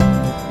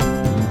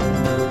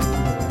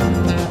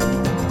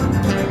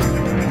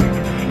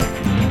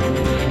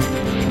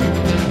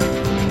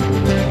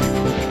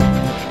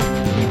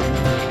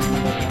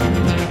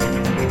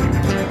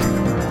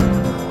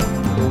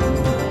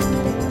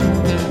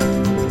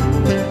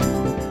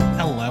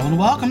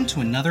welcome to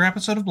another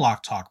episode of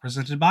Block Talk,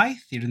 presented by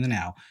Theater in the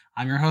Now.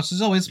 I'm your host,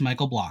 as always,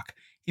 Michael Block.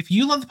 If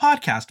you love the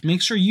podcast,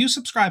 make sure you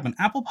subscribe on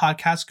Apple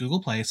Podcasts,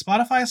 Google Play,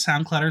 Spotify,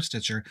 SoundCloud, or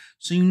Stitcher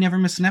so you never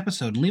miss an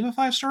episode, and leave a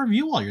 5-star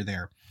review while you're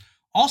there.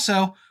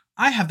 Also,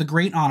 I have the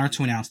great honor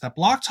to announce that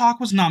Block Talk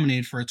was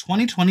nominated for a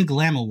 2020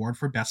 Glam Award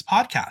for Best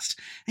Podcast.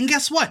 And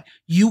guess what?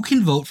 You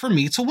can vote for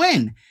me to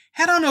win.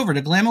 Head on over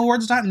to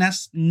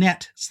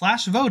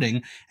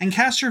glamawards.net/voting and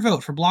cast your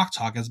vote for Block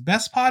Talk as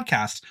Best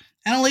Podcast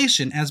and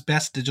Elation as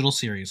Best Digital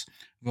Series.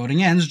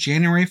 Voting ends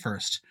January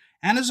 1st.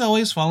 And as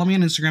always, follow me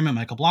on Instagram at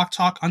Michael Block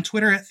Talk, on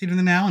Twitter at Theater in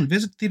the Now, and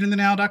visit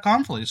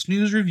theaterinthennow.com for latest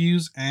news,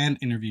 reviews, and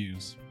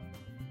interviews.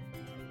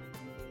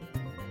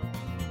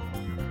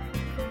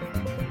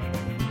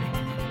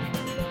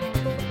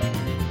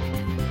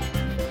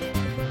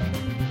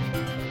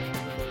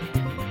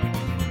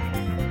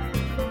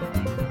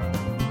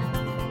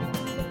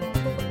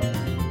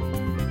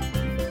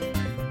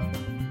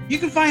 You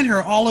can find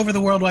her all over the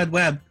World Wide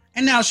Web,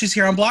 and now she's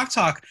here on Block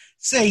Talk.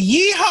 Say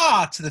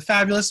yeehaw to the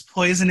fabulous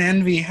Poison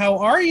Envy. How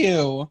are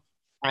you?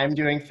 I'm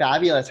doing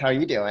fabulous. How are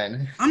you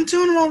doing? I'm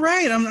doing all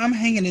right. I'm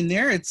hanging in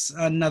there. It's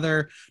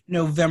another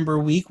November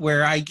week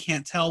where I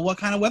can't tell what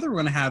kind of weather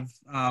we're going to have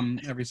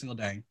every single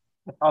day.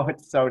 Oh,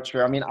 it's so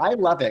true. I mean, I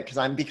love it because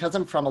I'm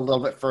from a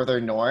little bit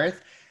further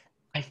north.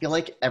 I feel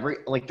like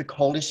the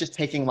cold is just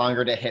taking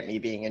longer to hit me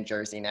being in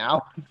Jersey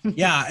now.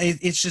 Yeah,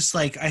 it's just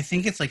like, I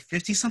think it's like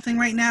 50 something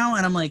right now.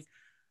 And I'm like,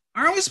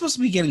 aren't we supposed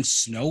to be getting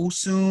snow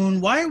soon?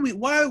 Why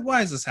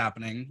is this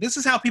happening? This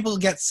is how people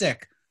get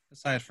sick,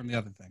 aside from the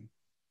other thing.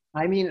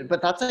 I mean,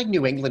 but that's like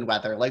New England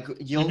weather. Like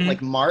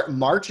like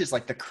March is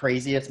like the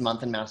craziest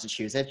month in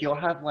Massachusetts. You'll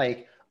have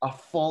like a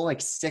full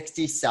like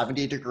 60,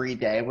 70 degree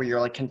day where you're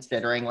like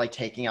considering like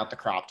taking out the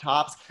crop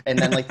tops. And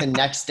then like the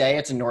next day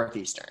it's a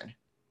northeastern.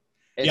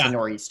 It's a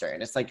nor'easter.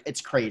 It's like, it's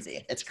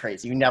crazy. It's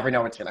crazy. You never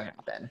know what's going to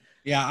happen.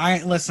 Yeah,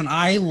 I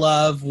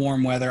love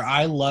warm weather.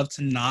 I love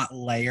to not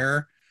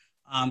layer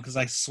because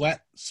I sweat.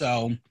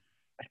 So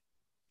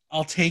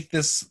I'll take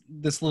this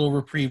little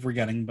reprieve we're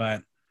getting.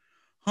 But,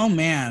 oh,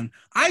 man,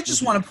 I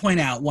just want to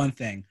point out one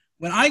thing.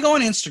 When I go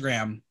on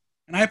Instagram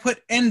and I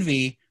put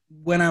Envy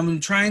when I'm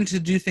trying to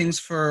do things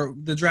for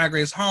the Drag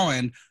Race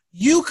Holland,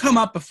 you come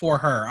up before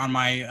her on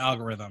my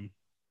algorithm.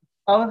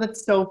 Oh,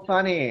 that's so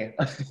funny.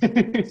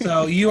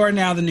 So you are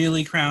now the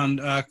newly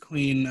crowned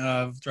queen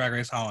of Drag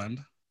Race Holland.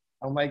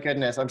 Oh my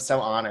goodness, I'm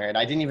so honored.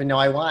 I didn't even know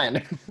I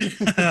won.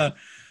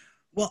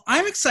 Well,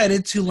 I'm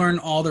excited to learn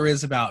all there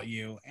is about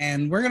you,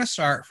 and we're going to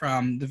start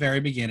from the very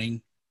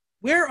beginning.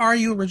 Where are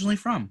you originally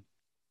from?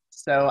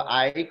 So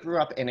I grew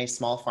up in a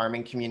small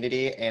farming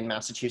community in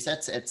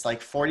Massachusetts. It's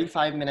like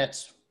 45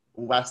 minutes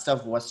west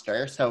of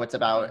Worcester, so it's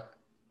about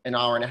an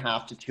hour and a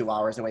half to 2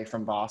 hours away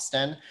from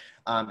Boston.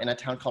 In a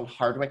town called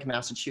Hardwick,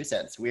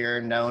 Massachusetts.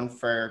 We're known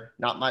for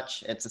not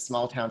much. It's a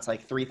small town. It's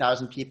like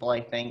 3,000 people,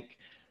 I think.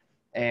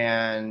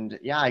 And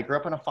yeah, I grew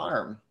up on a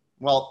farm.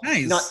 Well,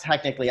 nice. Not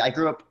technically. I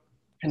grew up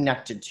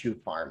connected to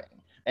farming.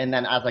 And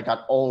then as I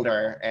got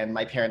older and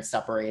my parents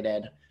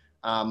separated,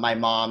 my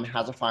mom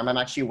has a farm. I'm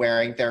actually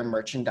wearing their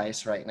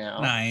merchandise right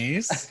now.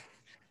 Nice.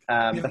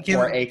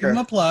 Give them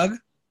a plug.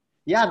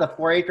 Yeah, the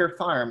 4-acre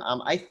farm.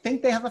 I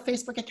think they have a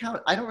Facebook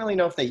account. I don't really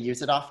know if they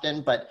use it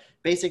often, but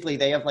basically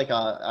they have like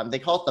they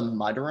call it the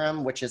mud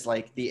room, which is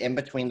like the in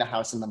between the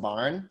house and the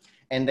barn.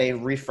 And they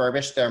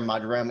refurbished their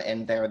mud room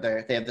and they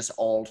have this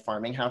old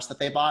farming house that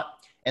they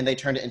bought and they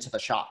turned it into the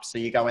shop. So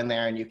you go in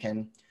there and you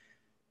can,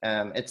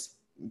 it's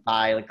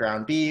buy like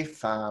ground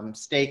beef,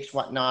 steaks,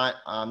 whatnot.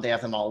 They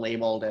have them all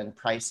labeled and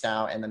priced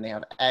out, and then they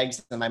have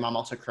eggs. And my mom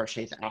also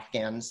crochets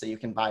Afghans that you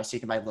can buy, so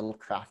you can buy little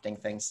crafting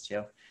things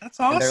too. That's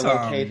awesome.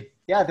 And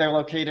they're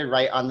located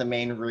right on the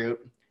main route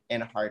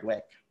in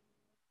Hardwick.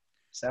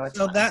 So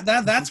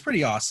that's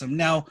pretty awesome.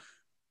 Now,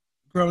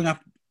 growing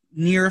up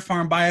near a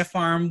farm, by a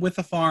farm, with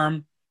a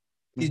farm,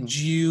 did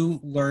you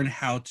learn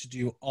how to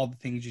do all the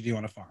things you do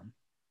on a farm?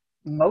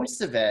 Most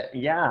of it,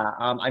 yeah.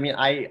 I mean,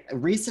 I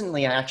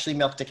actually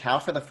milked a cow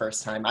for the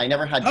first time. I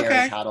never had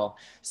dairy cattle,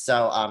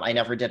 so I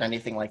never did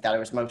anything like that. It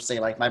was mostly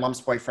like my mom's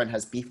boyfriend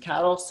has beef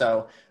cattle,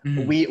 so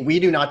we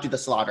do not do the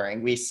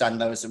slaughtering. We send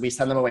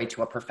them away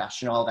to a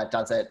professional that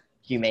does it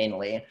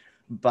humanely.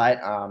 But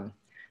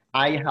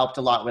I helped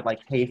a lot with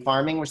like hay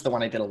farming, was the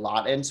one I did a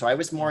lot in. So I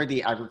was more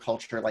the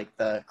agriculture, like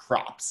the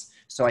crops.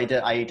 So I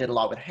did a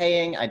lot with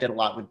haying. I did a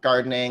lot with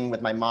gardening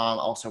with my mom,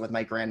 also with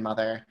my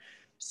grandmother.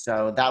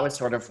 So that was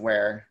sort of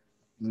where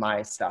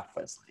my stuff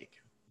was like.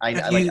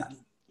 Have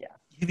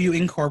you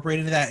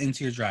incorporated that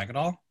into your drag at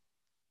all?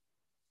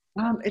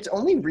 It's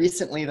only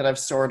recently that I've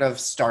sort of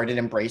started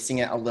embracing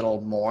it a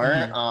little more.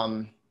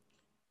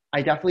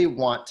 I definitely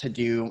want to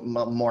do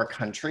more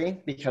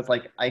country because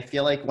like I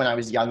feel like when I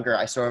was younger,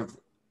 I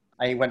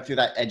went through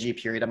that edgy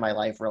period of my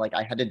life where like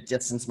I had to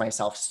distance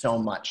myself so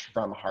much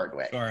from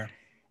Hardwick. Sure.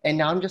 And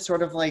now I'm just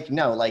sort of like,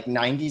 no, like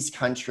 90s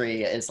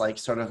country is like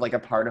sort of like a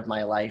part of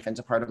my life and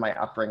it's a part of my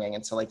upbringing.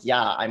 And so like,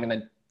 yeah, I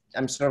want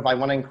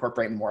to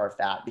incorporate more of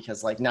that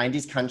because like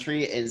 90s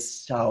country is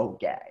so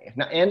gay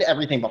and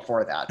everything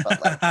before that.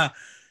 But like,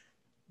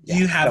 Do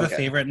you have so a good.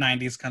 favorite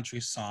 90s country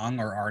song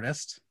or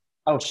artist?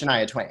 Oh,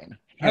 Shania Twain,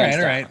 All right, hands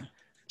all right. down.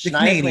 The Shania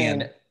Twain.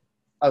 Canadian.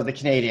 Oh, the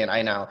Canadian,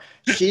 I know.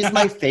 She's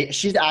my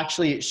She's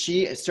actually,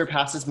 she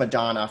surpasses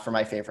Madonna for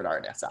my favorite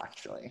artist,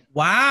 actually.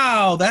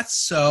 Wow, that's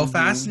so Hmm.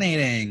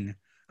 fascinating.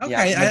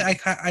 Yeah. Okay,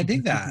 I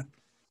dig that.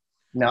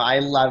 No, I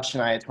love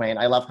Shania Twain.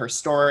 I love her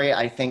story.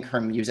 I think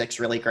her music's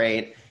really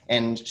great.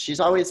 And she's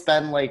always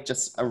been like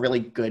just a really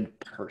good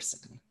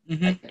person, I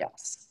Hmm.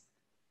 guess.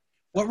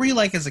 What were you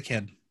like as a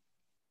kid?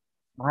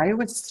 I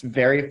was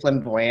very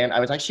flamboyant. I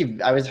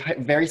was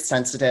very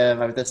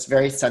sensitive. I was this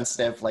very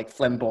sensitive, like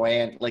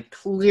flamboyant, like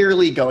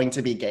clearly going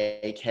to be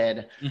gay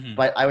kid. Hmm.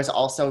 But I was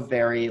also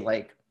very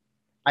like,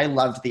 I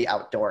loved the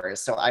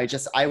outdoors. So I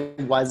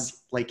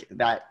was like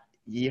that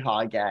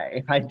yeehaw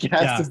gay, I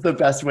guess Yeah. is the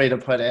best way to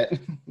put it.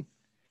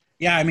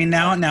 Yeah, I mean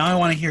now I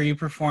want to hear you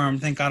perform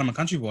Thank God I'm a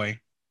Country Boy.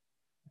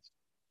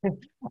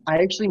 I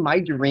actually, my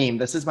dream,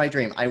 this is my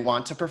dream. I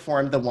want to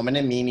perform The Woman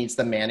in Me Needs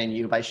the Man in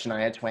You by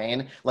Shania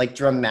Twain, like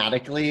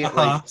dramatically, Uh-huh.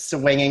 like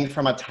swinging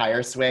from a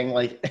tire swing,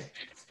 like,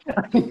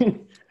 That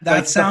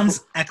like the,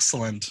 sounds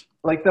excellent.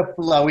 like the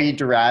flowy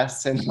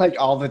dress and like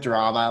all the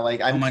drama. Like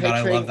Oh I'm my God, I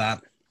love picturing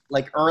that.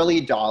 like early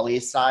Dolly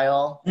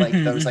style, like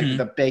Hmm. those, like Hmm.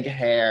 the big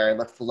hair,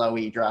 the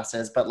flowy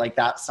dresses, but like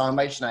that song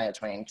by Shania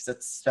Twain, because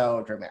it's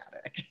so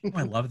dramatic. Oh,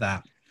 I love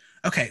that.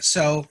 Okay,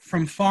 so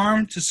from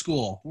farm to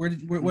school, where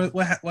did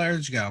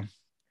you go?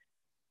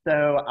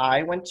 So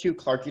I went to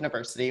Clark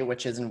University,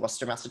 which is in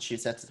Worcester,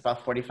 Massachusetts. It's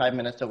about 45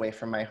 minutes away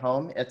from my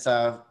home. It's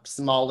a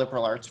small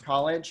liberal arts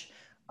college.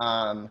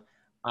 Um,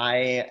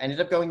 I ended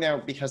up going there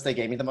because they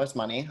gave me the most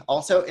money.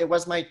 Also, it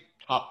was my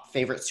top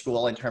favorite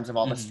school in terms of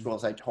all the Hmm.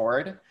 schools I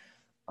toured.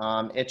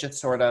 It just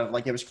sort of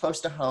like it was close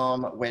to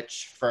home,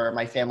 which for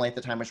my family at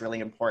the time was really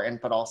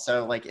important, but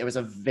also like it was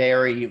a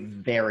very,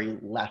 very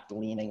left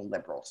leaning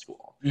liberal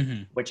school,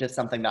 Hmm. which is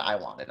something that I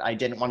wanted. I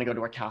didn't want to go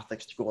to a Catholic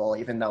school,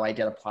 even though I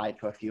did apply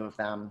to a few of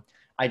them.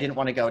 I didn't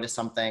want to go to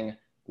something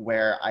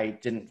where I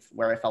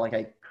felt like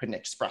I couldn't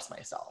express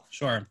myself.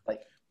 Sure.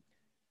 Like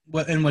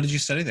What did you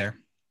study there?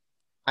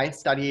 I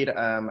studied,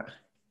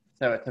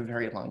 so it's a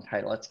very long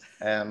title. It's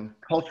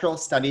cultural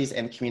studies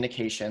and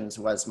communications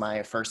was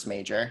my first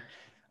major.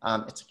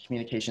 It's a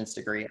communications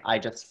degree. I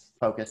just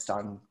focused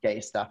on gay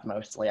stuff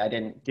mostly. I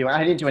didn't do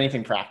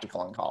anything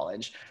practical in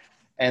college.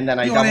 And then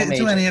I You want double to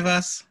do majored. any of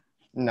us?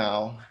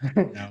 No.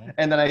 No.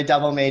 And then I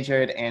double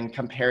majored in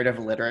comparative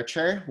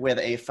literature with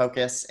a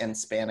focus in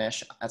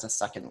Spanish as a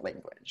second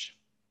language.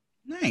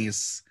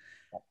 Nice.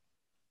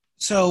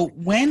 So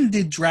when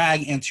did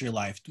drag enter your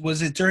life?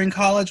 Was it during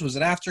college? Was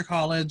it after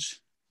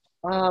college?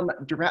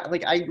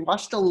 Like I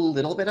watched a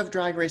little bit of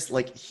Drag Race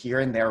like here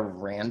and there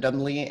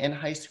randomly in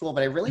high school,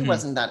 but I really Hmm.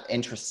 wasn't that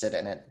interested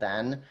in it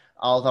then.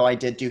 Although I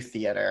did do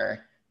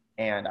theater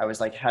and I was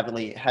like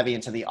heavy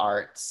into the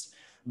arts.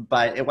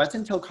 But it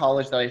wasn't until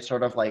college that I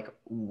sort of like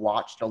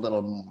watched a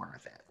little more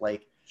of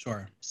it.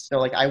 Sure. So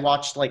like I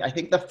watched like I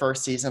think the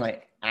first season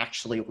I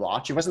actually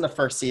watched. It wasn't the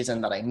first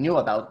season that I knew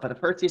about, but the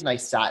first season I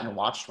sat and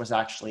watched was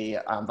actually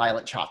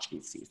Violet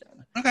Chachki's season.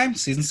 Okay,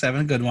 season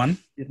 7, good one.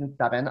 Season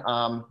 7.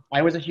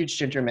 I was a huge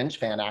Ginger Minj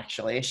fan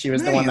actually. She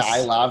was the one that I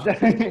Nice.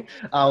 loved.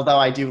 Although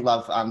I do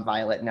love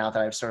Violet now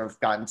that I've sort of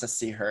gotten to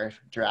see her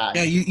Yeah,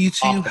 drag you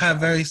two off the have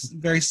show.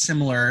 very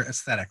similar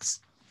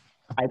aesthetics.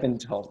 I've been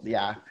told,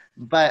 yeah.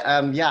 But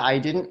yeah, I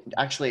didn't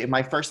actually.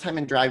 My first time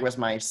in drag was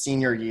my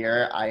senior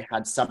year. I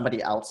had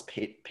somebody else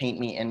paint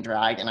me in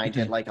drag, and I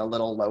did Hmm. like a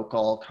little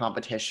local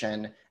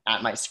competition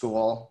at my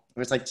school. It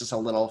was like just a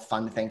little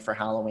fun thing for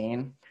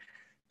Halloween.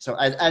 So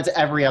as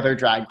every other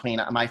drag queen,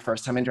 my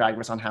first time in drag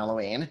was on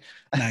Halloween.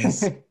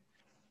 Nice.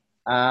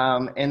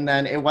 And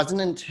then it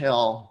wasn't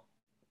until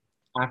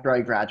after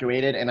I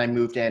graduated and I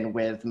moved in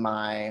with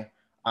my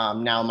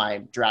now my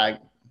drag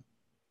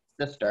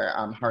sister,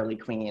 Harley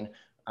Queen,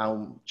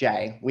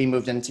 Jay. We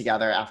moved in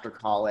together after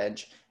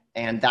college,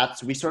 and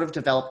we sort of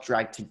developed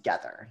drag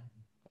together,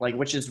 like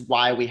which is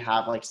why we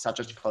have like such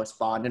a close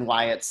bond and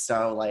why it's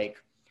so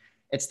like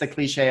it's the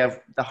cliche of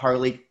the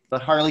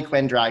Harley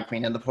Quinn drag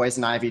queen and the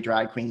Poison Ivy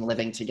drag queen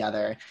living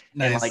together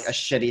in like a Nice.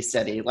 shitty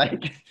city,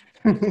 like.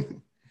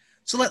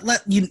 So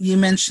let you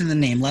mentioned the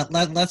name.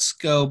 Let's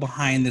go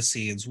behind the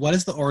scenes. What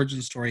is the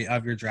origin story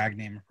of your drag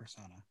name or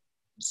persona?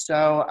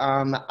 So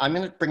I'm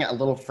going to bring it a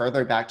little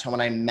further back to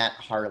when I met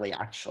Harley,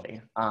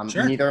 actually.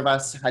 Sure. Neither of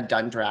us had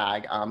done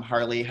drag.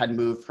 Harley had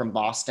moved from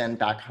Boston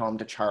back home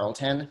to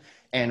Charlton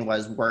and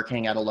was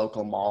working at a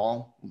local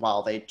mall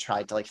while they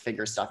tried to like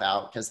figure stuff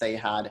out because they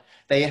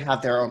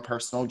have their own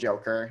personal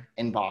Joker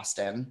in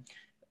Boston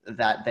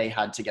that they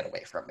had to get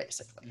away from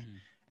basically. Hmm.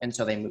 And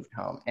so they moved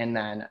home. And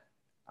then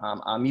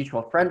a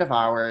mutual friend of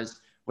ours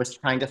was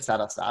trying to set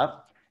us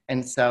up.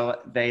 And so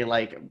they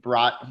like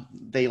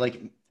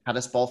had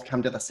us both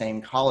come to the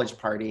same college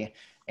party.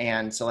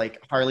 And so like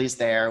Harley's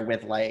there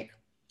with like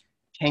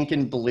pink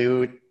and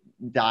blue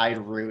dyed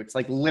roots,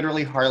 like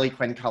literally Harley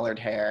Quinn colored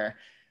hair.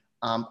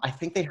 I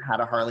think they had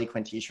a Harley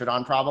Quinn t-shirt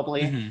on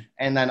probably. Hmm.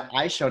 And then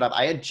I showed up.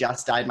 I had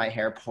just dyed my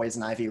hair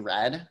poison ivy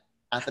red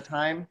at the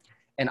time.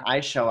 And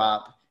I show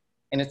up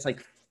and it's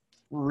like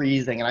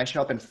freezing, and I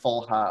show up in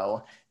full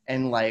hoe,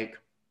 and like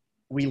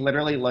we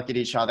literally look at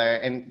each other,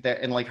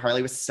 and like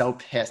Harley was so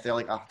pissed. They're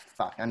like, "Oh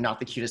fuck, I'm not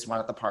the cutest one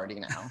at the party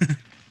now."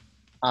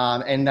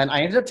 And then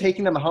I ended up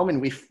taking them home,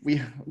 and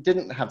we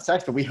didn't have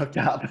sex, but we hooked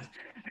up.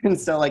 And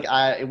so like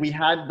we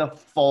had the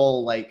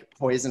full like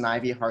Poison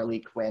Ivy Harley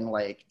Quinn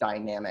like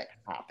dynamic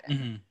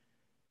happen.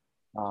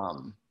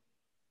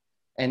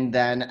 And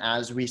then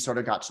as we sort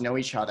of got to know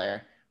each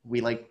other,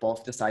 we like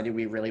both decided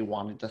we really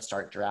wanted to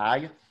start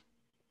drag.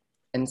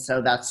 And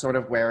so that's sort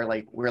of where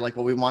like we're like,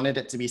 well, we wanted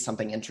it to be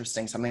something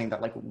interesting, something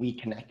that like we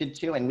connected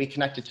to, and we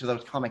connected to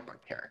those comic book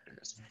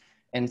characters.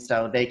 And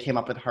so they came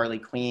up with Harley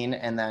Quinn,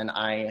 and then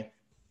I,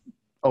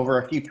 over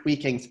a few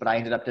tweakings, but I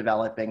ended up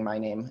developing my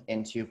name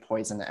into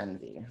Poison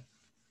Envy.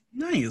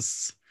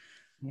 Nice.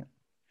 Yeah.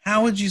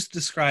 How would you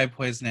describe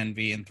Poison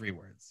Envy in 3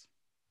 words?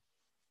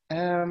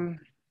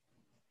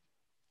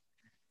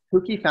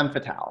 Kooky femme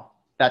fatale.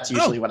 That's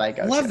usually what I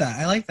go love to. That.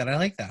 I like that.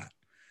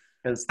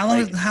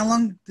 How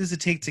long does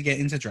it take to get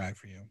into drag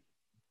for you?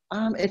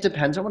 It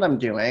depends on what I'm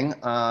doing.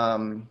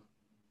 Some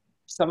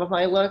of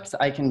my looks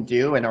I can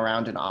do in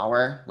around an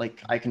hour.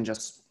 Like I can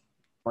just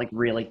like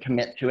really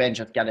commit to it and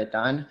just get it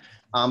done.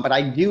 But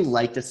I do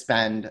like to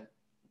spend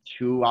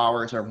 2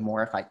 hours or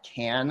more if I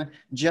can,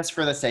 just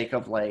for the sake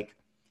of like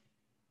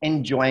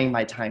enjoying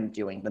my time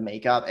doing the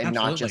makeup and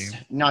not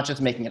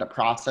just making it a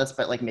process,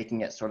 but like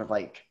making it sort of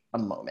like a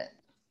moment.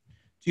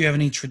 Do you have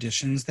any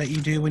traditions that you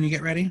do when you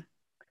get ready?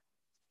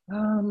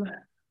 Not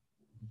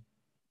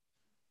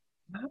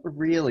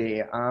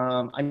really.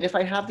 I mean, if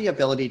I have the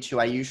ability to,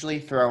 I usually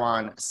throw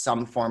on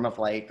some form of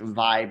like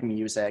vibe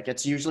music.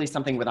 It's usually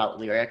something without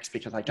lyrics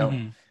because I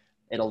don't,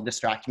 it'll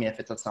distract me if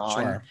it's a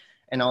song. Sure.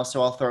 And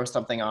also I'll throw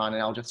something on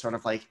and I'll just sort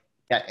of like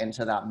get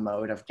into that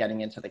mode of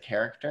getting into the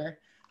character.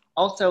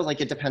 Also,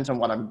 like it depends on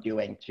what I'm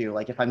doing too.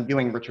 Like if I'm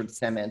doing Richard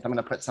Simmons, I'm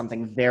going to put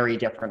something very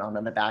different on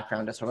in the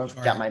background to sort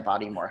of get my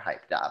body more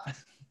hyped up.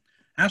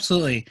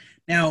 Absolutely.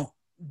 Now,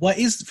 what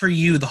is for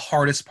you the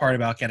hardest part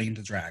about getting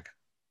into drag?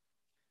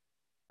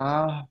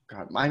 Oh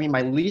God. I mean,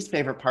 my least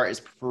favorite part is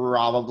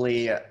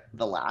probably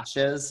the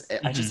lashes.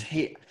 I just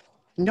hate,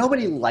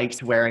 nobody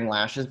likes wearing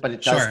lashes, but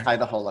it does tie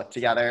the whole look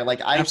together.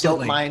 Like I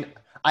don't mind.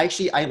 I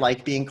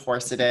like being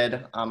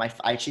corseted. I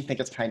actually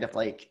think it's kind of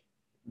like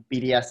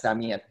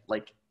BDSM-y.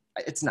 Like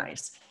it's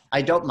nice.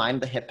 I don't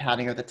mind the hip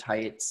padding or the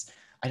tights.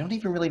 I don't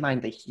even really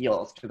mind the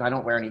heels because I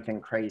don't wear anything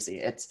crazy.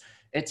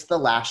 It's the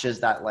lashes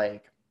that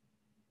like,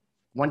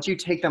 once you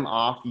take them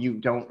off, you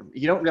don't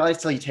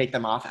realize till you take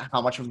them off how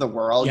much of the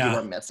world you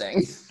are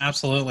missing.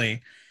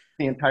 Absolutely.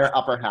 The entire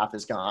upper half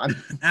is gone.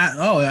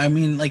 I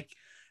mean, like,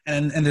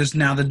 and there's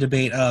now the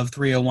debate of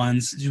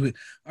 301s.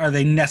 Are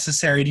they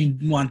necessary? Do you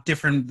want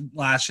different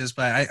lashes?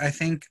 But I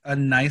think a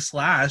nice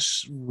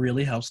lash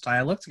really helps tie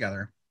a look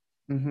together.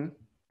 Mm-hmm.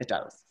 It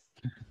does.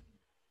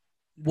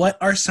 What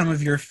are some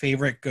of your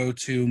favorite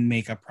go-to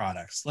makeup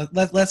products?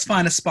 Let's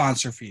find a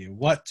sponsor for you.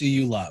 What do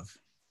you love?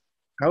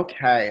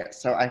 Okay,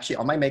 so actually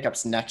all my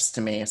makeup's next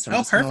to me, so I'm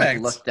just perfect. Gonna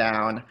look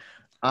down.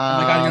 Oh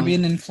my God, you're gonna be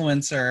an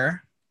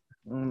influencer.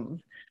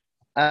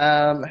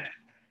 The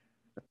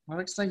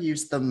products I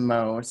use the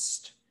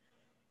most,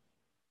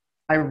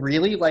 I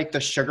really like the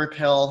Sugar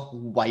Pill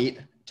White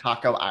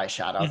Taco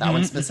eyeshadow. That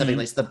one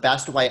specifically is the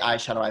best white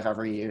eyeshadow I've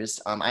ever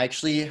used. I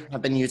actually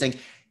have been using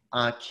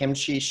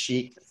Kimchi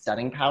Chic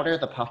setting powder,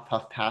 the Puff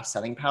Puff Pass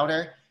setting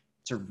powder.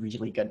 It's a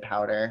really good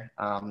powder.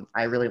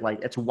 I really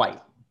like, it's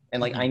white. And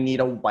like, I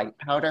need a white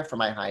powder for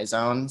my high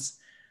zones.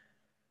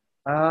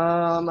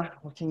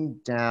 Looking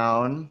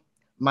down,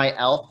 my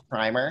e.l.f.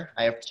 primer.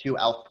 I have 2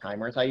 e.l.f.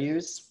 primers I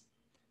use.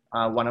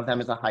 One of them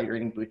is a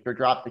hydrating booster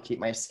drop to keep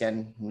my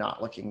skin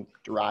not looking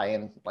dry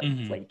and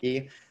like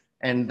flaky.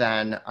 And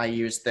then I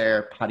use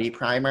their putty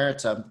primer.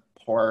 It's a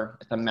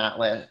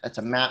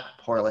matte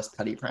poreless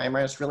putty primer.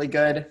 It's really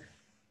good.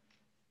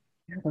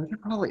 Yeah, those are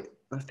probably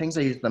the things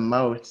I use the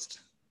most.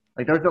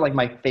 Like those are like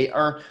my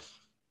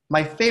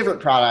favorite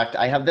product.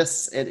 I have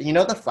this,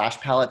 the flash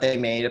palette they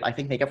made. I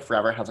think Makeup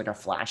Forever has like a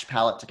flash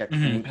palette, it's like a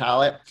cream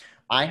palette.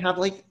 I have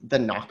like the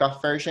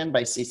knockoff version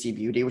by CC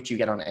Beauty, which you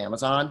get on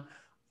Amazon.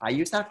 I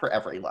use that for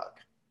every look.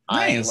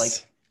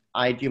 Nice.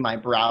 I do my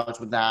brows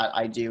with that.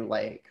 I do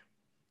like,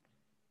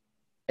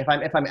 if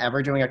I'm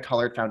ever doing a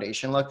colored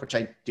foundation look, which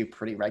I do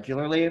pretty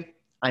regularly,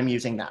 I'm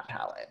using that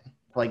palette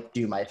to like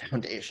do my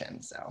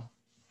foundation, so.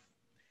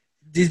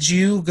 Did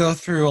you go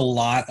through a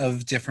lot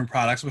of different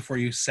products before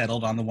you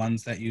settled on the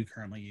ones that you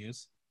currently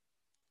use?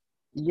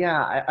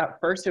 Yeah, at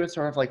first it was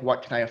sort of like,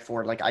 what can I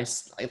afford? Like I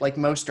like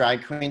most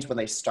drag queens when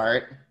they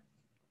start,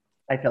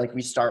 I feel like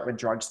we start with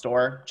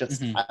drugstore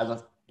just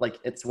as like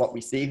it's what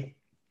we see,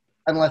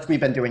 unless we've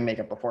been doing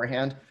makeup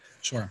beforehand.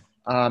 Sure.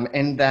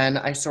 And then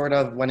I sort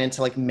of went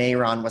into like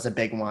Mayron was a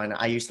big one.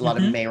 I used a lot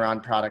of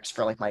Mayron products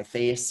for like my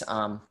face.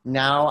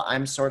 Now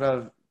I'm sort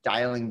of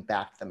dialing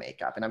back the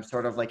makeup, and I'm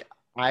sort of like,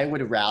 I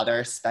would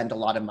rather spend a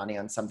lot of money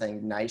on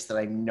something nice that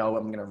I know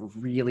I'm going to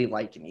really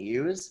like and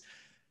use.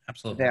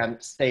 Absolutely.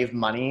 Than save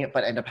money,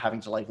 but end up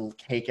having to like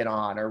take it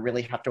on or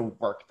really have to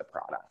work the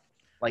product.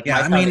 Like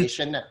my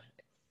foundation.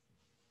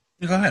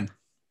 Go ahead.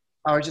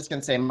 I was just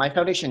gonna say my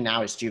foundation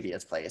now is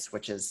Juvia's Place,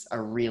 which is a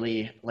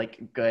really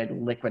like good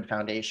liquid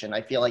foundation.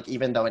 I feel like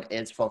even though it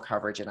is full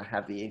coverage and a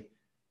heavy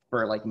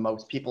for like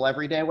most people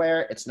everyday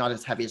wear, it's not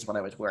as heavy as what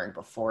I was wearing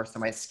before, so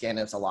my skin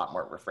is a lot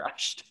more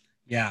refreshed.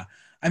 Yeah.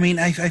 I mean,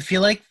 I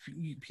feel like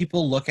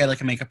people look at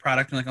like a makeup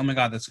product and like, oh my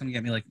God, that's going to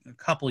get me like a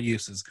couple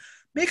uses.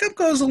 Makeup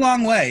goes a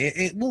long way.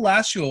 It will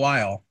last you a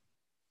while.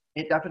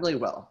 It definitely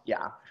will.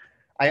 Yeah.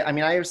 I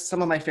mean, I have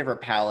some of my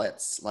favorite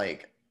palettes.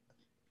 Like,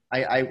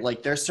 I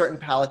like, there's certain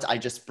palettes I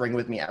just bring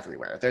with me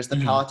everywhere. There's the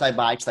Hmm. palettes I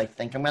buy because I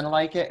think I'm going to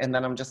like it. And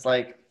then I'm just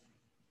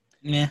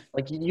Yeah,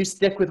 like you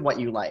stick with what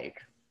you like.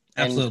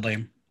 And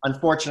absolutely.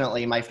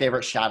 unfortunately, my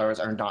favorite shadows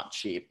are not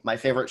cheap. My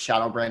favorite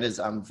shadow brand is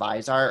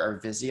Visart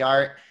or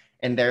Viseart.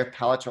 And their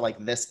palettes are like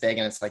this big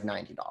and it's like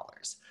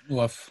 $90.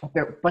 Woof.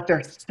 But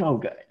they're so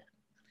good.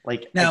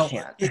 Like, I Now,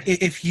 can't.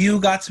 if you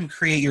got to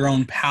create your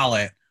own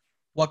palette,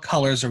 what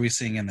colors are we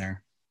seeing in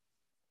there?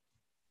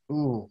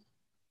 Ooh.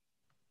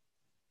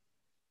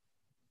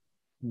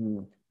 Hmm.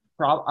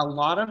 A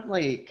lot of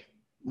like,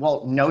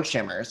 well, no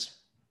shimmers.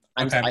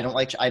 Okay. I don't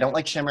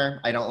like shimmer.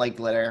 I don't like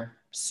glitter.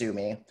 Sue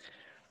me.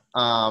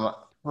 Um,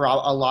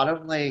 a lot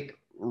of like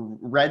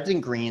reds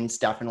and greens,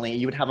 definitely.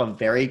 You would have a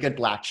very good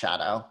black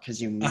shadow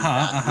because you need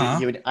Uh-huh.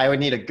 that. Uh-huh. I would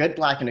need a good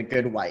black and a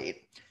good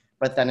white.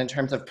 But then in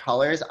terms of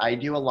colors, I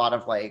do a lot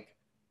of like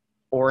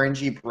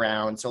orangey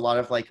brown, so a lot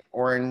of like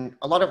orange,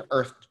 a lot of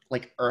earth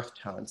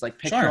tones. Like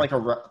Sure.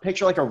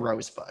 picture like a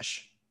rose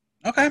bush.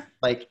 Okay.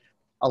 Like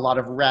a lot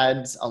of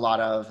reds, a lot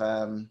of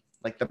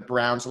like the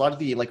browns, a lot of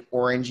the like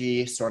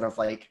orangey sort of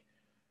like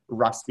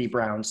rusty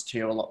browns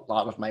too. A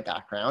lot of my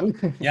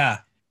background. Yeah.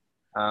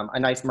 A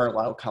nice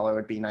Merlot color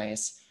would be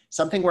nice.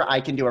 Something where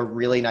I can do a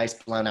really nice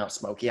blown out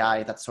smoky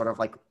eye that's sort of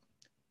like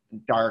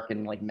dark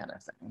and like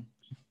menacing.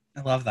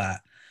 I love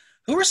that.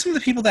 Who were some of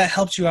the people that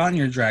helped you out in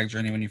your drag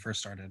journey when you first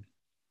started?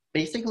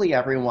 Basically,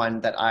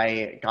 everyone that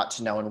I got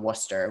to know in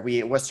Worcester.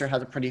 Worcester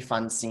has a pretty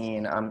fun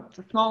scene. It's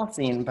a small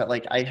scene, but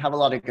like I have a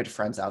lot of good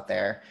friends out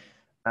there.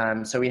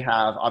 So we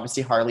have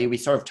obviously Harley. We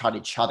sort of taught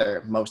each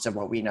other most of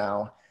what we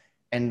know.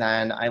 And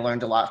then I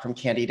learned a lot from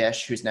Candy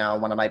Dish, who's now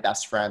one of my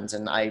best friends.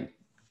 And I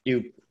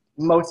do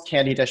most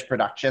Candy Dish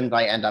productions,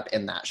 I end up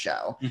in that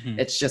show. Hmm.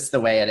 It's just the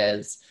way it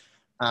is.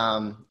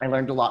 I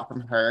learned a lot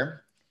from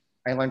her.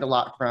 I learned a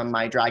lot from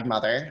my drag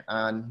mother,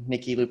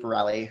 Nikki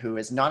Luparelli, who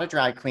is not a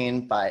drag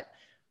queen, but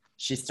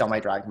she's still my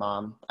drag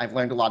mom. I've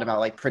learned a lot about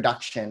like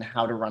production,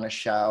 how to run a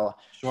show,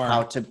 Sure.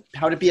 how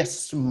to be a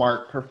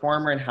smart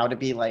performer, and how to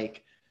be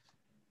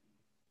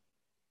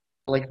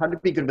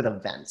good with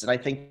events. And I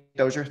think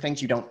those are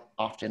things you don't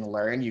often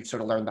learn. You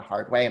sort of learn the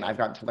hard way. And I've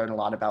gotten to learn a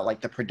lot about like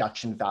the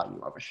production value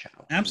of a show.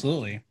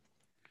 Absolutely.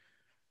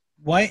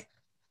 What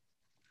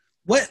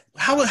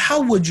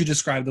how would you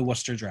describe the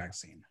Worcester drag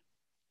scene?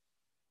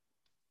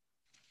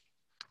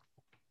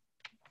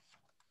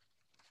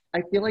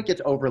 I feel like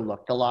it's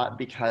overlooked a lot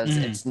because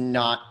Hmm. it's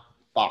not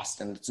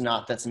Boston. It's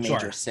not this major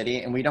Sure.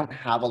 city. And we don't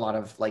have a lot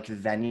of like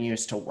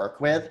venues to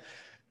work with,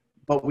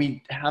 but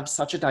we have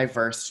such a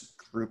diverse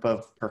group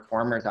of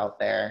performers out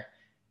there.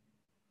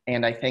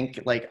 And I think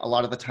like a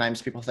lot of the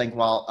times people think,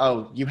 well,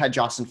 oh, you had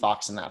Jocelyn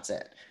Fox and that's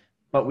it.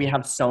 But we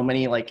have so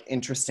many like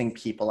interesting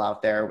people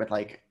out there with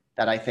like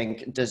that I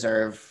think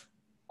deserve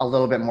a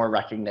little bit more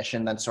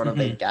recognition than sort of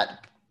they Hmm.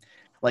 get.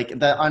 Like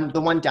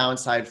the one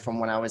downside from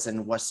when I was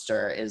in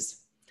Worcester is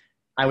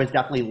I was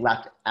definitely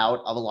left out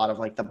of a lot of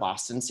like the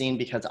Boston scene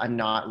because I'm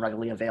not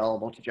readily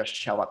available to just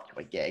show up to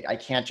a gig. I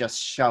can't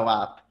just show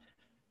up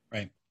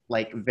Right.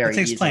 like It very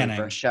takes easily for a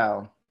planning.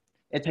 show.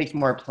 It takes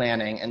more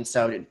planning. And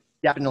so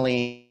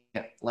definitely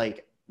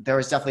like there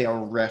was definitely a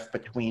rift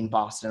between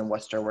Boston and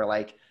Worcester where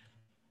like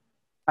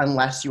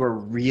unless you were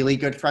really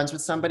good friends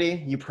with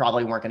somebody, you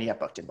probably weren't going to get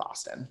booked in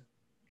Boston.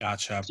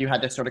 Gotcha. So you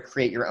had to sort of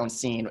create your own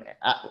scene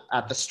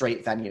at the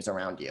straight venues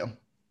around you.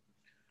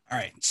 All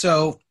right.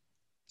 So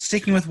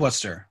sticking with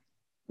Worcester,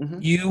 Mm-hmm.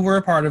 you were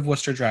a part of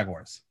Worcester Drag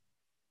Wars.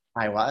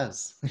 I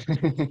was.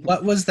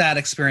 What was that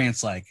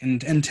experience like?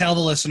 And tell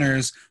the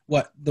listeners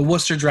what the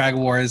Worcester Drag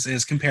Wars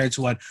is compared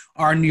to what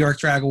our New York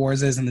Drag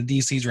Wars is and the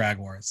DC Drag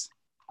Wars.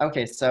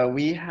 Okay, so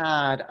we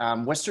had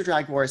Worcester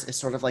Drag Wars is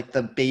sort of like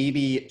the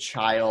baby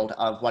child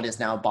of what is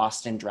now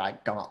Boston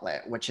Drag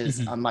Gauntlet, which is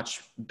Hmm. a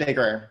much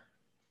bigger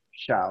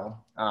show.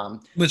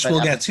 Which But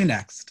we'll at get the to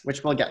next.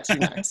 which we'll get to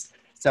next.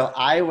 So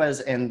I was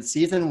in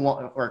season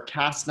one or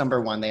cast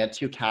number one. They had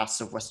two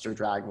casts of Worcester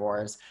Drag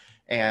Wars,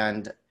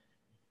 and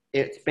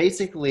it's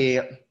basically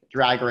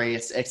Drag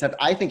Race, except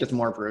I think it's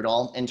more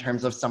brutal in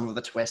terms of some of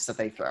the twists that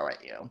they throw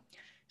at you.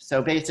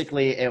 So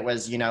basically, it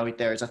was,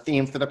 there's a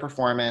theme for the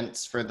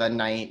performance for the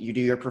night. You do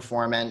your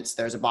performance.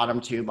 There's a bottom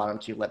two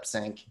lip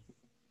sync.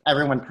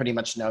 Everyone pretty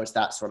much knows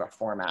that sort of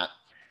format.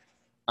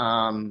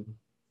 Um,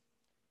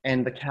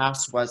 and the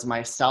cast was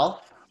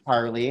myself,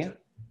 Harley,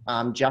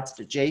 just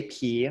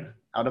JP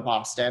out of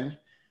Boston,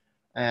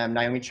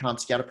 Naomi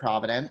Chomsky out of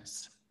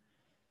Providence,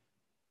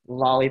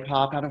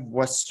 Lollipop out of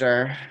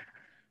Worcester,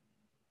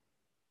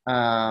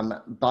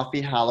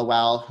 Buffy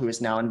Hallowell, who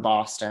is now in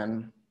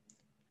Boston.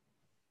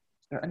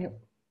 Any,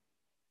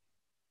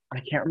 I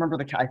can't remember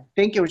I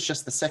think it was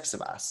just the six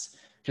of us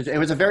because it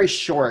was a very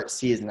short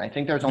season. I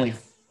think there was only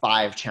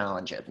 5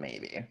 challenges,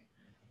 maybe. I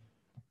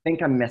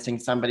think I'm missing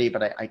somebody,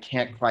 but I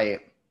can't quite.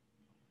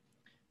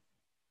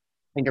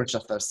 I think it was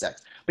just those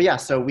 6. But yeah,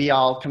 so we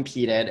all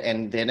competed,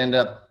 and it ended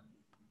up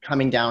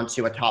coming down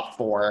to a top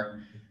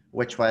 4,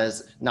 which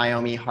was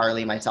Naomi,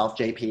 Harley, myself,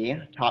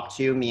 JP. Top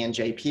 2, me and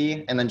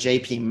JP, and then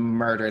JP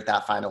murdered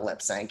that final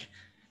lip sync.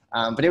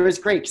 But it was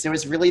great because it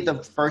was really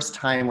the first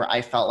time where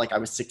I felt like I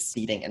was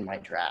succeeding in my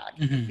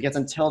drag. Because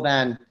until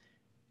then,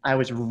 I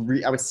was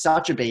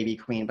such a baby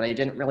queen, but I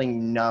didn't really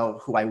know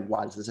who I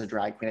was as a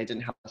drag queen. I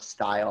didn't have a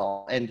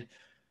style. And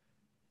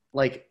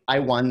like I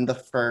won the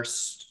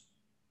first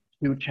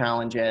 2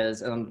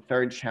 challenges, and on the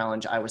 3rd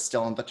challenge, I was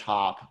still on the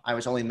top. I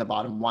was only in the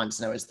bottom once,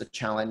 and it was the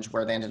challenge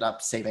where they ended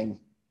up saving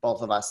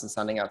both of us and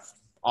sending us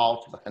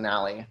all to the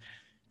finale.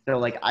 So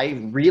like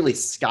I really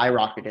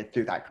skyrocketed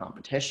through that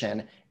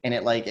competition, and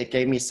it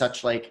gave me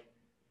such like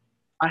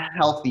a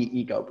healthy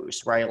ego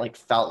boost where I like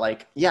felt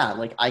like, yeah,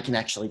 like I can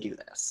actually do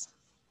this.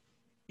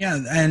 Yeah,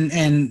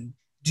 and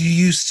do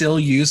you still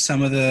use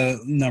some of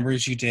the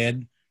numbers you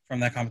did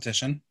from that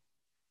competition?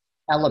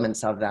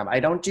 Elements of them. I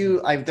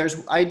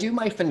do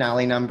my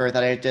finale number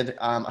that I did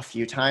a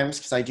few times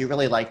because I do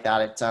really like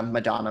that. It's a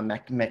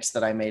Madonna mix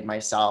that I made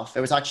myself.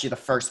 It was actually the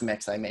first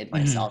mix I made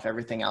myself.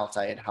 Everything else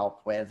I had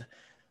help with.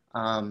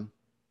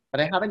 But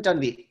I haven't done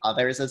the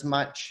others as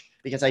much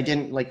because I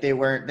didn't like they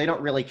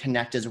don't really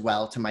connect as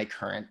well to my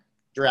current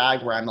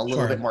drag where I'm a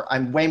little bit more,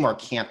 I'm way more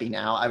campy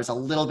now. I was a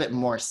little bit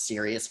more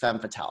serious femme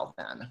fatale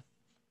then.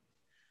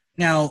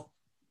 Now,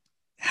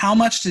 how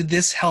much did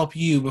this help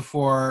you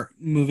before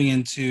moving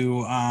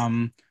into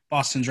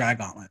Boston Drag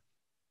Gauntlet?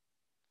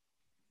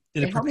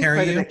 Did it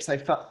prepare you? I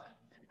felt,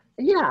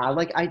 yeah,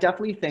 like I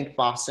definitely think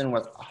Boston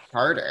was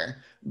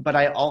harder, but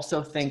I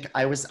also think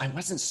I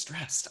wasn't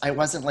stressed. I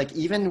wasn't like,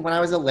 even when I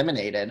was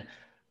eliminated,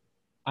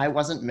 I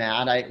wasn't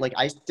mad.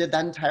 I did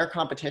that entire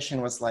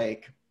competition was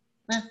like,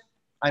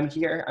 I'm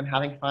here, I'm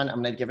having fun,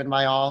 I'm gonna give it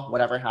my all,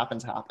 whatever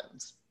happens,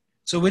 happens.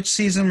 So which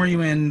season were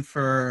you in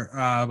for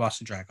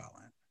Boston Drag Gauntlet?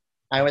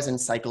 I was in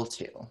cycle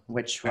 2,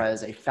 which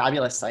was a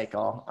fabulous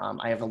cycle.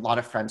 I have a lot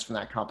of friends from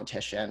that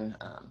competition.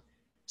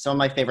 Some of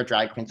my favorite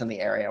drag queens in the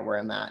area were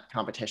in that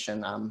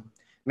competition.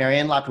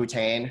 Marianne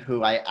Lapoutaine,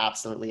 who I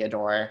absolutely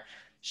adore.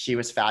 She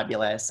was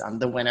fabulous.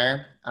 The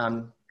winner,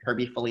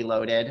 Kirby Fully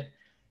Loaded.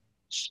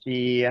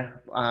 She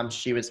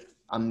was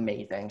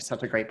amazing.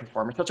 Such a great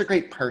performer, such a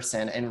great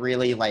person, and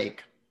really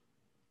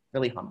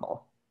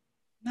humble.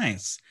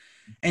 Nice.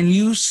 And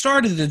you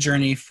started the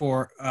journey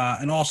for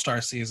an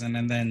all-star season,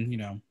 and then,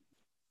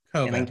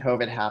 COVID. And then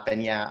COVID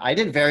happened, yeah. I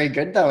did very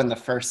good, though, in the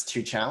first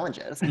 2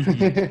 challenges.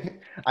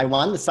 I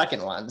won the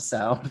second one,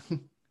 so.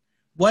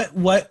 What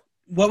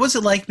was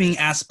it like being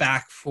asked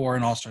back for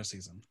an all-star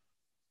season?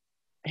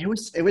 I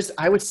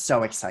was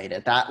so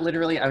excited. That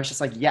literally, I was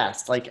just like,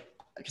 yes, like,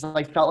 because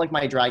I felt like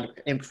my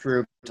drag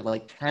improved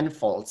like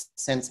tenfold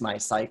since my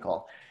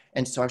cycle.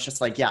 And so I was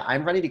just like, yeah,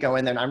 I'm ready to go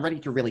in there and I'm ready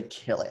to really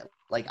kill it.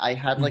 Like I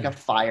had like a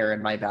fire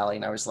in my belly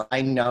and I was like,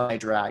 I know I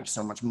drag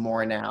so much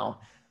more now.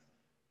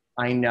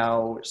 I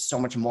know so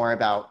much more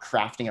about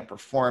crafting a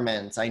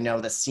performance. I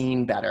know the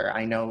scene better.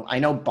 I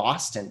know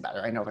Boston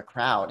better. I know the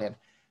crowd. And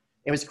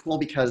it was cool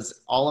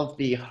because all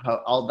the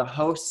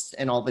hosts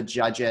and all the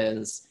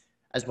judges,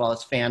 as well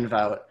as fan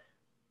vote,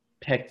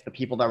 picked the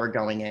people that were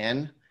going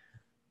in.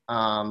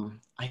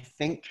 I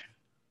think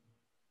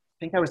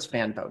I was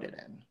fan voted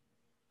in.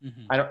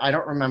 I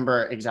don't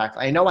remember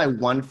exactly. I know I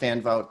won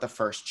fan vote the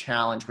first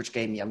challenge, which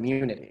gave me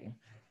immunity.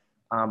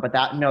 But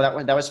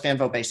that was fan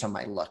vote based on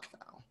my look,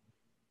 though.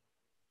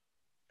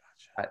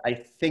 Gotcha. I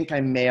think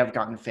I may have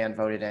gotten fan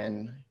voted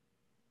in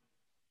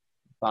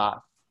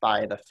by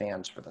the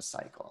fans for the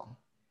cycle.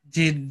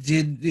 Did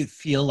it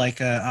feel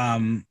like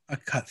a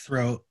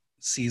cutthroat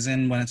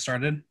season when it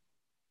started?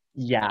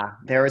 Yeah,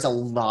 there was a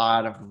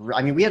lot of,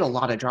 we had a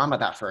lot of drama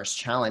that first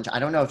challenge. I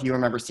don't know if you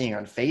remember seeing it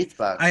on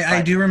Facebook.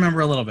 I do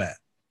remember a little bit.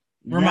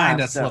 Remind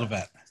us a little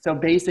bit. So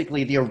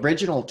basically the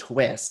original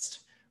twist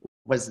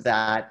was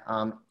that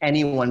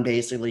anyone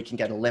basically can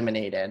get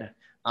eliminated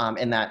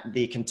and that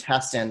the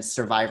contestants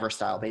Survivor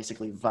style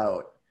basically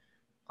vote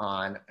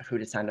on who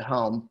to send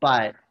home.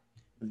 But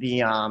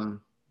the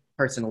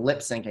person lip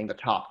syncing the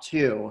top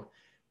 2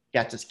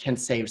 can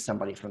save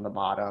somebody from the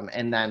bottom.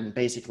 And then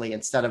basically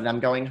instead of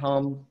them going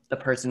home, the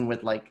person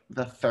with like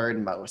the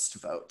 3rd most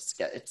votes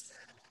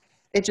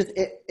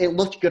it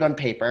looked good on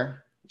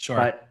paper. Sure.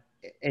 But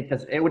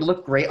it would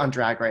look great on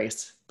Drag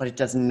Race, but it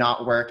does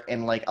not work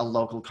in like a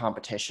local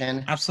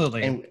competition.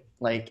 Absolutely. And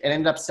like it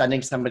ended up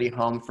sending somebody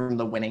home from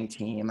the winning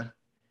team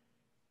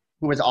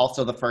who was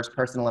also the first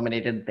person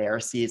eliminated their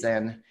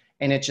season.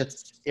 And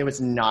it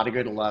was not a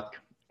good look.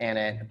 And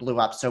it blew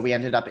up. So we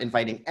ended up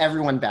inviting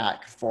everyone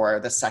back for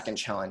the second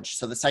challenge.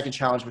 So the second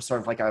challenge was sort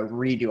of like a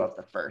redo of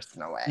the first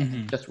in a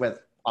way, just with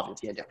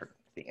obviously a different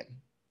theme.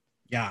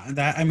 Yeah,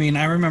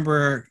 I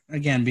remember,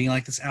 again, being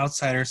like this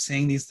outsider,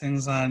 seeing these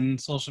things on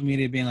social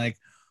media, being like,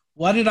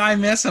 what did I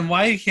miss and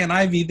why can't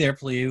I be there,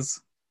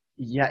 please?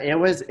 Yeah, it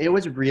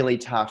was really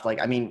tough.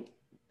 Like, I mean,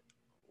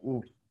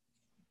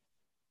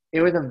 it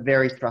was a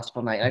very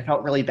stressful night. I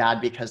felt really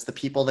bad because the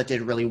people that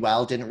did really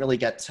well didn't really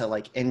get to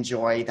like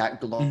enjoy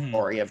that Hmm.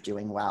 glory of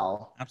doing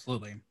well.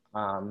 Absolutely.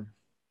 Um,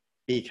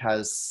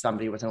 because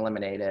somebody was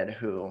eliminated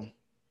who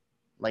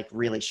like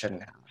really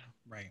shouldn't have.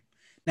 Right.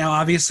 Now,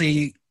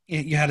 obviously,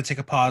 you had to take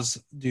a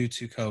pause due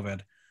to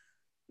COVID.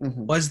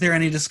 Mhm. Was there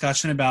any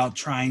discussion about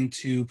trying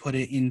to put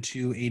it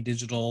into a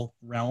digital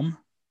realm?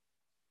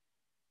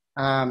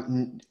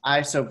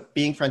 I so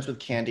being friends with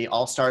Candy,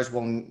 All Stars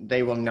will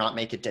not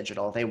make it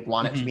digital. They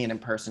want it to Hmm. be an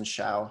in-person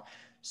show.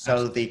 So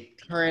Absolutely.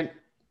 the current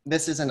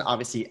this isn't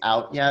obviously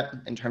out yet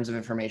in terms of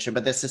information,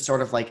 but this is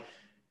sort of like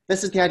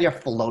this is the idea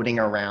floating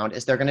around.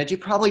 Is they're going to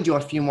probably do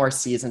a few more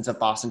seasons of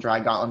Boston Dry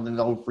Gauntlet and then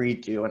they'll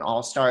redo an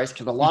All Stars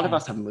because a lot of Hmm.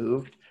 us have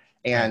moved,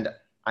 Right. and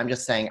I'm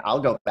just saying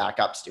I'll go back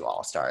up to do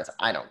All Stars.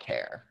 I don't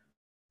care.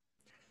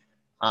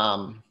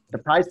 The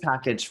prize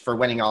package for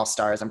winning All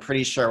Stars, I'm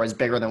pretty sure, was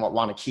bigger than what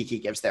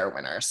Wanakiki gives their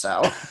winner.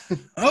 So,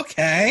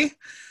 Okay.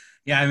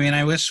 Yeah, I mean,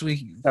 I wish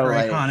we so for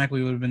like, Iconic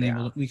we would have been yeah.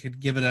 able to, we could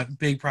give it a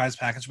big prize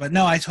package. But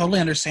no, I totally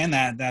understand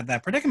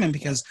that predicament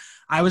because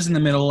I was in the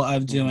middle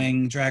of Mm-hmm.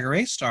 doing Drag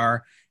Race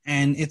Star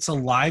and it's a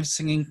live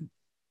singing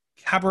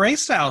cabaret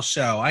style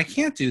show. I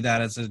can't do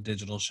that as a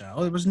digital show.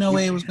 There was no You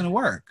way it was can. going to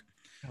work.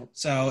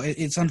 So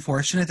it's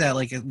unfortunate that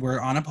like we're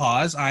on a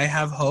pause. I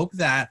have hope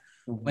that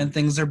Mm-hmm. when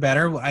things are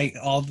better,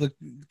 all the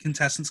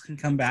contestants can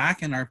come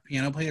back and our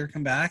piano player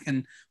come back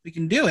and we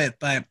can do it.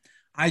 But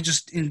I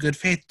just, in good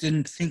faith,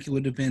 didn't think it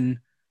would have been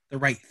the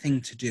right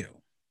thing to do.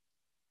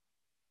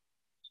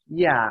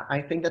 Yeah,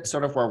 I think that's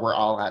sort of where we're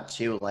all at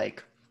too.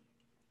 Like,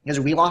 because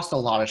we lost a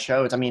lot of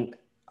shows. I mean,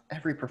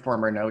 every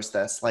performer knows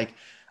this. Like,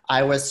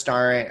 I was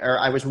starring, or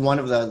I was one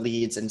of the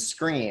leads in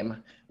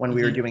Scream when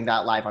we were Hmm. doing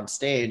that live on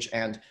stage.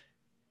 And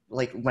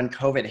like, when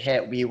COVID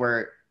hit, we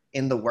were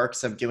in the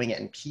works of doing it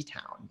in P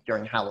Town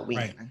during Right.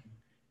 Halloween,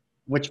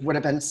 which would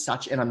have been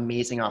such an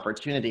amazing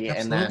opportunity.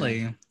 And then,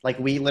 Absolutely. like,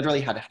 we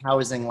literally had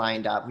housing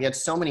lined up. We had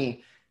so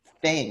many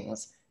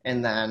things.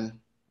 And then,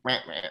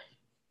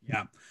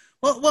 Yeah.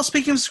 Well,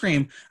 speaking of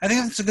Scream, I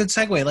think that's a good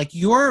segue. Like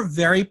you're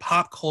very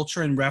pop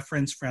culture and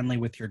reference friendly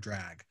with your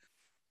drag.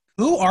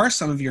 Who are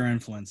some of your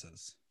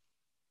influences?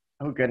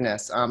 oh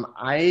goodness.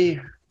 I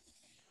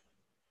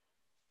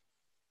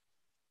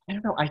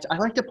don't know. I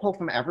like to pull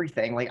from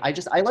everything. Like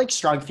I like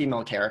strong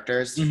female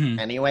characters Hmm.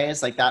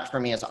 anyways. Like that for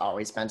me has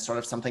always been sort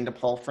of something to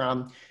pull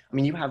from. I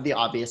mean, you have the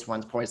obvious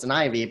ones, Poison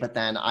Ivy, but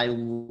then I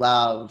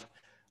love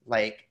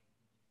like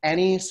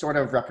any sort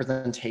of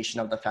representation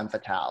of the femme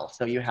fatale.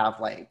 So you have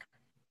like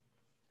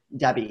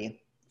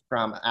Debbie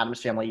from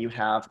Addams Family. You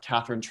have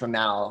Catherine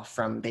Trammell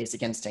from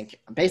Basic Instinct.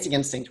 Basic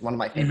Instinct, one of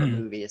my favorite Hmm.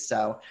 movies.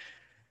 So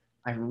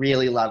I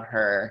really love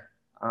her.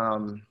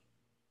 Um,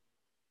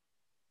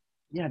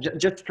 yeah,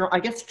 just I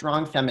guess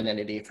strong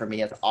femininity for me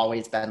has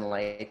always been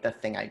like the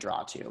thing I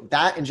draw to.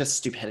 That and just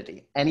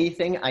stupidity.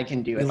 Anything I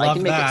can do, We if I can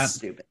love make it that.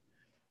 stupid.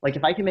 Like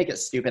if I can make it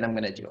stupid, I'm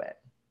gonna do it.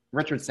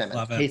 Richard Simmons,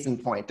 Love it. case in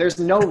point. There's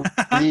no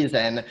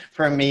reason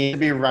for me to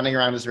be running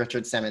around as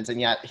Richard Simmons,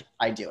 and yet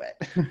I do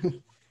it.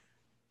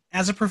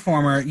 As a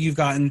performer, you've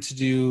gotten to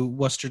do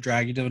Worcester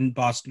Drag, you've done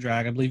Boston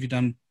Drag, I believe you've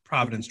done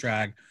Providence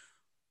Drag.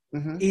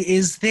 Mm-hmm.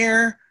 Is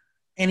there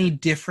any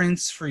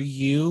difference for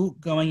you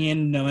going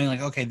in knowing like,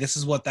 okay, this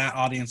is what that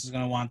audience is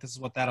going to want, this is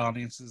what that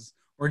audience is,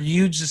 or do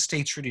you just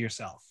stay true to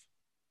yourself?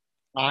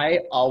 I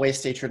always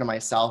stay true to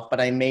myself,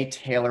 but I may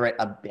tailor it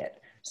a bit.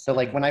 So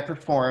like Mhm. when I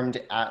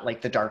performed at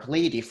like the Dark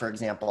Lady, for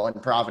example, in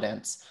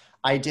Providence,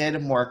 I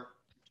did more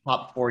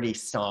top 40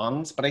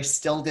 songs, but I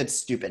still did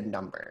stupid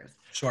numbers.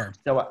 Sure.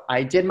 So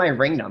I did my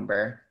ring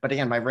number, but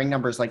again, my ring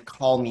number is like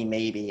Call Me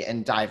Maybe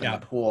and Dive in the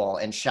Yeah, Pool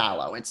and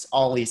Shallow. It's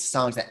all these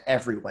songs that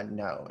everyone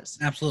knows.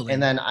 And absolutely.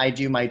 then I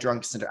did my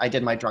Drunk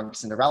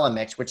Cinderella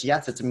mix, which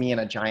yes, it's me in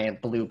a giant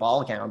blue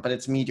ball gown, but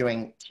it's me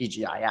doing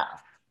TGIF.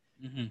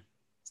 Hmm.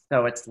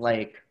 So it's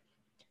like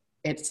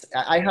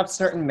I have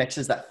certain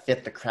mixes that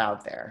fit the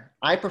crowd there.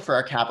 I prefer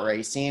a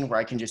cabaret scene where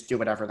I can just do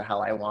whatever the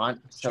hell I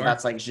want. So Sure.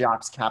 that's like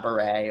Jacques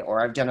Cabaret,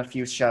 or I've done a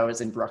few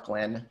shows in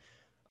Brooklyn.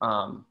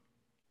 Um,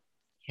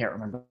 can't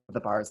remember the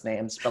bars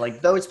names, but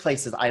like those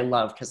places I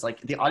love because like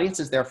the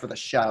audience is there for the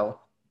show,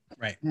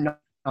 Right.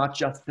 not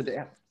just to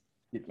dance.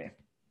 Excuse me.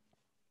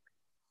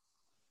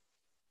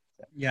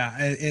 Yeah,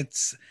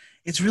 it's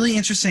really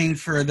interesting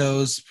for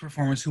those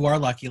performers who are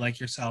lucky like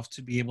yourself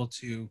to be able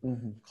to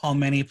Mm-hmm. call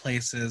many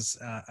places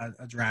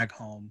a drag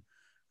home.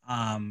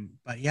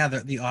 But yeah,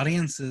 the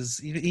audience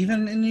is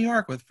even in New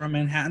York, with from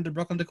Manhattan to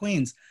Brooklyn to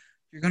Queens,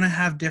 you're going to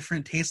have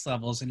different taste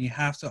levels, and you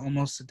have to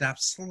almost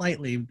adapt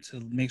slightly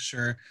to make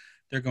sure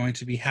they're going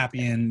to be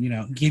happy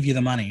and give you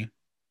the money.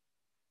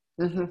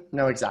 Mm-hmm.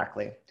 No,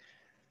 exactly.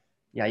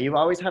 Yeah, you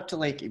always have to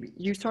like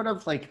you sort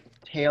of like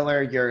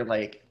tailor your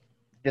like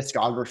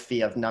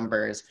discography of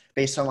numbers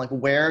based on like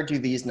where do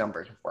these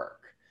numbers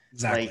work?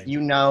 Like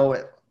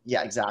Exactly.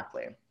 yeah,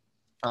 exactly.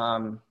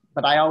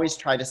 But I always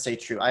try to stay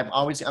true. I'm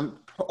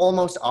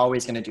almost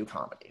always going to do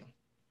comedy.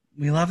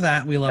 We love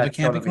that. We love a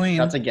campy That's queen.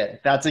 a given.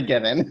 That's a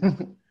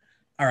given.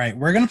 All right,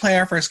 we're going to play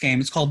our first game.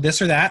 It's called This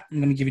or That. I'm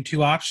going to give you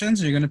two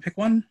options. You're going to pick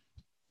one.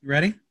 You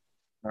ready?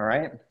 All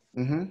right.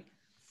 Mm-hmm.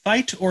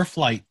 Fight or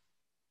flight?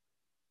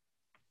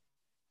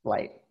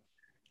 Flight.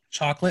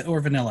 Chocolate or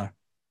vanilla?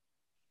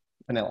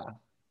 Vanilla.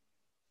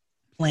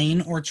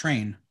 Plane or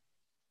train?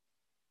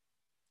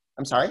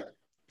 I'm sorry?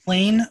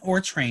 Plane or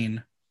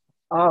train?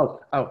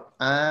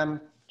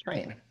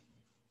 Train.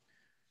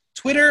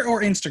 Twitter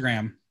or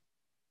Instagram?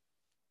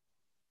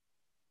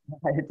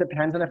 It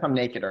depends on if I'm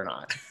naked or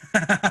not.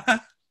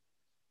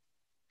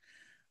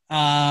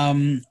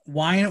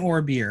 Wine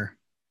or beer?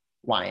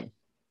 Wine.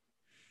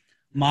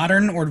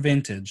 Modern or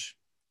vintage?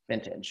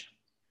 Vintage.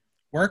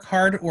 Work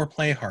hard or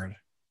play hard?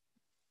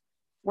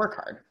 Work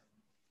hard.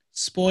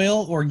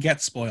 Spoil or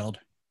get spoiled?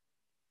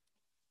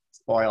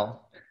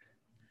 Spoil.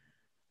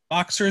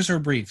 Boxers or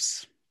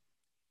briefs?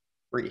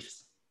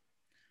 Briefs.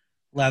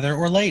 Leather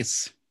or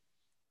lace?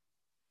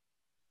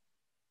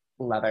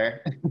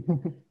 Leather.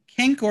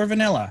 Pink or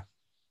vanilla?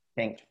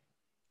 Pink.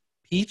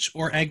 Peach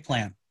or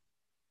eggplant?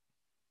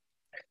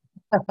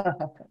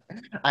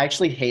 I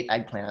actually hate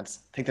eggplants.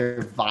 I think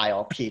they're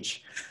vile.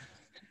 Peach.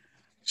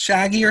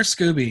 Shaggy or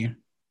Scooby?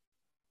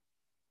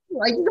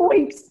 Like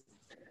noise.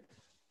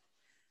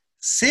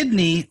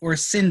 Sydney or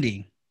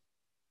Cindy?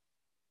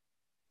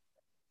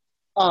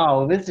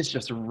 Oh, this is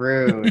just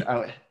rude.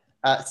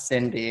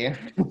 Cindy.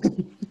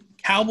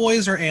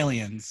 Cowboys or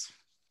aliens?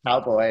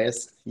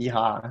 Cowboys.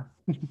 Yeehaw.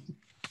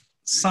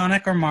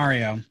 Sonic or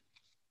Mario?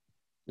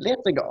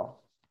 Let's go.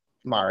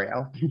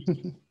 Mario.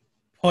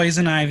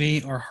 Poison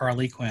Ivy or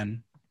Harley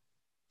Quinn?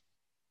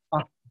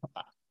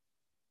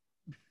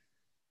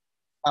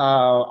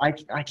 Oh, I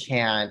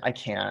can't.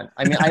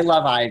 I mean, I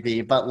love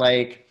Ivy, but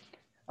like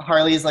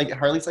Harley's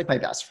like my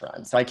best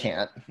friend, so I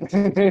can't.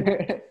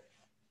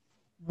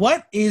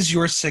 What is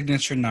your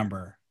signature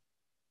number?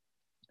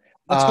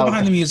 Let's go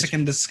behind the music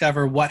and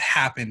discover what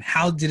happened.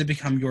 How did it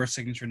become your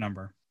signature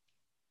number?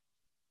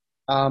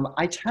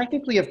 I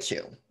technically have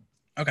two.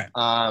 Okay.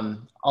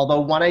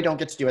 Although one I don't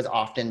get to do as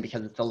often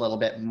because it's a little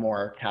bit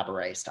more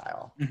cabaret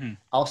style. Mm-hmm.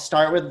 I'll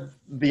start with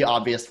the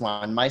obvious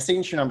one. My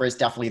signature number is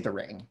definitely the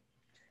ring.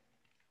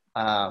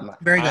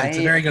 Very good. It's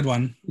a very good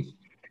one.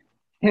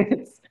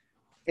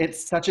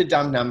 It's such a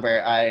dumb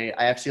number. I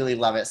absolutely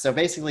love it. So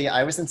basically,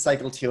 I was in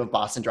cycle 2 of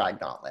Boston Drag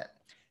Gauntlet.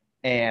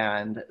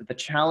 And the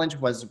challenge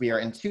was we are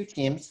in two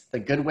teams, the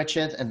good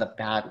witches and the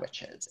bad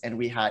witches. And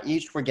we had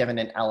each were given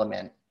an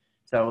element.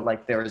 So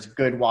like there was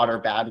good water,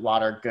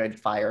 good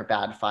fire,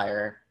 bad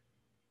fire.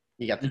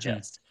 You get the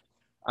gist.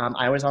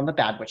 I was on the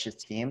bad witches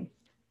team.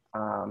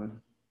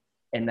 And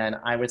then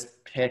I was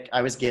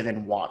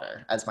given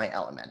water as my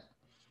element.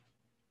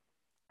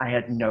 I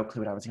had no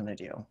clue what I was going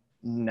to do.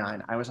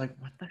 None. I was like,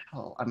 what the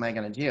hell am I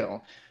going to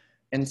do?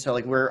 And so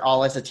like we're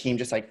all as a team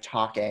just like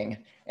talking.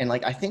 And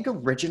like I think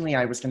originally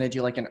I was going to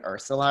do like an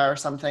Ursula or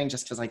something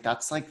just because like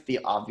that's like the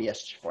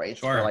obvious choice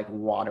for like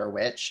water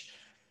witch.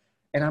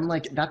 And I'm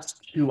like, that's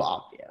too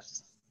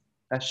obvious.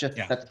 That's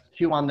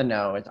too on the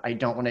nose. I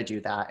don't want to do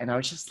that. And I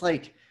was just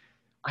like,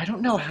 I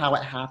don't know how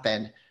it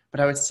happened, but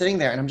I was sitting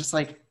there and I'm just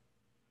like,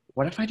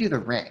 what if I do the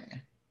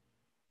ring?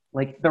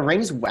 Like the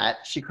ring's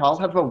wet. She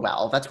crawls out of a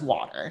well. That's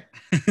water.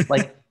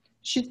 Like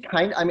she's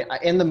I mean,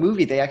 in the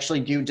movie, they actually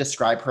do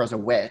describe her as a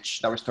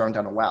witch that was thrown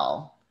down a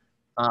well.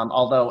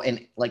 Although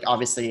in like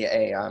obviously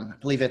I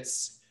believe I think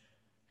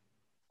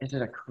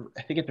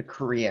it's a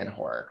Korean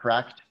horror,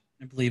 correct?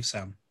 I believe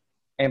so.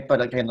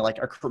 But again, like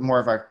more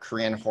of a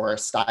Korean horror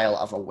style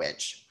of a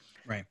witch.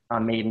 Right.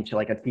 Made into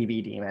like a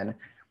TV demon.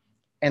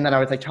 And then I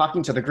was like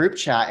talking to the group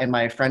chat and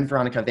my friend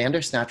Veronica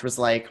Vandersnatch was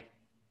like,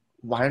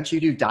 why don't you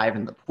do dive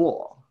in the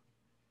pool?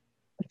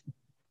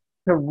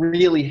 To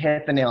really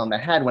hit the nail on the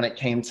head when it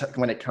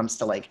comes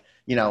to like,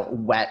 you know,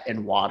 wet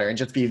and water and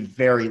just be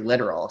very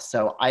literal.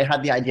 So I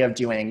had the idea of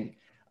doing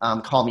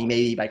Call Me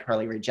Maybe by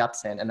Carly Rae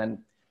Jepsen and then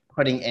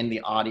putting in the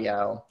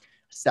audio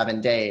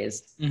 7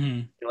 days.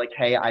 Mm-hmm. You're like,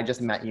 hey, I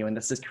just met you and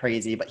this is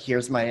crazy, but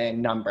here's my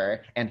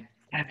number and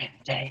 7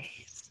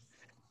 days.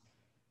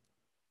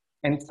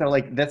 And so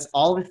like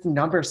all this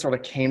numbers sort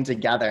of came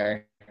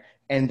together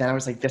and then I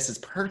was like, this is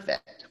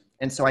perfect.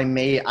 And so I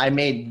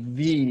made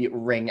the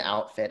ring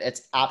outfit.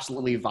 It's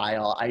absolutely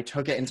vile. I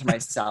took it into my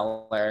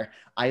cellar.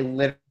 I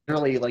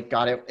literally like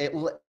got it.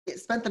 It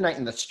spent the night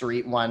in the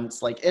street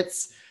once. Like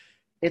it's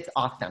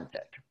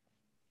authentic.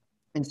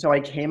 And so I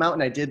came out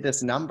and I did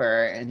this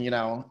number and, you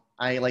know,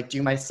 I like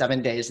do my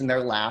 7 days and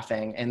they're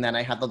laughing. And then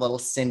I have the little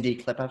Cindy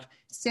clip of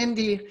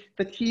Cindy,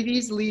 the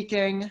TV's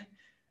leaking.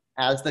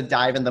 As the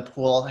dive in the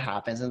pool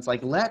happens and it's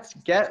like, let's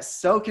get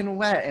soaking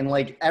wet. And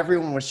like,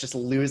 everyone was just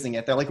losing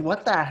it. They're like,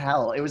 what the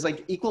hell? It was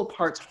like equal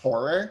parts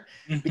horror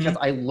because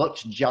I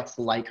looked just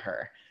like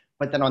her.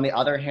 But then on the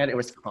other hand, it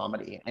was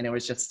comedy and it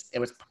was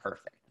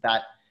perfect.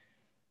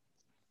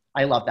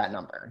 I love that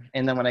number.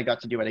 And then when I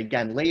got to do it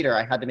again later,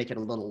 I had to make it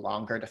a little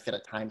longer to fit a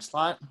time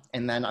slot.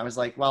 And then I was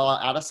like, well,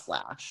 I'll add a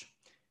splash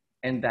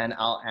and then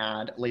I'll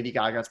add Lady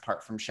Gaga's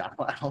part from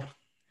Shallow.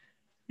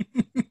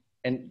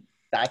 And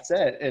that's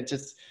it.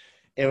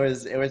 It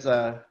was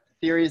a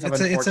series of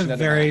unfortunate It's a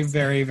very, events.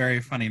 very, very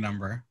funny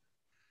number.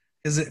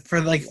 Is it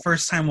for like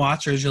first time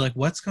watchers? You're like,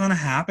 what's going to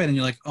happen? And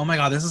you're like, oh my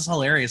god, this is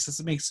hilarious.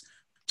 This makes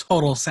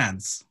total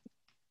sense.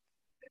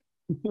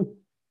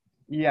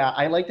 Yeah,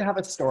 I like to have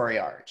a story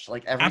arc.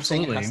 Like everything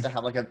Absolutely. has to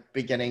have like a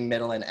beginning,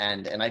 middle, and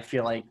end, and I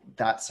feel like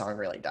that song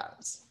really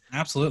does.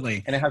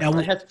 Absolutely. And Now,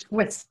 it has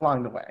twists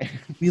along the way.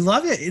 we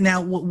love it.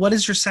 Now, what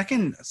is your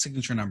second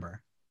signature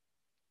number?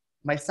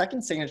 My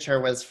second signature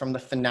was from the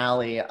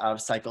finale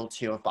of Cycle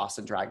 2 of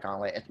Boston Drag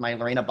Gauntlet. It's my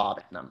Lorena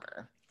Bobbitt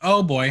number.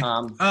 Oh boy.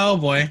 Oh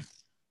boy.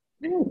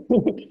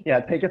 Yeah,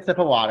 take a sip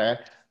of water.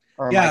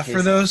 Yeah,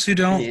 for those who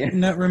don't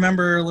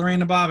remember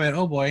Lorena Bobbitt,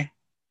 oh boy.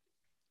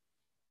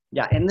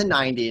 Yeah, in the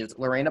 90s,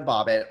 Lorena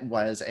Bobbitt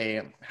was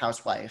a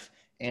housewife,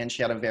 and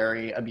she had a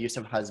very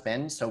abusive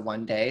husband. So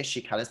one day, she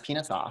cut his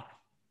penis off.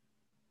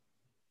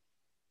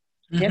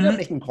 He ended up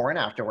making porn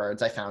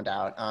afterwards, I found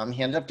out.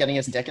 He ended up getting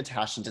his dick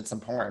attached and did some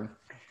porn.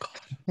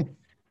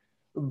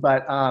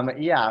 But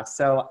yeah,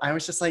 so I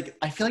was just like,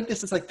 I feel like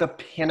this is like the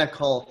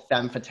pinnacle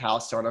femme fatale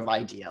sort of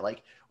idea.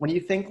 Like when you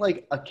think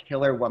like a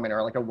killer woman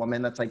or like a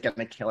woman that's like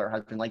gonna kill her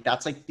husband, like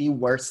that's like the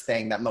worst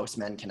thing that most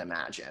men can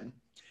imagine.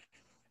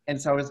 And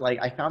so I was like,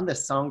 I found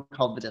this song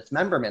called The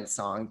Dismemberment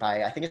Song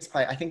by, I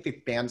think the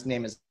band's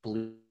name is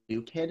Blue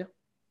Kid.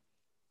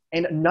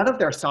 And none of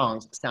their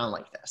songs sound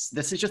like this.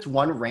 This is just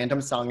one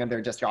random song in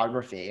their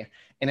discography.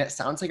 And it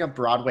sounds like a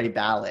Broadway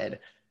ballad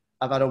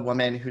about a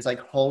woman who's like,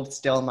 hold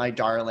still, my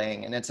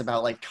darling. And it's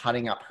about like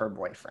cutting up her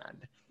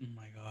boyfriend. Oh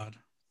my God.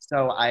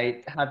 So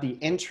I have the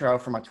intro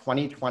from a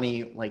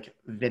 2020 like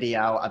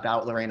video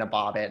about Lorena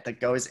Bobbitt that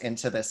goes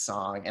into this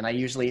song. And I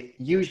usually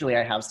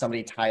I have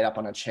somebody tied up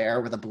on a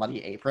chair with a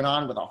bloody apron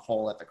on with a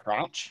hole at the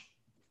crotch.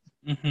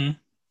 Mm-hmm.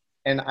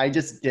 And I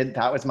just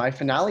that was my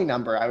finale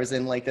number. I was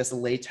in like this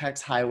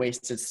latex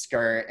high-waisted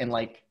skirt and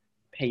like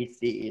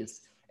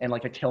pasties and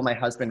like a kill my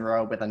husband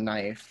robe with a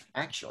knife.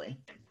 Actually,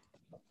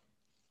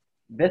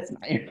 this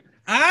knife.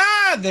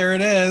 Ah, there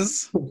it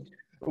is.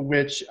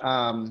 Which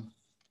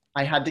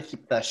I had to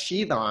keep the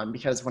sheath on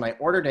because when I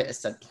ordered it, it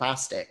said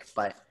plastic,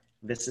 but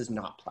this is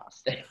not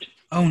plastic.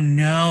 Oh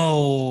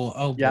no.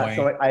 Oh boy. Yeah,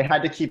 so I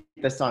had to keep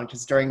this on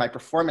because during my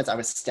performance, I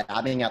was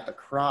stabbing at the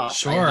crotch.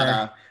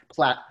 Sure.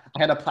 I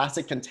had a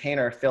plastic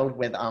container filled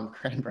with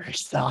cranberry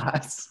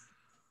sauce.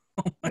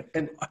 Oh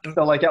and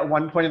so like at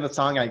one point in the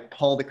song, I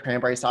pull the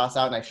cranberry sauce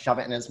out and I shove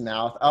it in his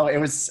mouth.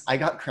 I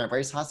got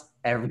cranberry sauce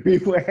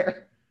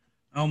everywhere.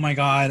 Oh my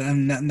God.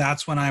 And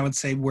that's when I would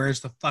say,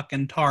 where's the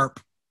fucking tarp?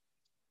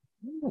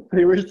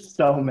 They were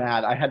so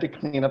mad. I had to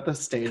clean up the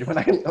stage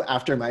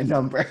after my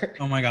number.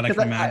 Oh my God, I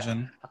can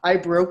imagine. I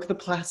broke the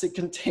plastic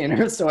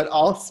container so it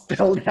all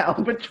spilled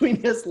out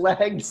between his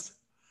legs.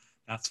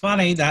 That's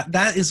funny.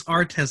 That is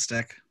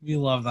artistic. We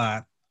love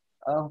that.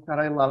 Oh God,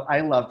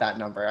 I love that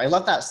number. I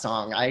love that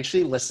song. I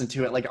actually listen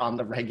to it like on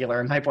the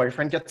regular and my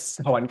boyfriend gets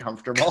so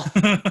uncomfortable.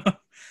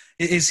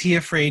 Is he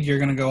afraid you're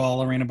gonna go all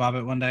Lorena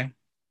Bobbitt one day?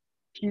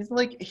 He's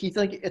like,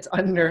 it's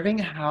unnerving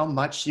how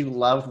much you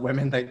love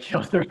women that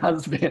kill their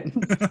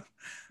husbands.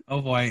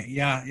 Oh boy.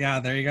 Yeah,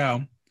 there you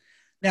go.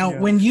 Now,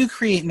 when you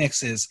create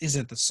mixes, is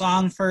it the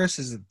song first?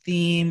 Is it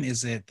theme?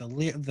 Is it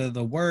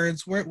the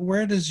words?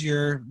 Where does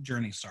your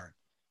journey start?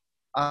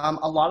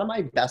 A lot of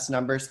my best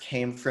numbers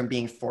came from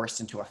being forced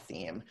into a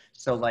theme.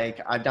 So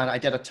like I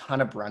did a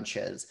ton of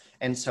brunches.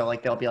 And so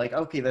like, they'll be like,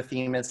 okay, the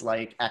theme is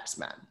like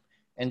X-Men.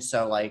 And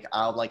so like,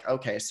 I'll like,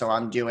 okay, so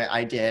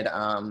I did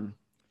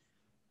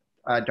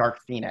Dark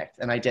Phoenix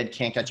and I did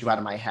Can't Get You Out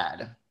of My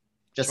Head.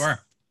 Sure.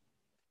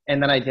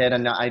 And then I did a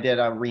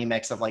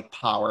remix of like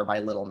Power by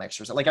Little Mix.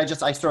 Like I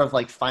sort of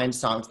like find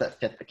songs that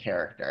fit the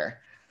character.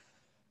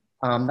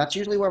 That's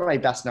usually where my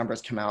best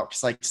numbers come out.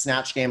 Because like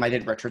Snatch Game, I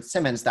did Richard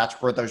Simmons. That's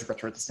where those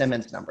Richard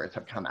Simmons numbers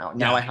have come out.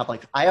 Now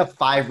I have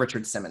 5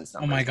 Richard Simmons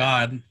numbers. Oh my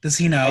God. Does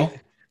he know?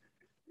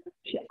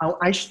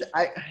 I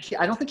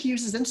don't think he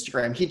uses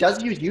Instagram. He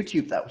does use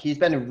YouTube though. He's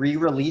been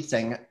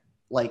re-releasing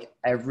like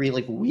every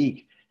like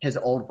week his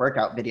old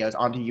workout videos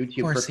onto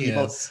YouTube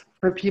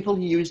for people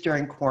to use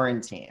during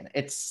quarantine.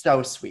 It's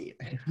so sweet.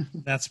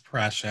 That's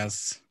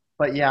precious.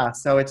 But yeah,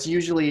 so it's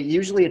usually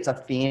it's a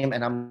theme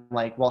and I'm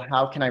like, well,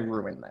 how can I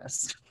ruin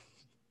this?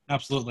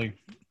 Absolutely.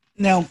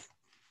 Now,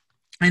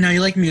 I know you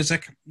like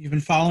music. You've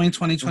been following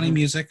 2020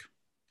 music.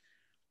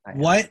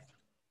 What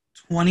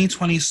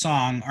 2020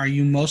 song are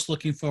you most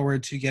looking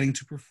forward to getting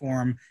to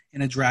perform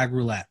in a drag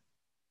roulette?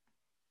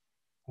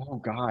 Oh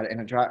God, in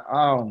a drag,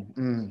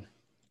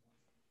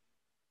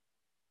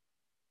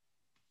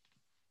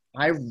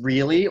 I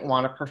really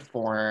want to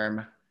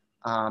perform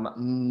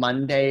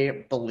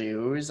Monday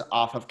Blues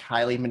off of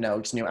Kylie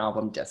Minogue's new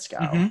album Disco.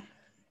 Mm-hmm.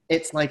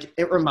 It's like,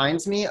 it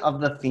reminds me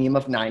of the theme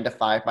of 9 to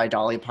 5 by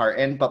Dolly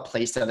Parton, but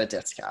placed at a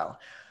disco.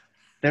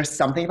 There's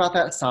something about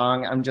that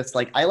song. I'm just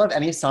like, I love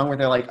any song where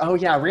they're like, oh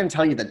yeah, we're going to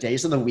tell you the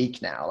days of the week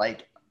now.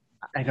 Like,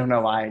 I don't know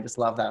why. I just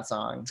love that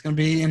song. It's going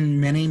to be in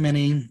many,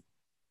 many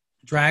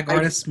drag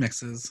artist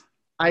mixes.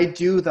 I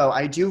do, though.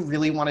 I do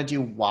really want to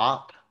do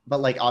WAP but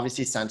like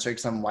obviously censored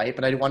because I'm white.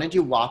 But I want to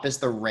do WAP as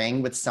the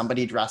ring with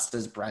somebody dressed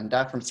as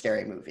Brenda from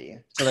Scary Movie,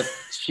 so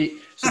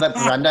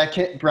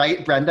that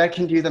Brenda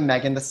can do the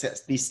Megan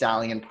the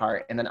Stallion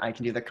part, and then I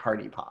can do the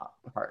Cardi Pop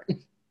part.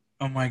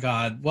 Oh my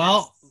God.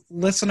 Well,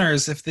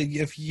 listeners,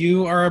 if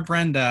you are a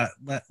Brenda,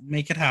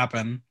 make it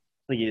happen.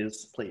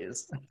 Please,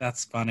 please.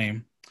 That's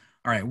funny.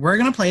 All right, we're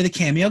gonna play the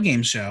Cameo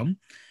game show.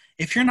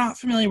 If you're not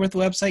familiar with the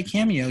website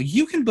Cameo,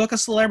 you can book a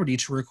celebrity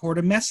to record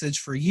a message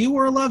for you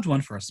or a loved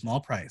one for a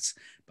small price,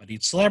 but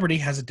each celebrity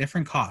has a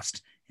different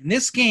cost. In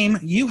this game,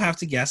 you have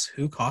to guess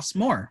who costs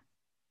more.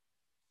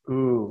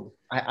 Ooh,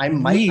 I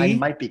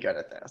might be good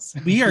at this.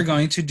 We are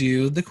going to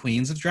do the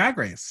Queens of Drag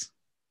Race.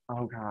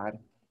 Oh God.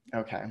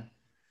 Okay.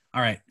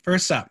 All right,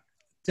 first up,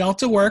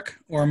 Delta Work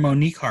or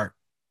Monique Hart?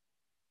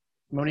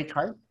 Monique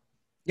Hart?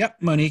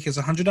 Yep, Monique is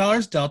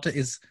 $100. Delta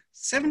is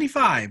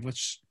 $75,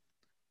 which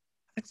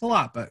it's a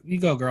lot, but you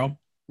go, girl.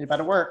 You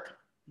better work.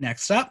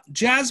 Next up,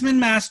 Jasmine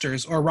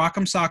Masters or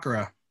Rock'em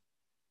Sakura?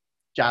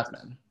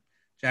 Jasmine.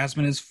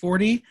 Jasmine is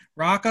 $40.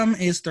 Rock'em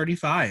is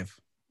 $35.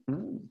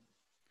 Mm.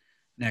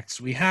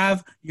 Next, we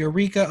have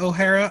Eureka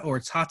O'Hara or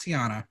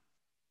Tatiana?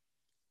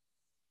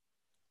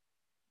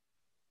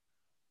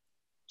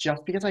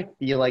 Just because I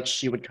feel like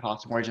she would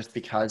cost more just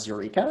because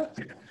Eureka?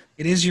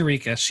 It is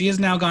Eureka. She has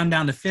now gone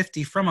down to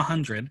 50 from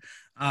 100.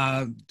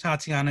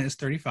 Tatiana is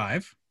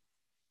 35.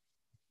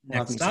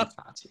 Next up,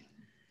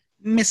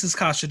 Mrs.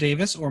 Kasha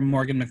Davis or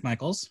Morgan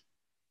McMichaels?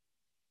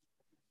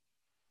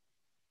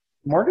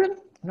 Morgan?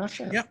 I'm not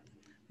sure. Yep.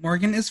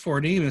 Morgan is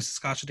 40.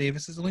 Mrs. Kasha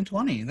Davis is only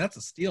 20. That's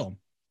a steal.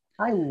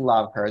 I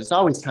love her. It's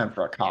always time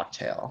for a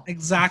cocktail.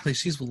 Exactly.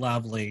 She's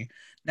lovely.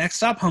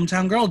 Next up,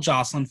 hometown girl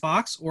Jocelyn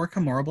Fox or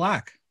Kimora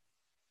Black?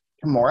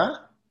 Kimora?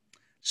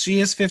 She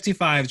is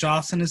 55.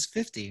 Jocelyn is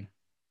 50.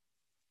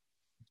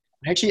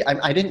 Actually,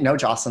 I didn't know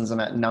Jocelyn's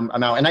amount,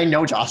 and I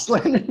know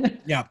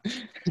Jocelyn. Yeah.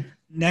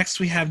 Next,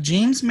 we have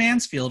James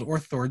Mansfield or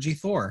Thorgy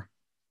Thor.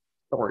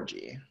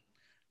 Thorgy.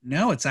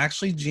 No, it's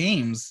actually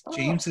James. Oh.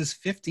 James is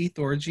 50.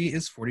 Thorgy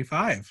is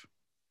 45.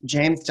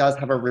 James does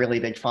have a really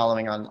big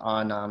following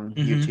on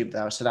YouTube,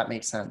 though, so that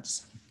makes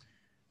sense.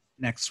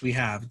 Next, we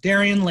have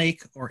Darian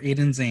Lake or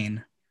Aiden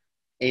Zane.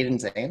 Aiden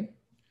Zane?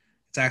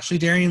 It's actually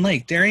Darian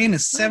Lake. Darian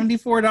is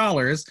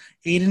 $74.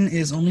 Aiden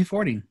is only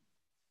 40.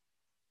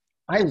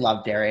 I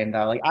love Darian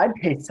though. Like I'd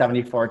pay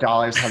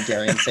 $74 to have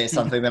Darian say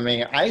something to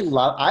me. I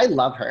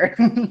love her.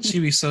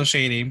 She'd be so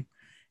shady.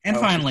 And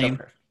finally,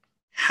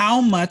 how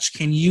much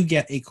can you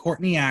get a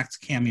Courtney Act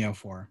cameo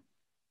for?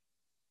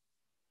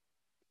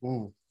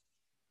 Ooh.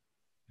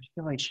 I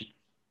feel like she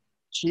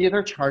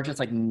either charges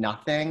like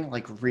nothing,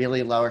 like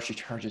really low, or she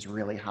charges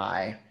really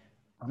high.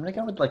 I'm gonna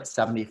go with like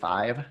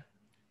 75.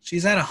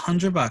 She's at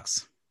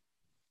 $100,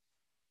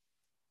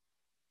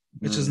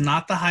 which is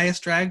not the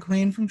highest drag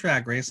queen from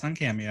Drag Race on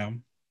Cameo.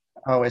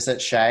 Oh, is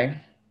it Shay?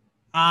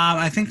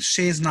 I think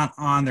Shay's not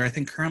on there. I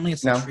think currently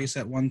it's Latrice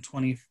at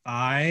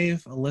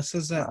 125.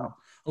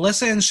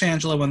 Alyssa and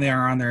Shangela, when they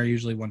are on there, are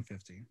usually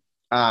 150.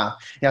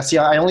 Yeah. See,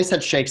 I only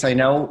said Shay because I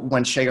know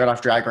when Shay got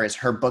off Drag Race,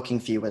 her booking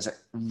fee was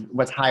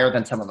higher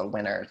than some of the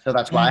winners. So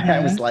that's why I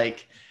was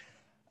like,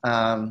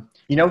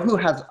 you know who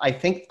has? I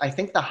think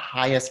the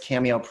highest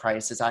cameo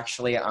price is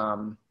actually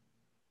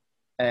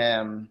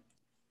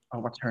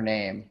what's her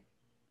name?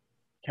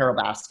 Carol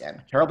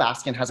Baskin. Carol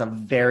Baskin has a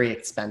very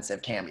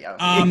expensive cameo.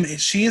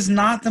 She is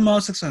not the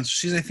most expensive.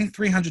 She's I think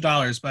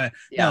 $300, but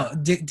yeah.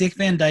 No, Dick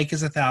Van Dyke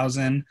is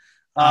 $1,000.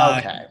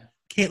 Okay.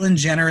 Caitlyn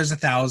Jenner is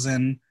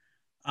 $1,000.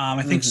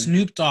 I think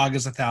Snoop Dogg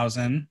is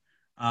 $1,000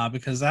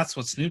 because that's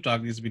what Snoop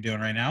Dogg needs to be doing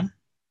right now.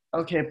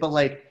 Okay, but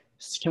like,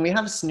 can we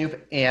have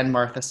Snoop and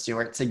Martha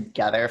Stewart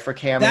together for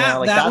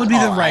cameo? That would be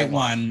the right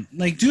one.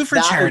 Like, do it for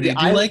charity.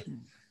 Do like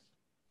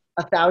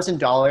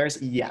 $1,000?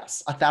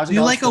 Yes, $1,000. Do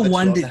you like a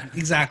one day?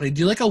 Exactly.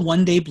 Do you like a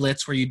one-day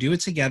blitz where you do it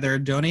together,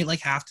 donate like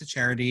half to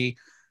charity?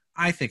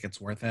 I think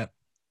it's worth it.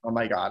 Oh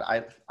my God,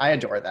 I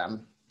adore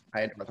them.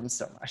 I adore them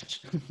so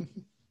much.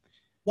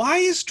 Why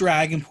is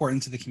drag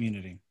important to the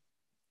community?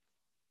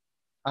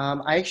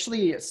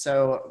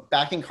 So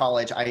back in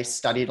college, I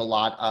studied a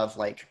lot of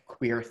like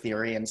queer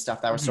theory and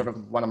stuff. That was sort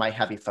of one of my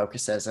heavy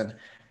focuses. And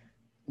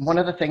one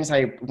of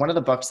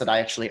the books that I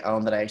actually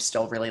own that I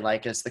still really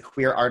like is The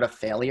Queer Art of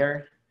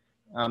Failure.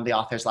 The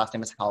author's last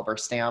name is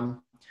Halberstam.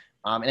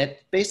 And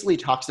it basically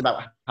talks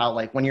about how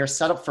like when you're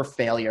set up for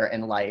failure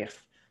in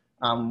life,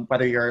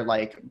 whether you're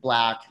like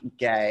Black,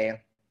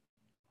 gay,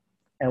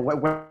 and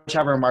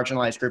whichever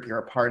marginalized group you're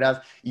a part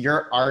of,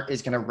 your art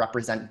is going to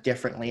represent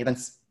differently than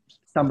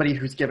somebody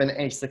who's given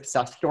a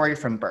success story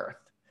from birth.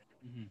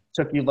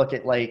 So if you look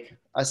at like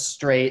a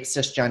straight,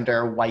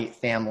 cisgender, white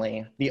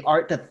family, the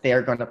art that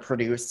they're going to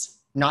produce,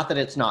 not that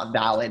it's not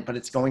valid, but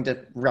it's going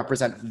to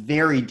represent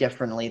very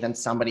differently than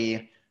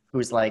somebody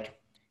who's like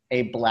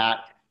a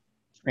Black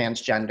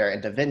transgender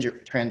individual,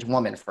 trans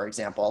woman, for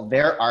example.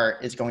 Their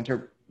art is going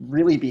to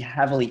really be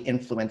heavily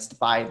influenced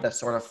by the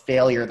sort of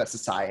failure that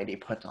society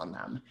puts on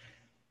them.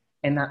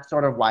 And that's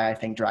sort of why I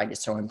think drag is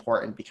so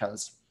important,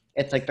 because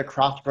it's like the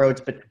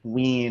crossroads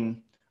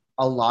between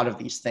a lot of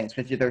these things,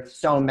 because there's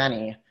so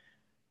many.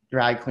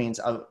 drag queens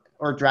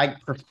or drag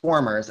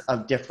performers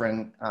of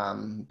different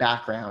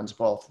backgrounds,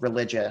 both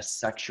religious,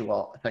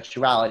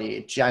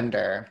 sexuality,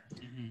 gender,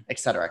 et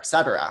cetera, et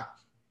cetera.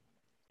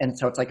 And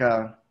so it's like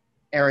a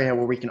area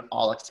where we can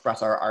all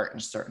express our art in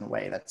a certain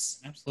way that's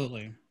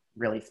absolutely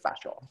really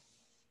special.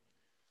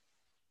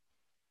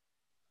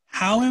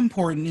 How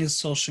important is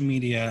social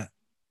media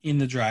in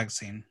the drag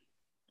scene?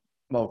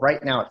 Well,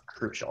 right now it's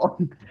crucial,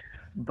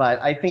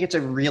 but I think it's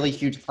a really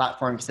huge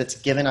platform because it's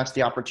given us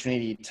the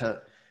opportunity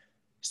to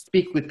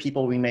speak with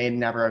people we may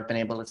never have been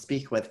able to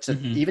speak with, to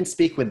even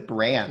speak with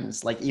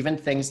brands, like even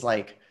things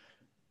like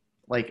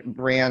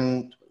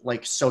brand,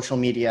 like social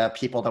media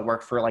people that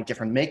work for like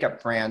different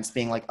makeup brands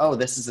being like, oh,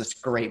 this is this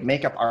great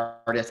makeup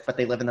artist, but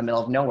they live in the middle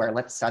of nowhere.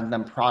 Let's send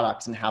them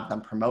products and have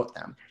them promote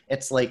them.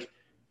 It's like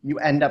you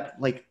end up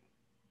like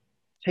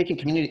taking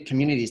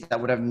communities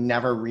that would have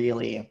never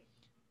really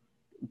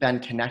been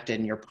connected,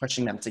 and you're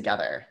pushing them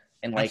together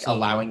and like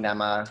allowing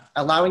them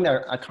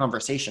a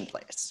conversation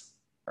place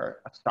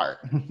or a start.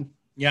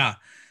 Yeah.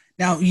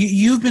 Now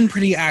you've been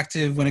pretty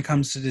active when it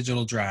comes to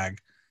digital drag.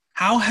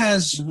 How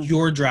has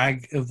your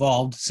drag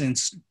evolved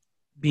since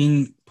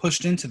being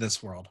pushed into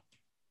this world?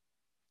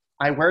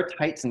 I wear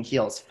tights and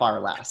heels far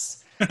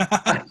less.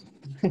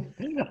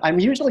 I'm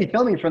usually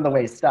filming from the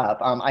waist up.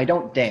 I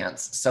don't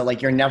dance. So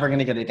like you're never going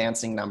to get a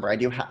dancing number. I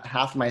do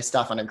half my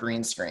stuff on a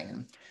green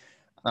screen.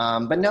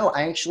 But no,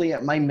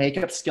 my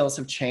makeup skills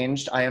have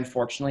changed. I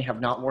unfortunately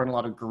have not worn a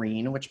lot of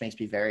green, which makes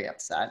me very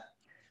upset.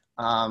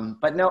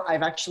 But no,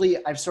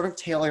 I've sort of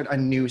tailored a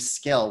new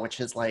skill, which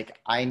is like,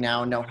 I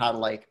now know how to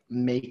like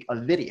make a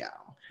video,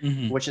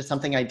 which is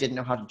something I didn't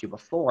know how to do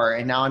before.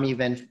 And now I'm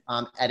even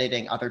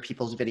editing other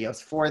people's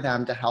videos for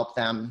them to help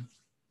them,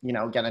 you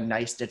know, get a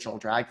nice digital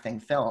drag thing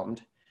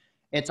filmed.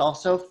 It's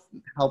also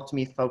helped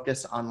me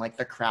focus on like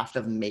the craft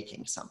of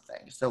making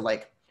something. So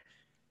like,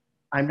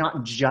 I'm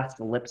not just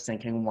lip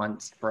syncing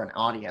once for an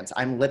audience.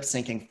 I'm lip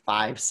syncing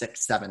 5,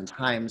 6, 7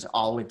 times,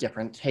 all with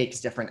different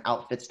takes, different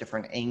outfits,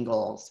 different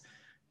angles,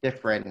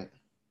 different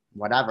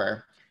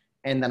whatever.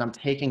 And then I'm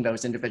taking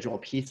those individual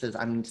pieces.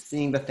 I'm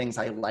seeing the things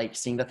I like,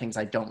 seeing the things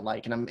I don't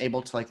like, and I'm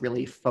able to like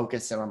really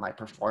focus in on my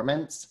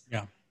performance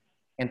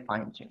and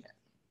fine tune it.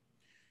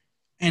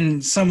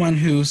 And someone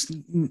who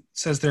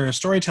says they're a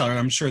storyteller,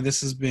 I'm sure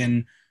this has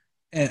been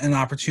an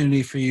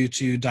opportunity for you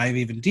to dive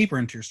even deeper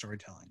into your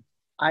storytelling.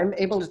 I'm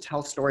able to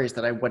tell stories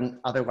that I wouldn't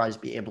otherwise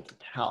be able to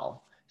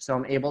tell. So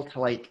I'm able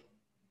to like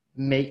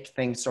make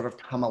things sort of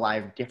come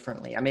alive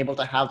differently. I'm able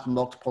to have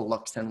multiple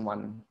looks in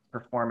one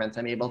performance.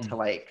 I'm able to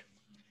like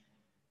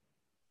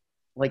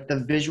the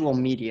visual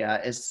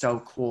media is so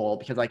cool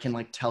because I can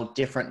like tell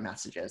different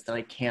messages that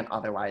I can't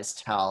otherwise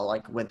tell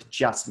like with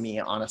just me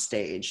on a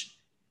stage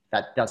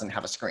that doesn't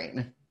have a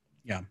screen.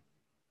 Yeah.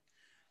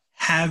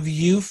 Have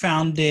you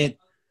found it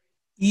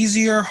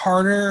easier,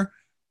 harder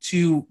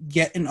to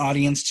get an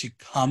audience to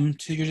come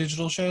to your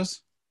digital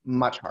shows?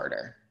 Much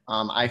harder.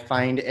 I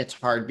find it's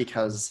hard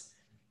because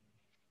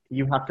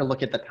you have to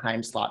look at the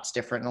time slots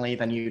differently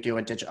than you do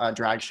a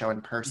drag show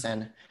in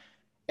person.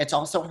 It's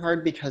also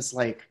hard because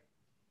like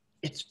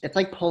it's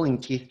like pulling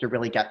teeth to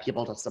really get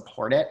people to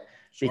support it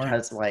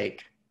because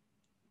like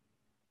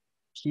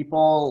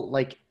people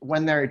like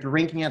when they're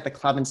drinking at the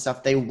club and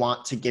stuff, they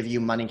want to give you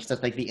money because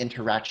it's like the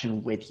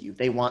interaction with you.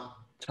 They want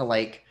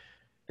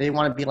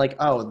to be like,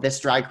 oh, this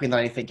drag queen that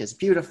I think is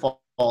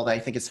beautiful, that I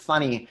think is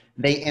funny,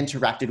 they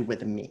interacted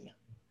with me.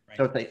 Right.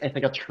 So it's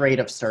like a trade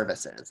of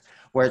services.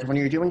 Whereas when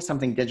you're doing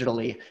something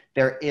digitally,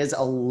 there is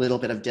a little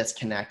bit of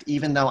disconnect,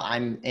 even though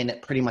I'm in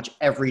pretty much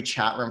every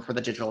chat room for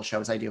the digital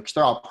shows I do, because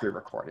they're all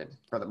pre-recorded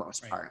for the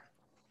most part.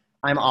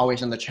 I'm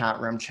always in the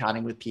chat room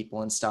chatting with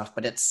people and stuff,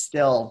 but it's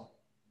tough.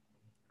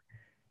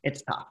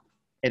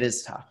 It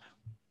is tough.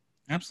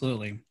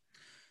 Absolutely.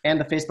 And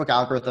the Facebook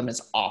algorithm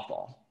is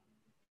awful.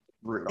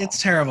 Brutal.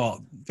 It's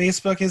terrible.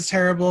 Facebook is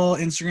terrible.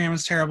 Instagram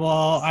is terrible.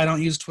 I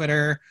don't use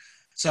Twitter.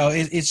 So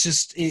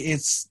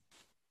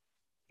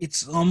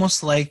it's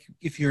almost like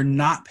if you're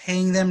not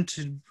paying them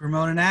to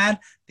promote an ad,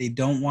 they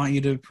don't want you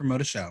to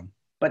promote a show.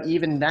 But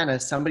even then,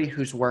 as somebody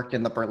who's worked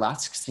in the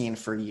burlesque scene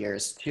for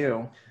years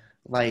too,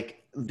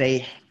 like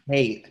they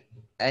hate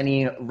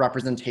any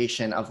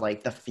representation of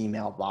like the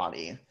female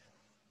body.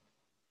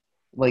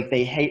 Like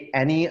they hate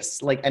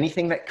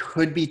anything that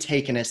could be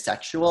taken as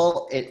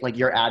sexual, like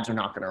your ads are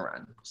not going to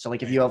run. So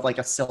like if you have like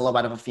a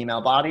silhouette of a female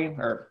body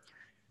or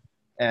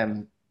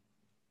trying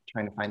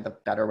to find the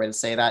better way to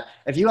say that.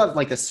 If you have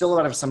like a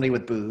silhouette of somebody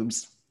with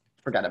boobs,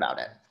 forget about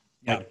it.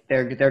 Yeah. Like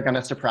they're going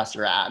to suppress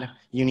your ad.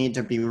 You need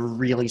to be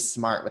really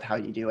smart with how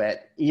you do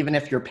it, even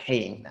if you're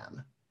paying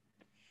them.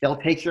 They'll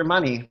take your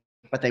money,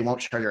 but they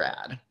won't show your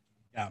ad.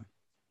 Yeah.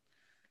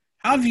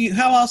 How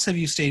else have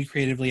you stayed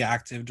creatively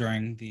active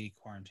during the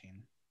quarantine?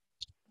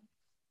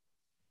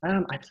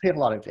 I play a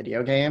lot of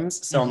video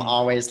games, so I'm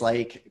always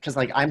like, because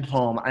like I'm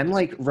home, I'm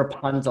like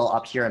Rapunzel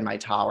up here in my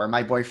tower.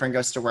 My boyfriend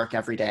goes to work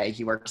every day.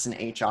 He works in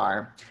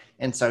HR,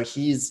 and so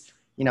he's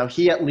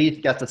he at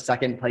least gets a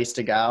second place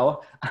to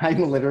go.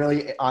 I'm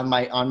literally on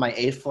my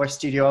 8th floor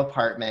studio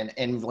apartment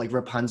in like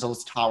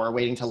Rapunzel's tower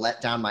waiting to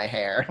let down my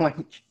hair.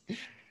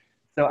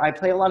 So I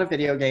play a lot of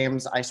video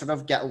games. I sort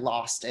of get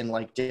lost in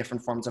like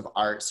different forms of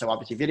art. So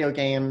obviously video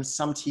games,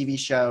 some TV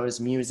shows,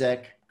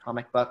 music,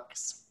 comic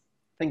books,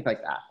 things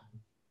like that.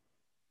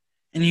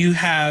 And you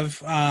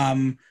have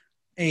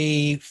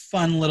a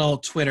fun little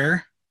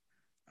Twitter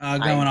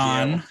going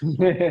on.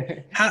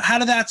 How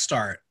did that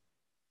start?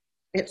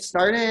 It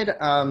started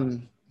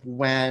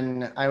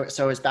when I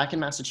was back in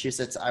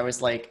Massachusetts. I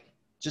was like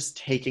just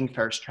taking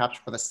thirst traps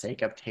for the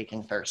sake of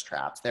taking thirst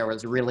traps. There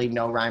was really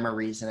no rhyme or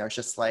reason. It was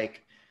just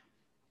like,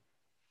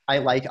 I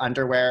like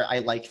underwear. I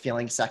like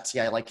feeling sexy.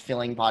 I like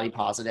feeling body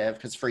positive,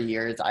 because for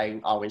years I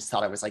always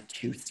thought I was like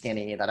too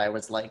skinny, that I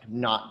was like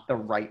not the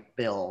right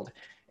build.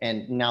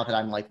 And now that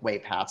I'm like way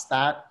past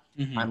that,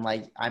 I'm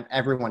like,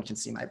 everyone can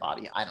see my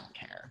body. I don't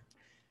care.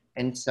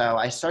 And so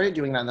I started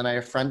doing that. And then I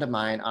had a friend of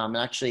mine, and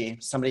actually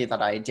somebody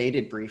that I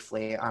dated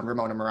briefly,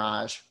 Ramona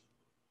Mirage,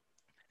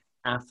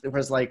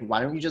 was like,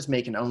 why don't you just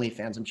make an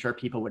OnlyFans? I'm sure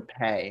people would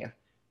pay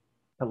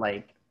to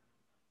like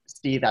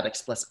see that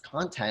explicit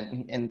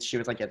content. And she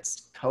was like,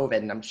 it's COVID,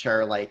 and I'm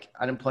sure like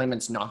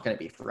unemployment's not going to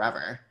be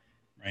forever.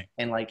 Right.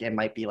 And like, it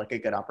might be like a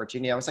good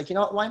opportunity. I was like, you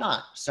know what, why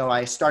not? So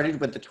I started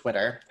with the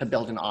Twitter to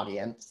build an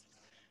audience.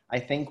 I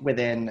think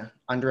within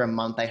under a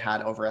month, I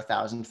had over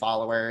 1,000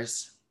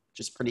 followers,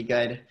 which is pretty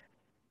good.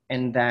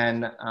 And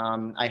then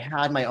I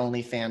had my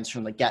OnlyFans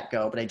from the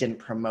get-go, but I didn't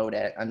promote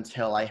it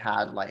until I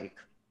had like,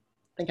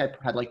 I think I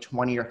had like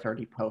 20 or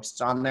 30 posts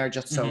on there,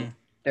 just so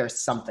there's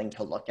something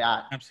to look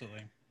at.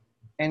 Absolutely.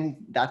 And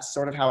that's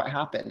sort of how it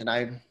happened.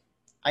 And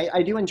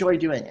I do enjoy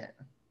doing it.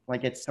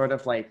 Like, it's sort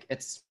of like,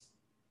 it's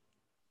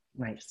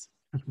nice.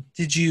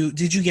 Did you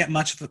get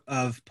much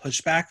of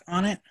pushback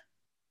on it?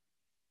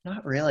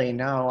 Not really,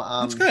 no.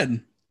 That's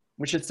good.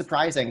 Which is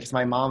surprising, because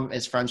my mom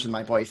is friends with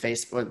my boy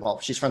Facebook. Well,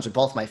 she's friends with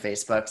both my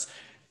Facebooks.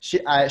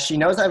 She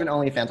knows I have an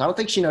OnlyFans. I don't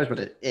think she knows what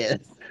it is.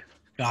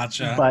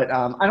 Gotcha. But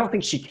I don't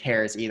think she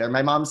cares either.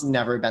 My mom's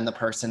never been the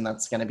person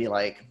that's going to be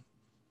like,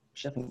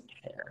 she doesn't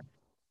care.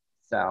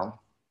 So,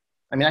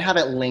 I mean, I have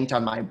it linked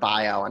on my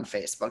bio on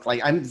Facebook.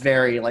 Like, I'm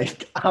very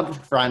like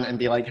upfront and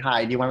be like,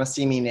 hi, do you want to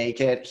see me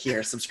naked?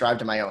 Here, subscribe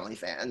to my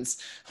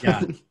OnlyFans.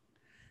 Yeah.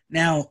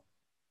 Now,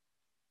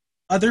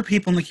 other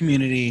people in the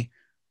community,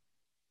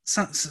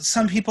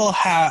 some people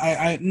have,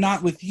 I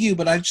not with you,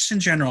 but I just in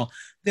general,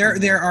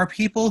 there are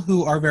people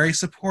who are very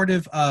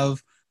supportive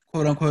of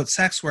quote unquote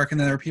sex work, and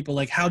then there are people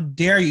like, how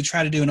dare you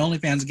try to do an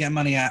OnlyFans and get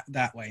money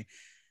that way?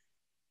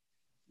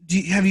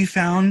 Have you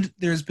found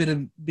there's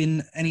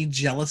been any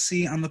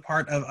jealousy on the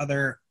part of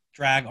other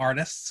drag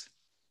artists?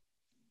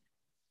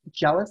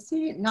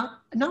 Jealousy?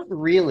 Not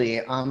really.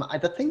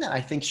 The thing that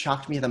I think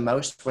shocked me the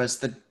most was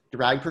the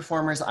drag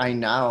performers I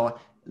know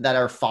that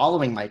are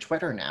following my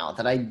Twitter now,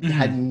 that I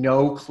had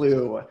no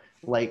clue,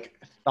 like,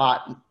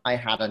 thought I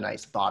had a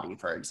nice body,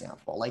 for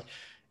example. Like,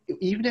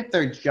 even if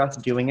they're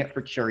just doing it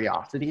for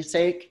curiosity's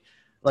sake,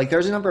 like,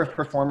 there's a number of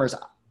performers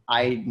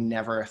I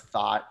never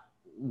thought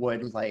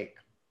would, like,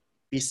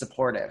 be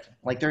supportive.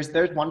 Like, there's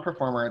one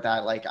performer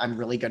that, like, I'm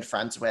really good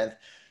friends with,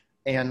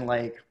 and,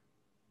 like,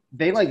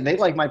 they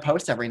like my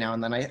posts every now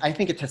and then. I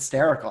think it's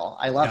hysterical.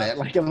 I love it.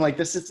 Like, I'm like,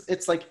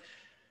 it's like,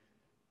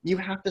 you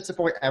have to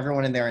support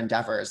everyone in their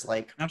endeavors.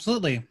 Like,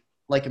 absolutely.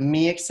 Like,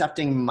 me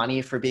accepting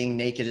money for being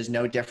naked is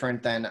no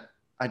different than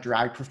a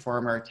drag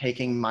performer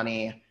taking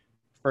money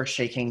for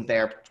shaking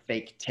their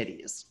fake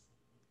titties.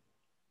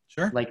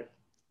 Sure. Like,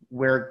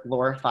 we're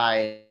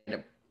glorified,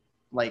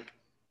 like,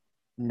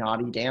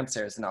 naughty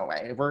dancers in a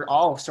way. We're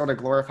all sort of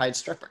glorified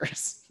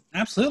strippers.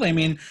 Absolutely. I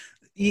mean,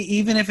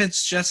 even if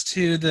it's just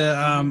to the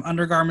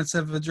undergarments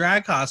of a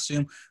drag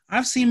costume,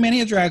 I've seen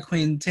many a drag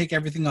queen take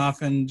everything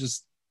off and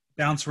just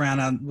bounce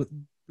around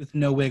with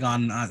no wig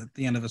on at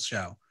the end of a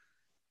show.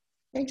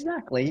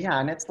 Exactly. Yeah.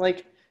 And it's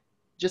like,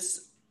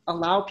 just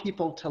allow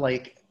people to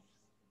like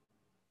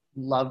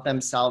love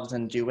themselves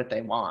and do what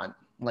they want.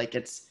 Like,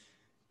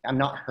 I'm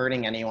not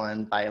hurting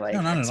anyone by like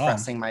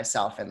expressing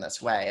myself in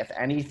this way. If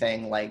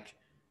anything, like,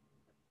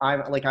 I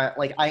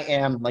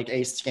am like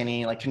a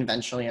skinny, like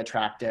conventionally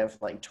attractive,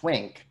 like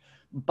twink,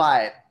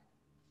 but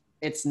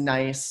it's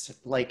nice,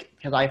 like,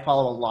 because I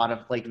follow a lot of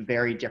like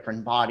very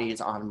different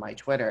bodies on my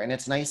Twitter, and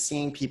it's nice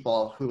seeing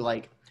people who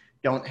like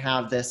don't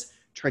have this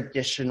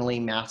traditionally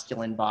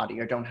masculine body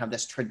or don't have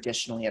this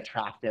traditionally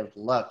attractive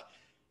look,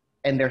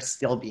 and they're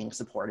still being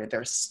supported.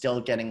 They're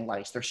still getting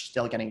likes. They're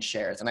still getting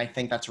shares. And I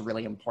think that's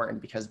really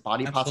important, because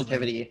body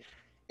positivity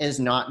is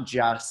not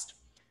just,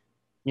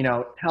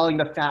 telling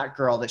the fat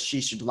girl that she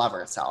should love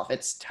herself.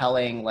 It's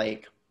telling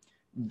like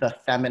the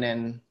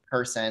feminine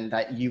person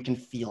that you can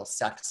feel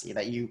sexy,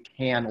 that you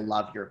can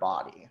love your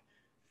body.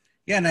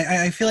 Yeah, and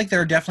I feel like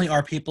there definitely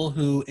are people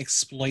who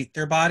exploit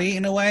their body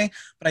in a way,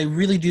 but I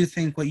really do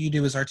think what you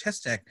do is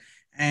artistic.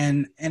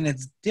 And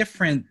it's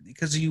different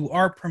because you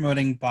are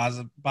promoting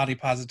body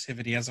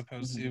positivity as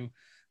opposed to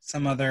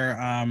some other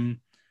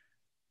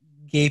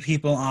gay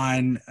people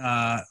on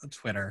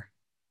Twitter.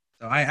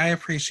 So I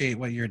appreciate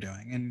what you're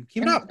doing and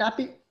keep it And up.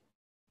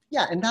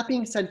 and that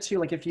being said too,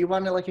 like if you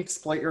want to like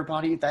exploit your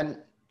body,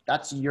 then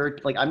that's your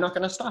like I'm not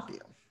gonna stop you.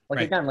 Like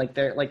Right. again, like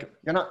they're like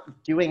you're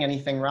not doing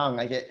anything wrong.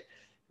 Like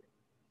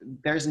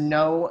there's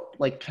no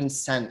like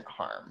consent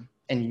harm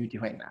in you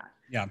doing that.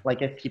 Yeah.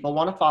 Like if people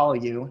want to follow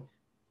you,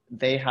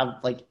 they have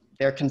like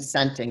they're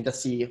consenting to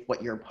see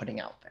what you're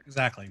putting out there.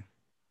 Exactly.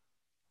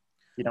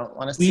 You don't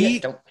want to see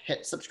it, don't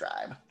hit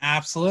subscribe.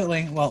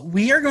 Absolutely. Well,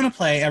 we are going to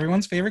play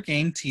everyone's favorite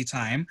game, Tea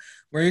Time,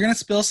 where you're going to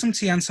spill some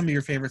tea on some of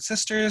your favorite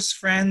sisters,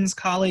 friends,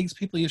 colleagues,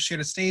 people you've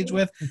shared a stage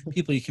with,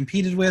 people you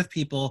competed with,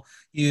 people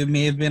you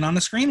may have been on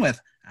the screen with.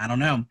 I don't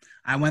know.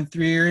 I went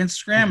through your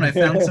Instagram and I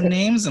found some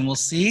names, and we'll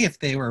see if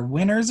they were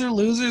winners or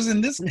losers in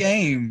this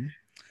game.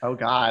 Oh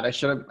God, I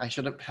should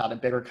have had a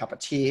bigger cup of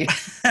tea.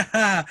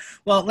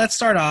 Well, let's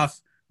start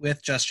off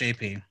with Just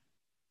JP.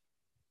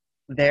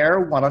 They're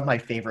one of my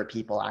favorite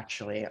people,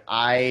 actually.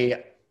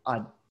 I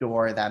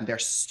adore them. They're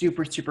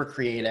super, super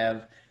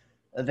creative.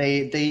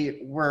 They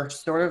were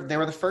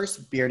the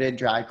first bearded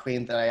drag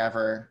queen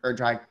or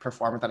drag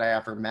performer that I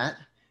ever met.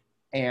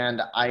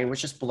 And I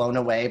was just blown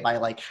away by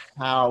like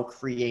how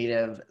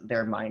creative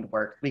their mind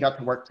worked. We got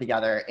to work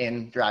together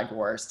in Drag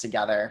Wars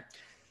together.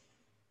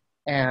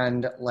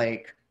 And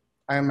like,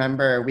 I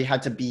remember we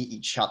had to beat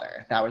each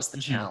other. That was the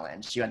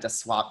challenge. You had to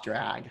swap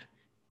drag.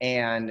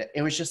 And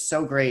it was just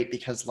so great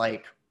because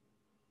like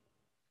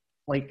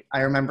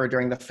I remember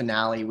during the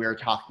finale, we were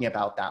talking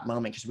about that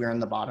moment because we were in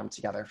the bottom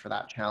together for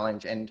that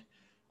challenge. And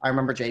I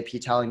remember JP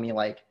telling me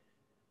like,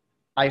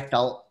 I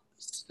felt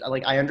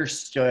like I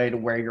understood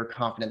where your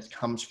confidence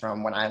comes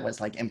from when I was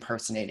like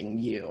impersonating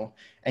you.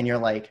 And you're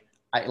like,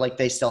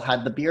 they still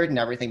had the beard and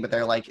everything, but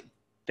they're like,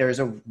 there's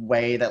a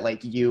way that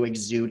like you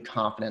exude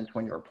confidence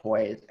when you're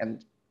poised.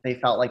 And they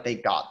felt like they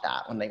got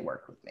that when they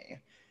worked with me.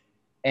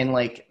 And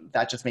like,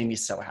 that just made me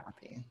so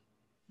happy.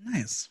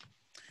 Nice.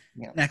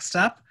 Yeah. Next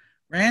up,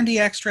 Randy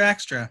Extra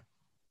Extra.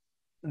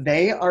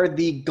 They are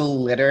the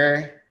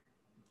glitter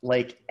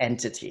like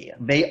entity.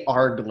 They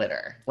are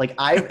glitter. Like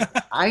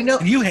I know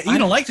you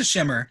don't like to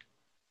shimmer.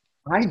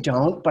 I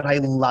don't, but I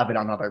love it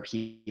on other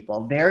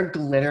people. Their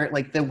glitter,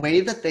 like the way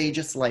that they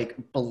just like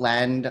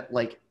blend,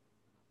 like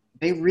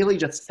they really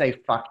just say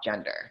fuck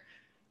gender.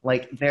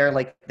 Like they're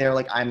like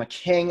I'm a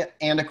king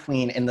and a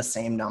queen in the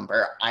same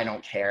number. I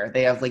don't care.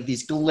 They have like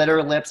these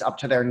glitter lips up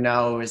to their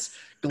nose,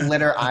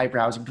 glitter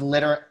eyebrows,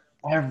 glitter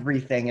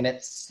everything, and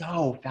it's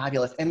so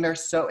fabulous. And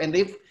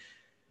they've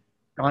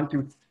gone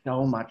through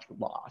so much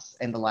loss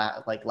in the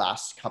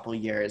last couple of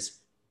years.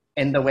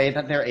 And the way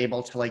that they're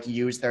able to like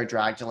use their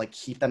drag to like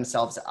keep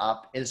themselves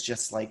up is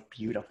just like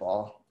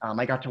beautiful.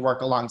 I got to work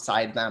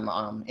alongside them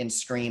in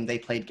Scream. They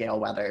played Gale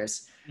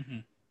Weathers. Mm-hmm.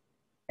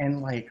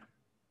 And like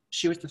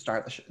she was the star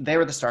of the show. They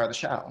were the star of the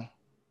show.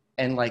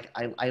 And like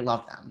I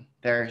love them.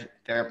 They're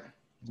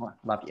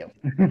love you.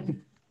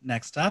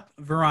 Next up,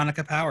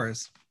 Veronica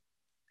Powers.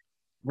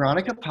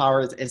 Veronica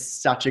Powers is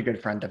such a good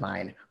friend of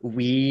mine.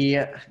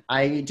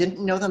 I didn't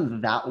know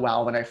them that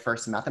well when I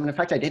first met them. And in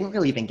fact, I didn't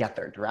really even get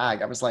their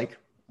drag. I was like,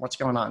 what's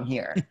going on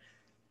here?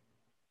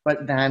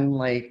 But then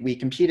like we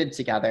competed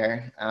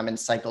together in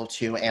Cycle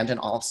 2 and in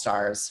All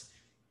Stars.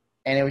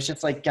 And it was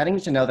just like getting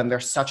to know them. They're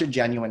such a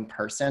genuine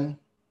person.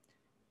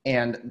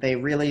 And they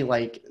really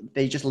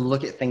they just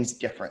look at things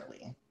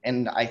differently.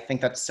 And I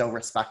think that's so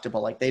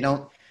respectable. Like they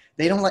don't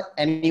let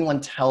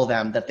anyone tell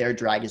them that their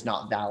drag is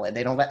not valid.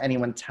 They don't let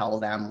anyone tell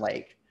them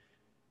like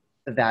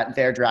that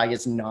their drag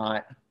is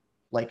not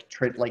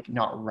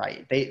not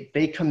right.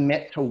 They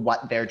commit to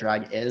what their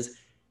drag is,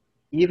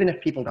 even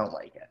if people don't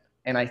like it.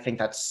 And I think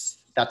that's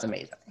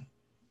amazing.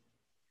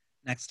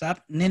 Next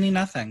up, Ninny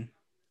Nothing.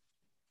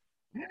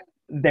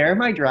 They're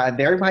my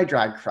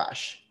drag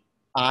crush.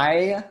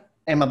 I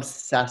am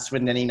obsessed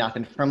with Ninny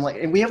Nothing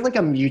we have like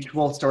a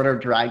mutual sort of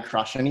drag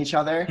crush on each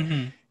other.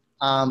 Mm-hmm.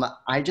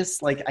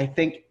 I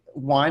think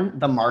one,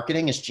 the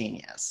marketing is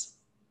genius.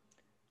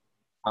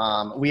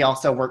 We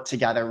also worked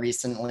together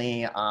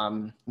recently.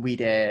 I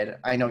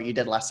know you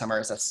did last summer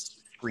as a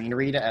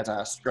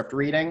script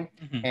reading.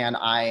 Mm-hmm. And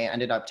I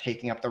ended up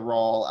taking up the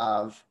role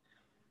of,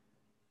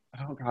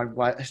 oh God,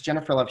 what is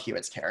Jennifer Love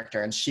Hewitt's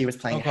character? And she was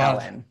playing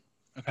Helen.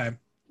 Okay.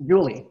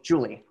 Julie.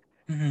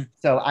 Mm-hmm.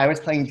 So I was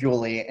playing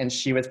Julie and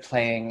she was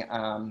playing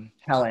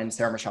Helen,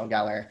 Sarah Michelle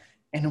Gellar.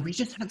 And we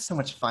just had so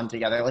much fun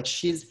together. Like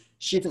she's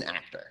an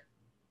actor.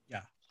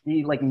 Yeah.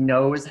 She like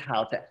knows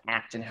how to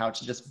act and how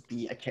to just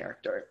be a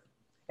character.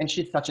 And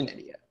she's such an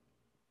idiot.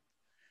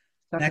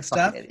 Next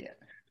up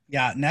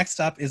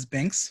is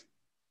Binks.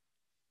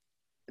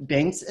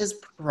 Binks is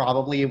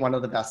probably one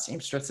of the best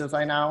seamstresses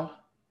I know.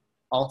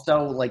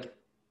 Also like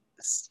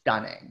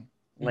stunning.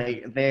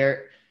 Mm-hmm.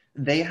 Like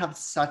they have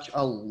such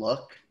a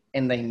look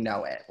and they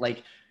know it.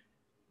 Like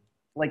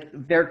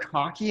they're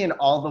cocky in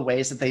all the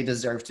ways that they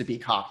deserve to be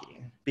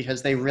cocky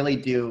because they really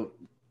do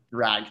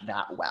drag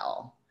that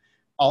well.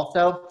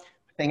 Also,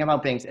 thing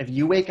about Binks, if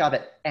you wake up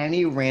at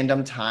any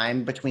random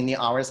time between the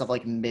hours of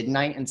like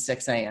midnight and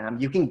 6 a.m.,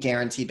 you can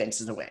guarantee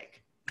Binks is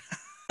awake.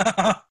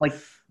 Like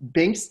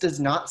Binks does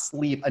not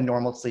sleep a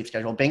normal sleep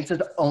schedule. Binks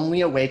is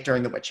only awake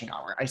during the witching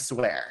hour. I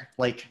swear.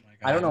 Like,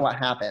 Oh I don't know what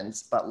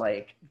happens, but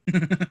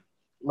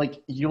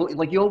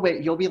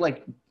you'll be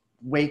like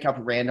wake up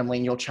randomly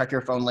and you'll check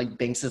your phone like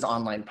Binks is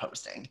online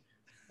posting.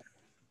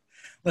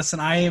 Listen,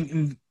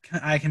 I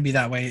can be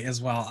that way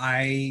as well.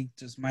 My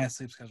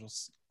sleep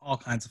schedule's all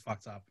kinds of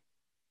fucked up.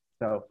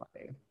 So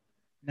funny.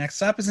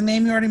 Next up is a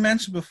name you already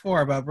mentioned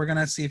before, but we're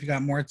gonna see if you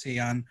got more tea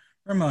on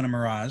Ramona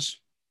Mirage.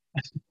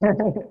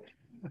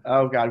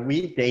 Oh God,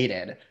 we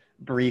dated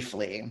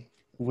briefly,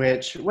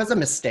 which was a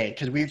mistake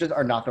because we just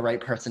are not the right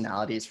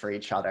personalities for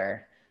each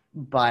other.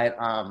 But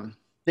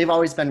they've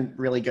always been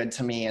really good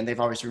to me, and they've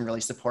always been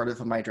really supportive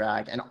of my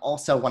drag, and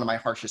also one of my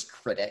harshest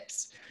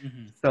critics.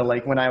 Mm-hmm. So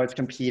like when I was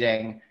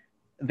competing,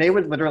 they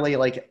would literally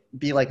like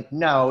be like,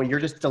 "No, you're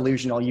just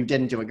delusional. You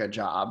didn't do a good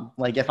job."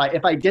 Like if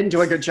I didn't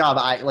do a good job,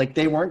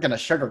 they weren't gonna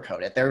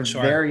sugarcoat it. They're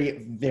very,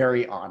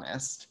 very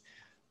honest.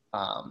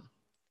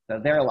 So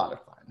they're a lot of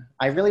fun.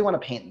 I really want to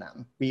paint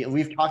them.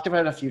 We've talked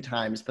about it a few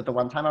times, but the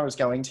one time I was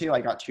going to,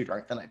 I got too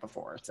drunk the night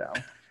before, so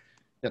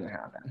didn't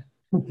happen.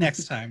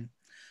 Next time.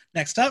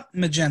 Next up,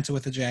 Magenta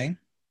with a J.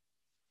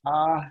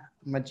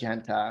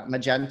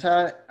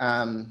 Magenta.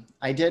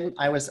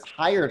 I was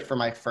hired for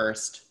my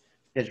first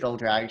digital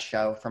drag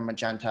show from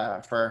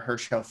Magenta for her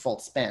show Full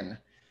Spin.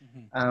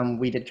 Mm-hmm.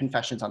 We did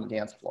Confessions on the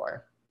Dance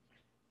Floor.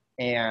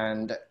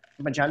 And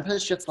Magenta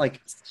is just like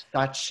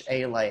such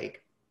a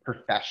like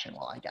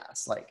professional, I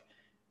guess. Like,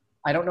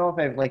 I don't know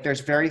if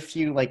there's very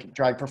few like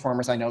drag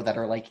performers I know that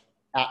are like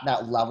at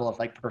that level of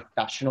like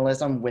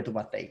professionalism with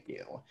what they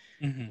do.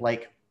 Mm-hmm.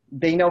 Like,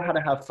 they know how to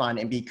have fun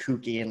and be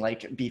kooky and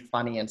like be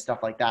funny and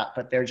stuff like that,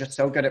 but they're just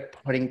so good at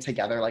putting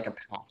together like a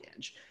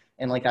package.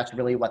 And like, that's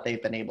really what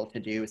they've been able to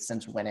do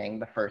since winning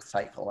the first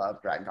cycle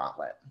of Drag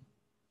Gauntlet.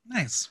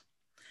 Nice.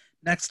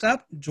 Next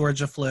up,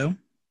 Georgia Flew.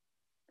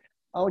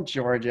 Oh,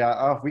 Georgia.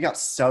 Oh, we got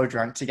so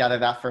drunk together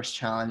that first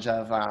challenge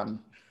of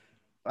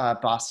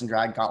Boston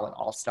Drag Gauntlet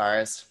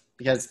All-Stars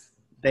because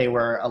they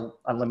were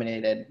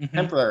eliminated mm-hmm.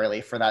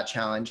 temporarily for that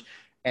challenge.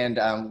 And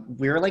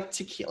we were like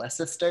tequila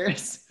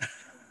sisters.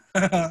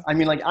 I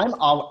mean, like I'm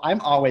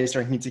always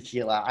drinking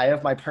tequila. I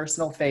have my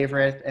personal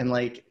favorite, and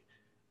like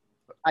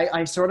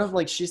I sort of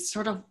like, she's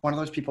sort of one of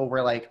those people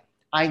where like,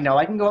 I know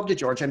I can go up to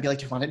Georgia and be like,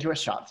 do you want to do a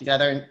shot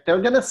together? And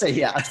they're going to say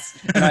yes.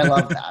 And I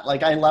love that.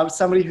 Like, I love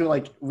somebody who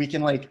like, we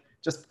can like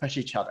just push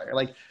each other.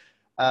 Like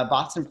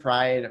Boston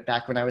Pride,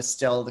 back when I was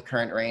still the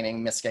current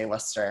reigning Miss Gay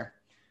Worcester,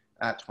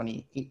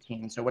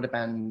 2018. So it would have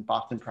been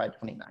Boston Pride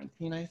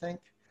 2019, I think.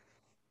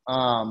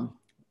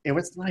 It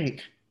was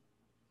like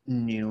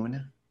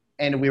noon.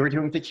 And we were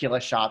doing tequila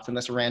shots in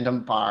this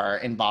random bar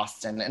in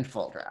Boston in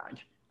full drag.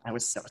 I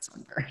was so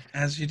sunburned.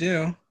 As you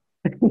do.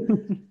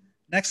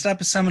 Next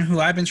up is someone who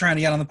I've been trying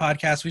to get on the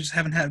podcast. We just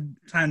haven't had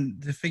time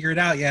to figure it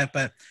out yet,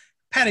 but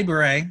Patty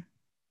Bure.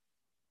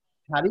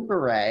 Patty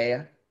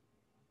Bure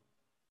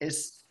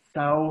is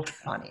so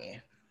funny.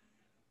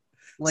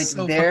 Like,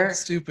 so they're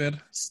stupid.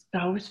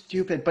 So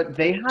stupid, but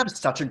they have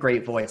such a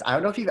great voice. I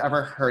don't know if you've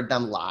ever heard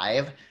them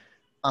live.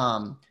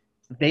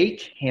 They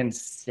can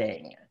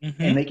sing,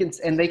 mm-hmm.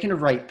 and they can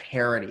write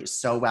parodies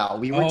so well.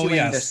 We were doing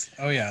this.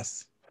 Oh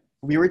yes.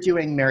 We were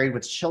doing Married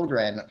with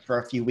Children for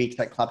a few weeks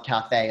at Club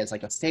Cafe as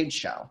like a stage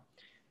show,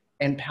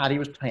 and Patty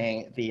was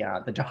playing the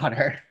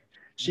daughter.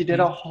 She did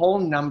a whole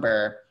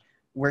number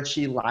where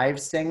she live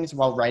sings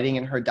while writing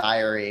in her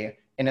diary,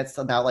 and it's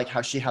about like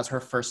how she has her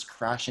first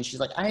crush, and she's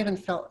like,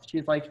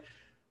 she's like,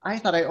 I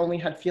thought I only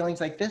had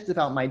feelings like this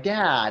about my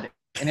dad,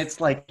 and it's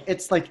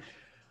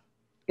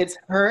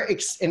her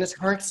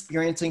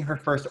experiencing her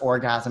first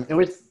orgasm. It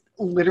was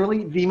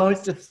literally the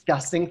most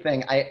disgusting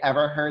thing I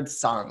ever heard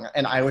sung,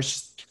 and I was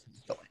just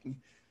killing.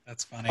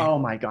 That's funny. Oh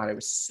my God, it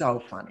was so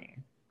funny.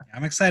 Yeah,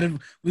 I'm excited.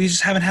 We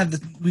just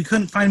haven't we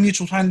couldn't find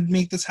mutual time to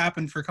make this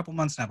happen for a couple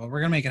months now, but we're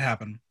going to make it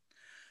happen.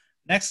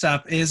 Next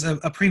up is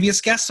a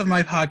previous guest of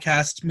my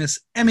podcast, Miss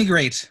Emmy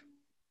Great.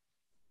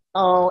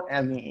 Oh,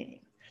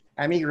 Emmy.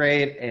 Emmy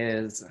Great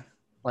is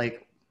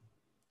like,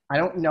 I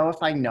don't know if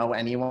I know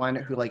anyone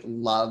who like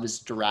loves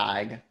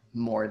drag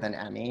more than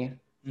Emmy,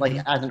 like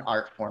mm-hmm. as an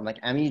art form. Like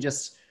Emmy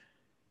just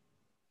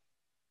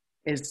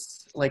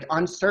is like,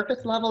 on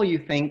surface level, you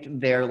think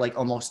they're like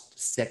almost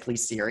sickly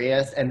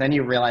serious, and then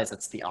you realize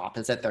it's the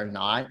opposite. They're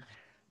not,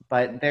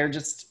 but they're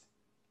just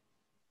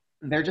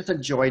a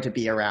joy to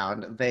be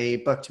around. They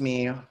booked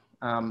me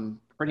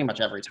pretty much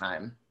every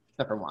time,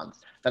 except for once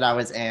that I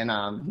was in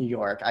New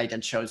York. I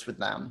did shows with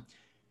them,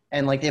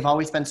 and like they've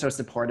always been so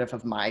supportive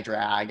of my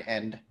drag,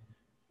 and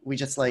we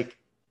just like,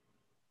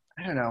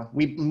 I don't know,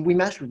 we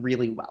mesh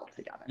really well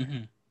together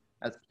mm-hmm.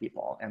 as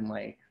people, and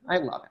like I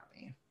love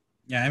Emmy.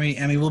 Yeah,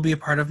 Emmy will be a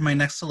part of my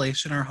next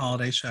Elation, our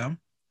holiday show.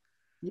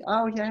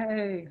 Oh,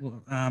 yay!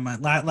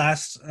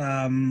 Last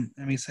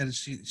Emmy said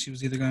she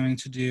was either going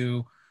to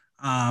do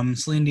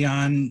Celine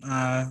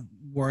Dion,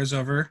 War Is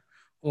Over,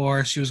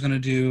 or she was going to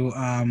do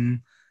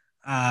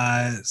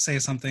Say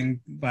Something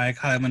by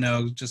Kylie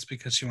Minogue just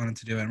because she wanted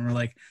to do it. And we're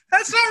like,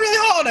 that's not really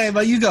holiday,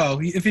 but you go.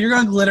 If you're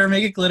going to glitter,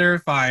 make it glitter,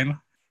 fine.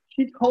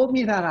 She told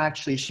me that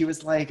actually. She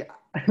was like,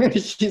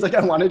 she's like,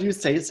 I wanted you to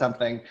say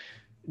something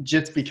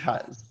just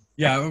because.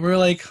 Yeah, we're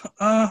like,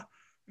 I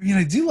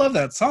do love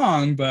that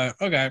song, but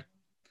okay.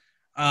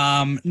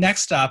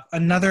 Next up,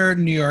 another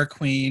New York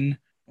queen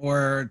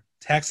or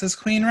Texas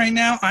queen right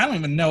now. I don't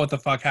even know what the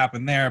fuck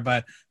happened there,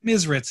 but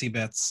Ms. Ritzy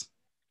Bits.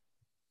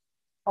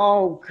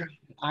 Oh,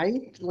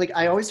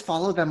 I always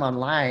follow them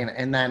online,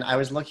 and then I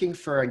was looking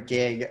for a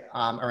gig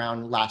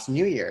around last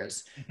New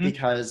Year's Mm-hmm.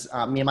 because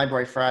me and my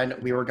boyfriend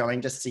we were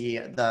going to see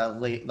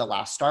the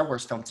last Star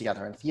Wars film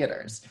together in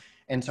theaters,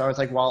 and so I was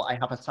like, well, I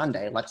have a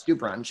Sunday, let's do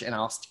brunch, and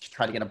I'll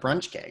try to get a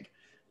brunch gig.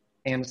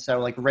 And so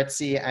like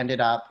Ritzy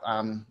ended up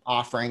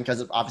offering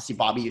because obviously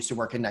Bobby used to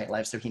work in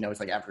nightlife, so he knows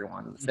like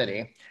everyone in the Mm-hmm.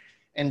 city,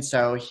 and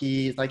so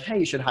he's like, hey,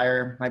 you should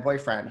hire my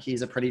boyfriend.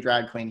 He's a pretty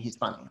drag queen. He's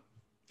funny.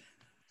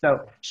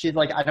 So she's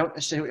like,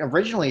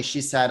 originally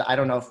she said, I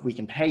don't know if we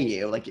can pay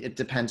you. Like, it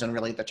depends on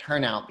really the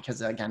turnout because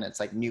again, it's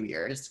like New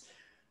Year's.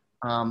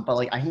 But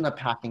like, I ended up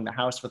packing the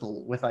house with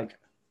like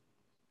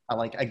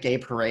a gay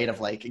parade of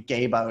like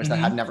gay bows that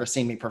Mm-hmm. had never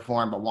seen me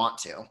perform but want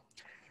to.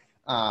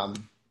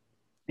 Um,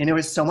 and it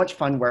was so much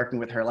fun working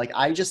with her. Like,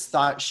 I just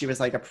thought she was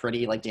like a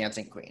pretty like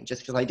dancing queen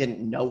just because I didn't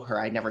know her.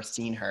 I'd never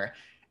seen her.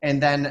 And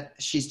then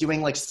she's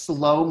doing like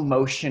slow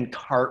motion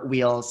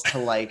cartwheels to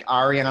like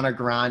Ariana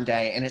Grande,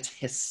 and it's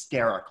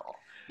hysterical.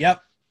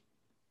 Yep.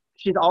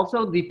 She's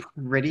also the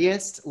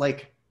prettiest,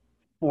 like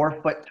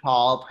 4 foot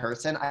tall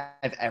person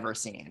I've ever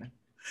seen.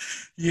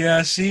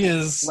 Yeah, she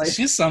is. Like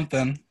She's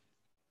something.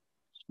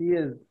 she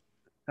is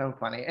so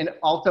funny. And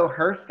also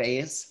her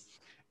face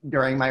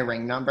during my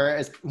ring number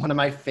is one of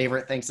my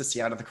favorite things to see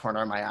out of the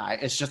corner of my eye.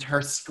 It's just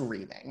her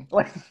screaming.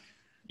 Like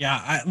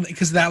Yeah,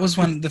 because that was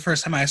when the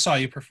first time I saw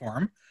you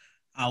perform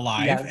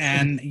live, yes.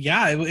 and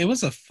yeah, it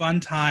was a fun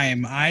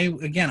time. I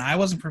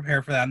wasn't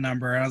prepared for that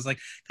number, and I was like,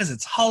 because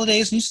it's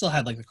holidays, and you still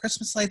had like the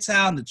Christmas lights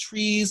out and the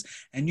trees,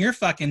 and you're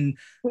fucking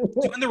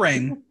doing the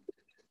ring.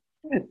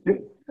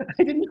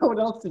 I didn't know what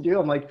else to do.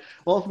 I'm like,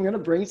 well, if I'm gonna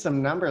bring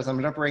some numbers, I'm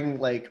gonna bring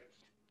like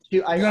two.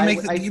 You're gonna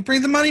make you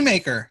bring the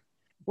moneymaker.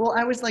 Well,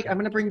 I was like, I'm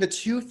gonna bring the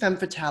two femme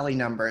fatale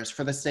numbers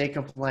for the sake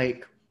of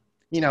like,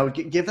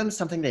 give them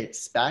something they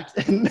expect,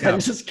 and then Yeah,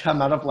 just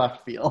come out of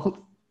left field.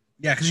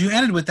 yeah, because you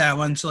ended with that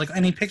one, so like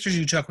any pictures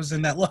you took was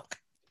in that look.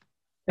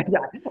 Yeah,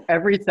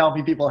 every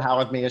selfie people have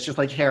with me is just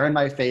like hair in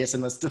my face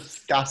and this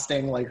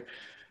disgusting like.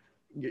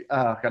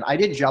 Oh God, I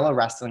did Jello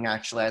wrestling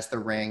actually as the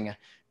ring,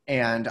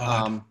 and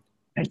God,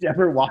 I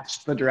never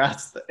watched the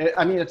dress.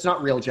 I mean, it's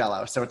not real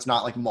Jello, so it's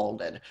not like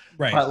molded,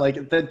 right? but like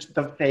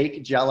the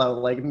fake Jello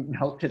like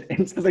melted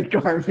into the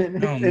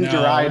garment Oh and no,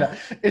 dried.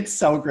 It's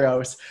so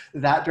gross.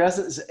 That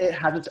dress it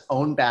had its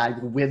own bag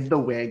with the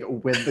wig,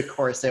 with the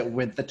corset,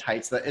 with the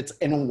tights. That it's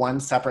in one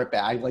separate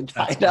bag, like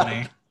that's tied up.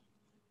 funny.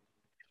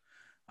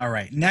 All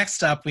right,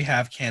 next up we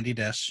have Candy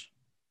Dish.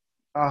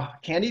 Oh,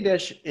 Candy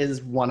Dish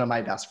is one of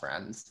my best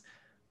friends.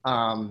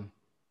 Um,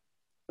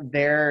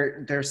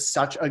 they're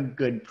such a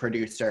good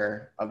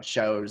producer of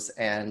shows,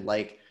 and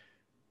like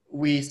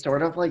we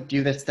sort of like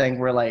do this thing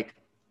where like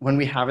when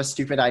we have a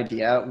stupid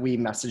idea we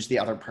message the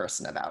other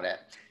person about it,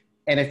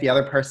 and if the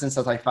other person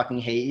says I fucking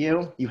hate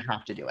you, you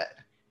have to do it.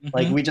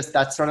 Like Mm-hmm. we just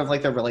that's sort of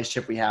like the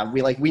relationship we have.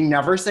 We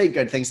never say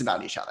good things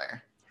about each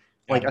other,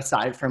 Yeah. like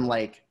aside from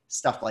like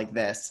stuff like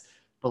this,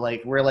 but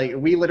like we're like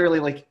we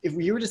literally like if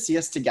you were to see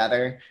us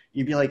together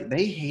you'd be like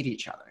they hate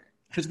each other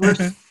because we're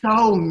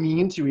so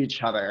mean to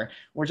each other.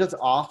 We're just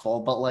awful.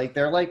 But like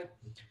they're like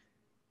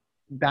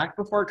back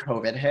before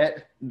COVID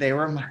hit, they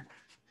were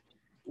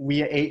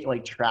we ate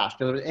like trash.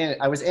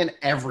 I was in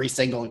every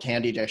single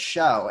Candy Dish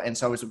show, and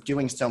so I was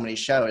doing so many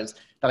shows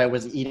that I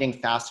was eating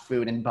fast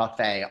food and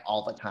buffet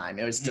all the time.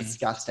 It was Mm.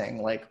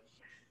 disgusting. Like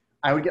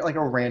I would get like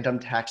a random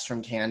text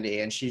from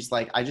Candy, and she's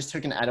like, "I just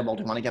took an edible.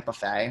 Do you want to get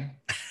buffet?"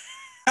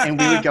 And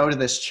we would go to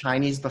this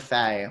Chinese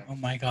buffet, Oh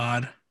my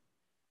God.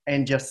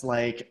 and just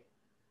like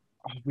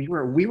we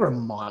were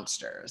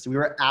monsters. We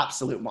were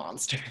absolute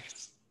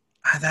monsters.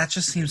 That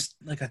just seems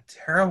like a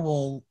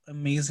terrible,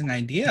 amazing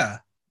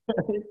idea.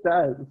 It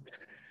does.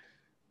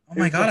 Oh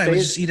my If God, I would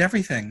buffets, just eat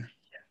everything.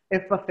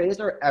 if buffets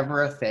are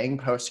ever a thing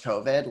post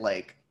COVID,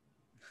 like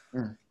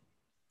mm,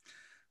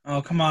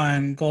 Oh, come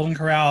on, Golden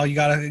Corral, you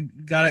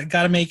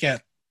gotta make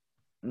it.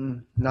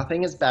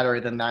 nothing is better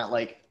than that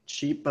like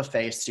cheap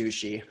buffet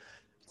sushi.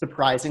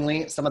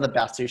 Surprisingly, some of the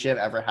best sushi I've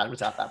ever had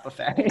was at that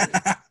buffet.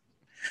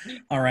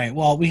 All right,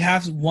 well, we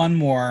have one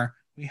more.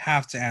 We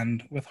have to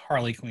end with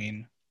Harley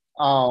Quinn.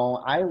 Oh,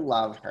 I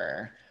love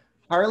her.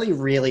 Harley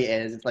really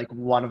is like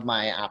one of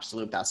my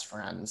absolute best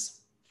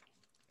friends.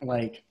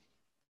 Like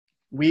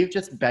we've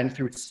just been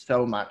through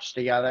so much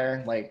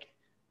together. Like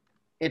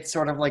it's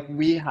sort of like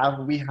we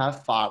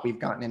have fought, we've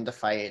gotten into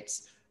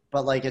fights,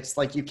 but like it's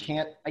like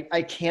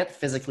I can't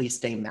physically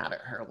stay mad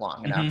at her long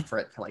Hmm. enough for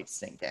it to like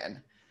sink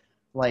in.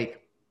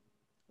 Like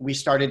we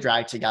started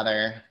drag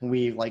together.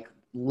 We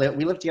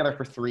lived together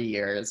for 3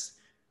 years.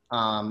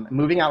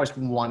 Moving out was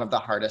one of the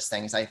hardest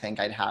things I think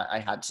I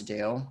had to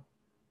do,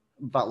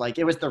 but like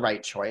it was the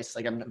right choice.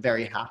 Like I'm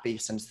very happy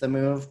since the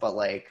move, but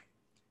like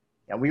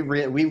yeah, we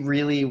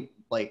really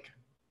like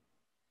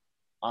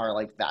are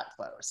like that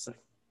close.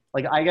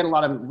 Like we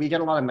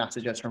get a lot of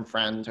messages from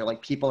friends or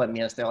like people that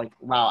meet us. They're like,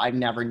 wow, I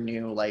never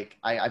knew, like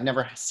I've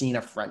never seen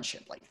a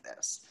friendship like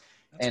this.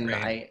 That's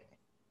great.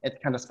 It's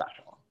kind of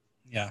special.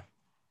 Yeah.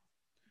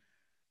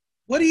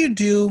 What do you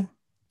do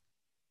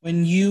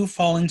when you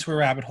fall into a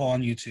rabbit hole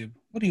on YouTube?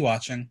 What are you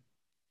watching?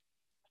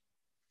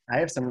 I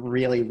have some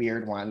really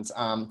weird ones.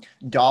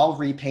 Doll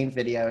repaint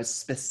videos,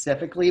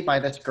 specifically by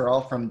this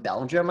girl from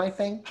Belgium, I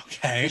think.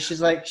 Okay. And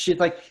she's like,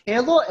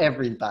 hello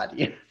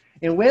everybody,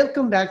 and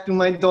welcome back to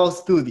my doll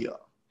studio.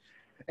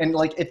 And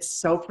like, it's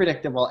so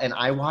predictable. And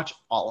I watch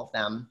all of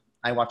them.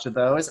 I watch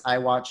those. I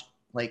watch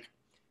like,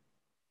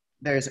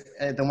 there's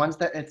the ones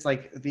that it's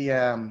like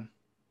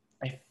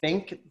I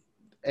think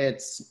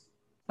it's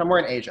somewhere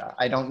in Asia.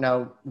 I don't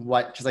know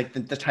what, because like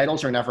the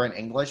titles are never in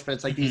English, but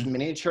it's like these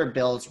miniature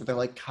builds where they're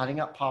like cutting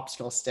up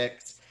popsicle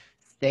sticks,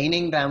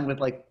 staining them with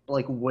like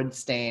wood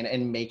stain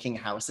and making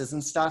houses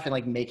and stuff and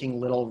like making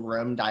little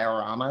room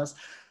dioramas.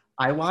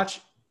 I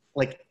watch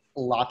like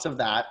lots of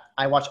that.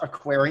 I watch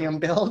aquarium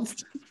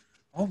builds.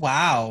 Oh,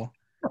 wow.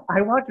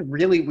 I watch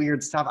really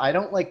weird stuff. I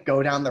don't like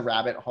go down the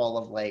rabbit hole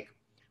of like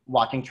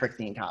watching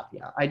Trixie and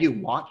Katya. I do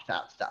watch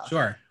that stuff.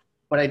 Sure.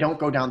 But I don't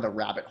go down the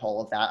rabbit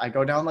hole of that. I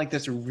go down like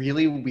this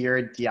really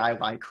weird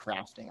DIY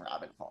crafting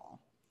rabbit hole.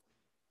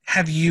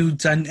 Have you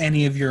done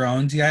any of your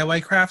own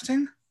DIY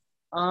crafting?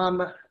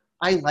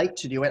 I like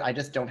to do it. I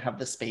just don't have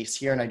the space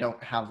here and I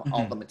don't have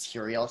all the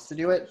materials to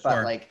do it. But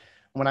Sure. like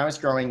when I was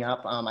growing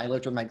up, I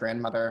lived with my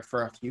grandmother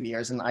for a few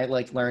years and I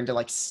like learned to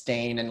like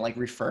stain and like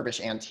refurbish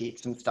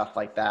antiques and stuff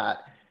like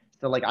that.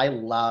 So like I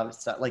love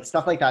stuff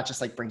like that just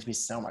like brings me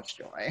so much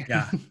joy.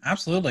 Yeah,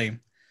 absolutely.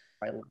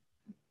 I love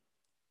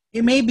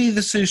It may be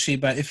the sushi,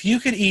 but if you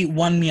could eat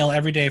one meal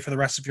every day for the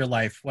rest of your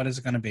life, what is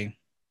it going to be?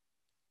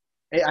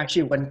 It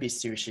actually wouldn't be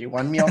sushi.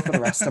 One meal for the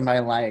rest of my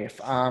life.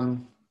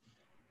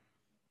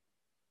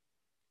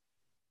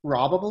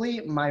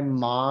 Probably my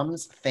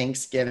mom's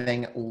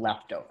Thanksgiving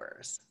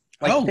leftovers.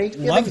 Like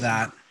love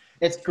that.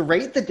 It's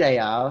great the day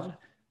of,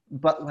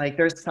 but like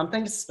there's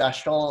something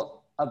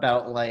special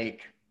about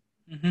like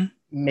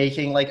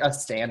making like a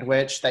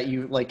sandwich that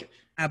you like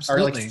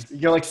Absolutely.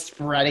 You're like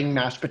spreading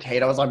mashed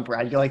potatoes on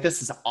bread. You're like,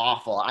 this is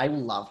awful. I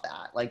love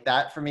that. Like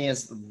that for me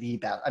is the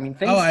best. I mean,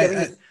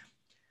 Thanksgiving.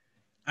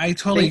 I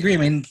totally agree. I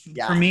mean,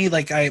 for me,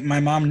 like my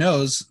mom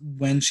knows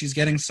when she's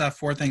getting stuff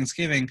for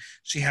Thanksgiving,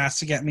 she has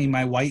to get me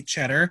my white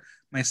cheddar,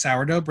 my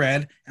sourdough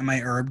bread, and my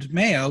herbed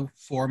mayo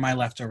for my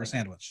leftover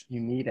sandwich.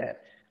 You need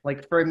it.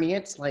 Like for me,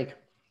 it's like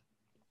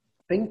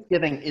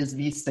Thanksgiving is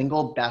the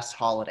single best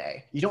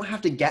holiday. You don't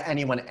have to get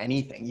anyone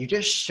anything. You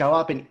just show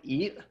up and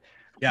eat.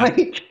 Yeah.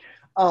 Like,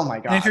 oh my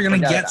God. And if you're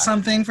going to get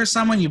something for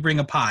someone, you bring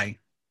a pie,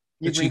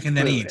 which you can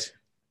then eat.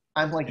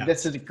 I'm like,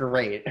 this is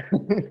great.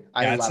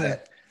 I love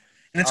it.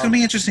 And it's going to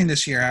be interesting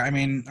this year. I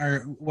mean,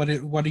 what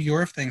are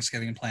your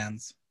Thanksgiving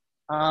plans?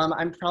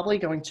 I'm probably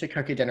going to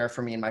cook a dinner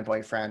for me and my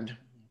boyfriend.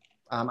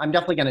 I'm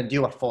definitely going to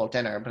do a full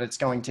dinner, but it's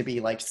going to be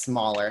like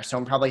smaller. So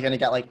I'm probably going to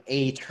get like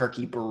a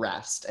turkey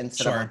breast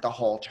instead of like the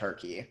whole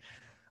turkey.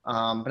 But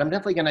I'm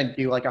definitely going to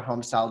do like a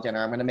home style dinner.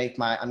 I'm going to make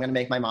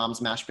my mom's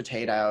mashed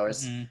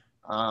potatoes.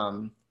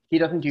 He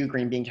doesn't do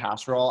green bean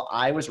casserole.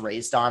 I was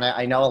raised on it.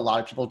 I know a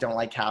lot of people don't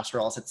like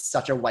casseroles. It's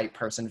such a white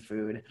person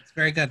food. It's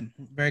very good.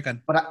 Very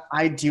good. But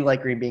I do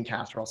like green bean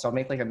casserole, so I'll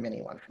make like a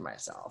mini one for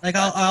myself. Like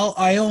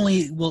I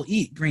only will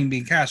eat green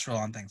bean casserole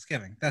on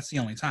Thanksgiving. That's the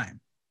only time.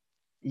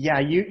 Yeah,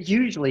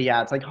 usually,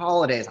 it's like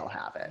holidays I'll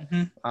have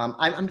it.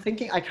 I'm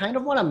thinking I kind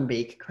of want to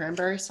make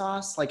cranberry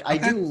sauce. Like I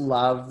do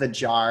love the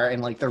jar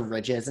and like the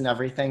ridges and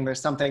everything.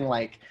 There's something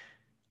like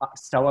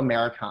so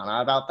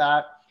Americana about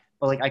that.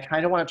 But like I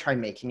kind of want to try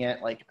making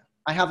it. Like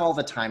I have all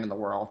the time in the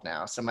world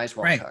now, so might as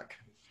well cook.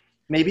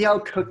 Maybe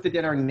I'll cook the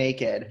dinner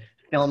naked,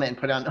 film it, and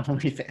put it on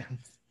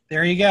OnlyFans.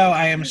 There you go.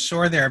 I am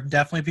sure there are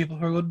definitely people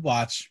who would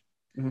watch.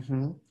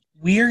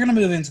 We are going to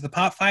move into the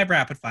Pop 5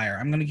 Rapid Fire.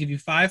 I'm going to give you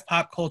 5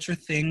 pop culture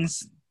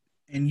things,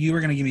 and you are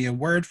going to give me a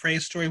word,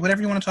 phrase, story,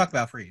 whatever you want to talk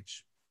about for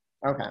each.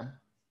 Okay.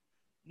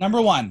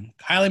 Number 1,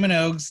 Kylie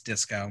Minogue's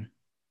Disco.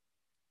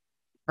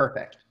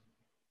 Perfect.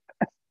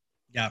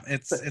 Yeah,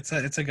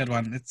 it's a good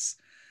one. It's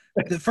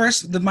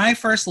my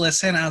first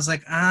listen, I was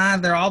like,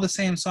 they're all the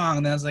same song.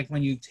 And then I was like,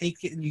 when you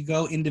take it and you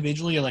go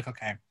individually, you're like,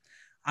 okay,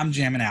 I'm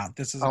jamming out.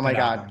 This is oh my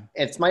God. Album.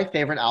 It's my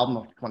favorite album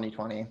of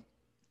 2020.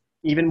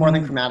 Even more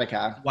than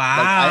Chromatica.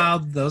 Wow,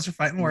 like those are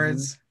fighting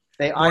words.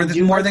 They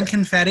more than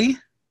Confetti.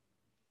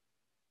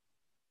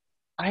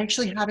 I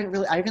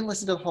haven't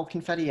listened to the whole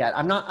Confetti yet.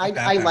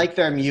 I like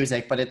their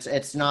music, but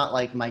it's not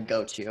like my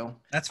go-to.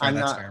 That's fair.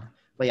 That's fair.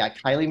 But yeah,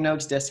 Kylie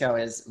Minogue's Disco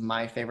is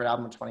my favorite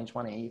album of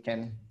 2020. You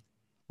can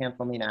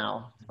cancel me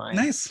now. It's fine.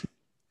 Nice.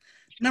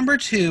 Number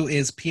 2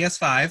 is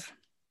PS5.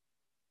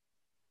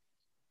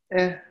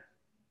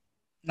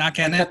 Not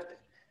getting it.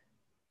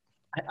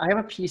 I have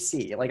a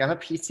PC. Like I'm a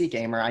PC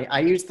gamer. I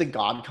use the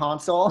God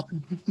console.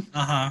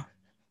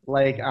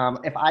 Like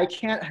if I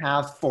can't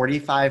have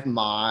 45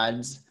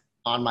 mods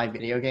on my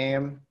video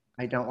game,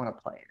 I don't want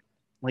to play it.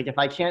 Like if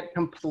I can't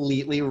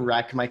completely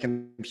wreck my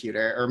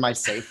computer or my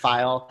save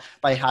file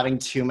by having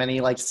too many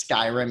like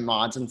Skyrim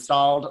mods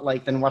installed,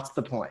 like then what's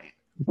the point?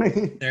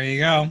 There you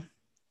go.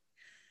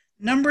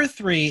 Number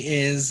 3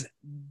 is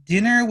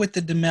Dinner with the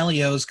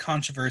D'Amelios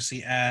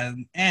controversy,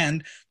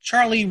 and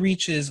Charlie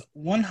reaches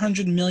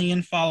 100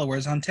 million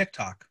followers on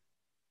TikTok.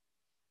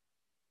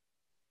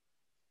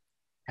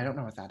 I don't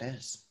know what that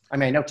is. I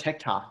mean, I know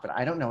TikTok, but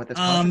I don't know what this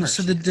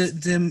controversy so is.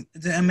 the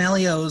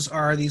D'Amelios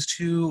are these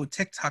two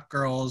TikTok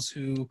girls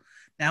who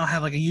now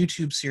have like a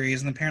YouTube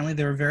series, and apparently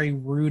they were very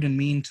rude and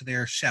mean to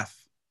their chef.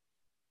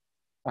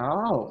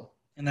 Oh.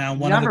 And now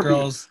one of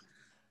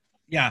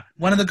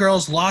the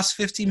girls lost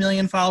 50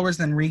 million followers,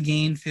 then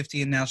regained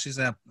 50, and now she's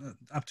up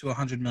to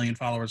 100 million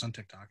followers on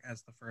TikTok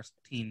as the first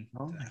teen.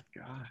 Oh my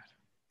God.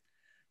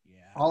 Yeah.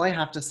 All I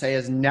have to say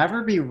is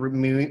never be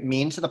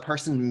mean to the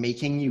person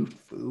making you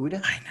food.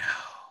 I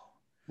know.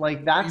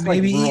 Like that's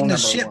maybe like rule eating number a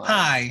shit one.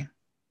 pie.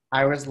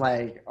 I was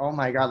like, oh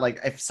my God, like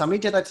if somebody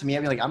did that to me,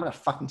 I'd be like, I'm gonna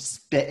fucking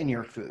spit in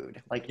your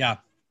food. Like, yeah,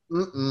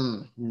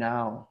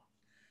 no,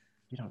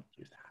 you don't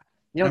do that.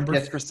 You don't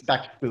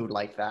disrespect food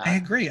like that. I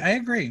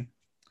agree.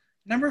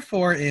 Number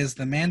 4 is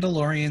The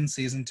Mandalorian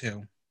season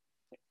 2.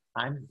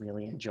 I'm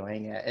really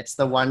enjoying it. It's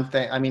the one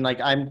thing. I mean,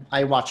 like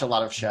I watch a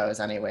lot of shows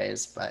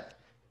anyways, but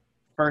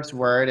first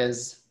word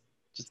is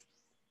just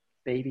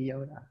Baby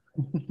Yoda.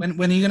 when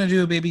are you gonna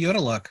do a Baby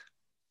Yoda look?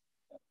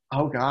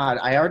 Oh God,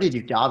 I already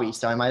do Dobby,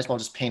 so I might as well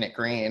just paint it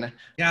green.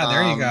 Yeah,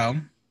 there you go.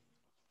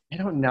 I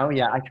don't know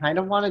yet. I kind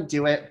of want to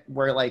do it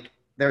where like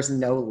there's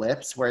no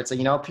lips, where it's like,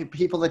 you know,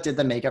 people that did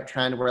the makeup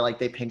trend where like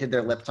they painted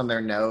their lips on their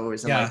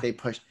nose and like they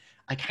push.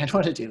 I kind of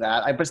want to do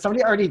that. But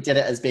somebody already did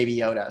it as Baby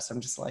Yoda, so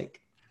I'm just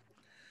like.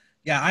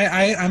 Yeah,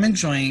 I'm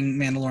enjoying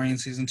Mandalorian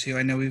season 2.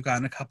 I know we've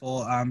gotten a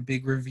couple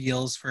big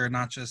reveals for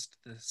not just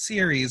the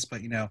series,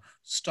 but, you know,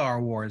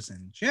 Star Wars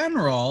in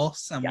general.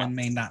 Someone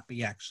may not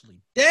be actually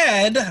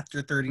dead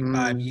after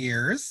 35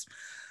 years.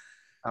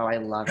 Oh, I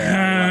love it.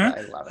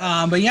 I love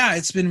it. But yeah,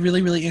 it's been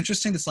really, really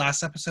interesting. This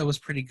last episode was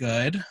pretty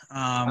good.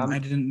 I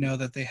didn't know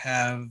that they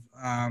have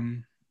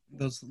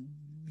those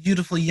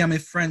beautiful, yummy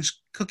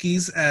French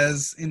cookies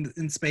as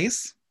in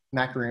space.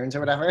 Macaroons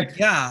or whatever.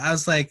 Yeah, I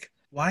was like,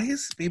 why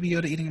is Baby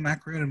Yoda eating a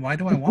macaroon and why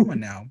do I want one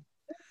now?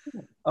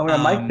 Oh no,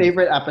 my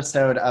favorite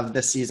episode of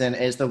this season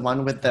is the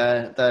one with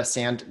the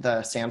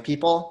sand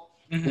people.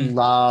 Mm-hmm.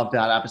 Love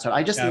that episode.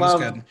 I just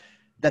love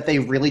that they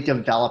really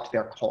developed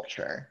their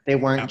culture. They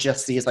weren't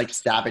just these like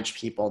savage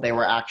people. They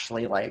were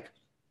actually like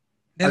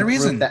they had a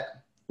reason.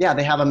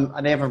 They have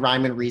a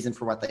rhyme and reason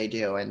for what they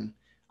do, and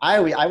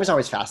I was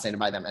always fascinated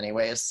by them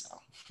anyways. So.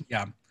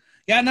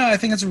 Yeah, no, I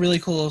think it's a really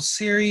cool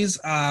series.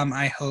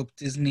 I hope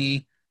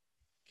Disney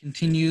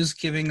continues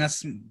giving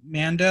us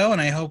Mando, and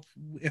I hope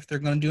if they're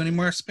going to do any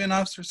more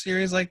spin-offs or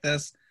series like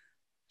this,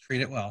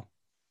 treat it well.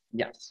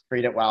 Yes,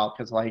 treat it well,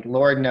 because like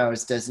Lord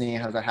knows Disney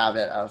has a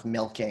habit of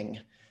milking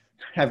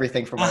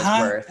everything for what it's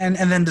worth. And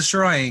then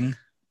destroying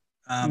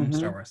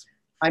Star Wars.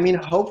 I mean,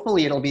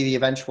 hopefully it'll be the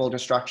eventual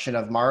destruction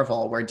of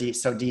Marvel, where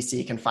so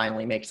DC can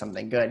finally make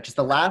something good. Because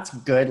the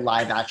last good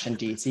live-action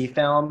DC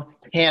film,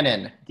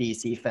 canon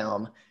DC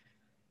film,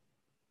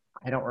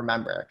 I don't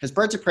remember, because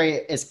Birds of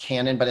Prey is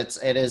canon, but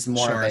it is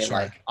more of a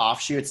like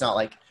offshoot. It's not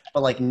like,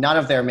 but like none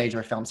of their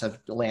major films have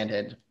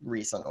landed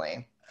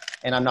recently,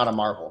 and I'm not a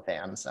Marvel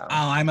fan, so. Oh,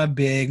 I'm a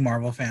big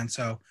Marvel fan,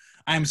 so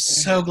I'm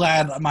so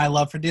glad my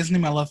love for Disney,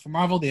 my love for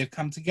Marvel, they have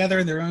come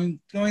together. They're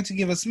going to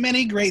give us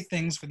many great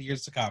things for the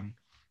years to come.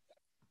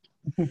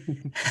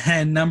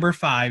 And number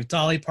 5,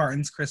 Dolly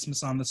Parton's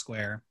Christmas on the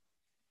Square.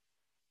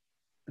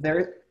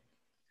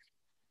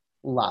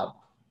 Love.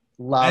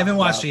 I haven't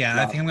watched it yet.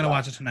 I think I'm going to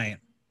watch it tonight.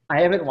 I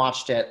haven't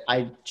watched it.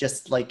 I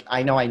just like,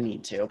 I know I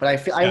need to, but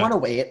I want to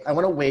wait. I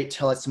want to wait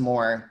till it's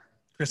more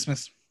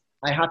Christmas.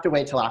 I have to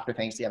wait till after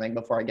Thanksgiving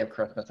before I give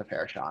Christmas a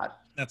fair shot.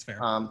 That's fair.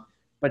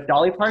 But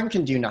Dolly Parton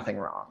can do nothing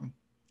wrong.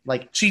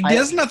 Like she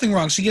does nothing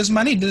wrong. She gives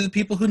money to the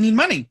people who need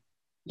money.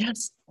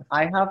 Yes.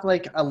 I have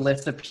like a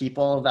list of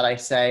people that I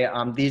say,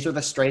 these are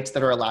the straights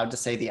that are allowed to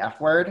say the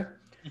F word.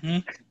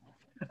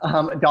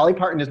 Mm-hmm. Dolly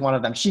Parton is one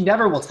of them. She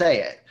never will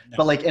say it. No.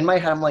 But like in my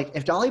head, I'm like,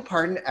 if Dolly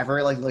Parton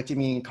ever like looked at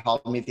me and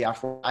called me the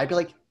F word, I'd be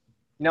like,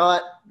 you know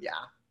what? Yeah.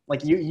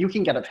 Like you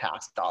can get a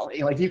pass,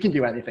 Dolly. Like you can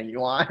do anything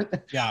you want.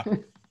 Yeah.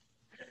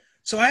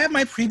 So I have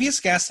my previous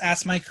guest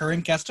ask my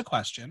current guest a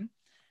question.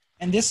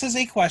 And this is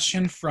a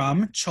question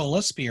from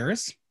Chola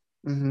Spears.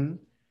 Mm-hmm.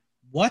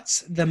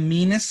 What's the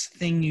meanest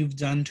thing you've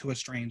done to a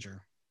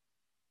stranger?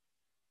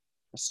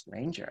 A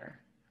stranger?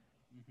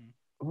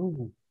 Mm-hmm.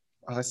 Ooh.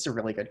 Oh, that's a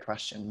really good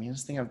question.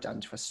 Meanest thing I've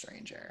done to a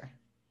stranger.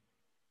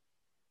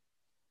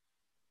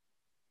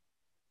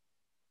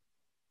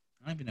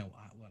 I don't even know what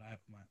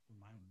mine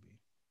would be.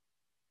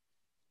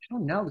 I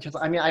don't know, because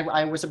I mean,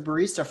 I was a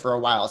barista for a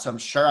while, so I'm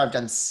sure I've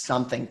done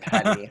something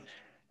petty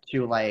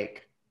to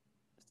like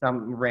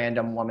some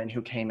random woman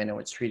who came in and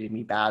was treated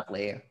me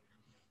badly.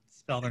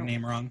 Spell their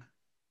name wrong.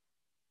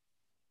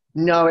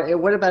 No, it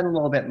would have been a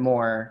little bit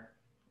more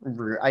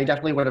rude. I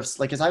definitely would have,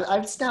 like, because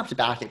I've snapped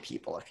back at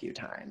people a few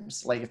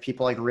times, like if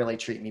people like really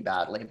treat me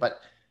badly, but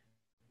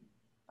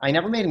I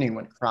never made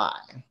anyone cry.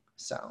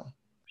 So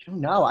I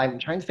don't know. I'm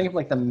trying to think of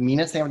like the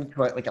meanest thing I would do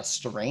to like a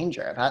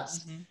stranger.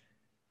 That's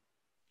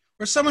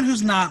or someone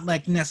who's not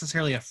like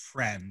necessarily a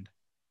friend.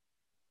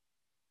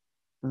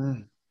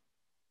 I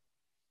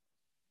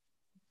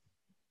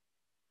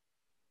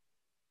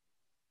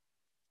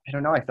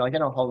don't know. I feel like I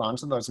don't hold on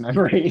to those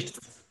memories.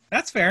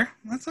 That's fair.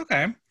 That's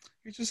okay.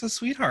 You're just a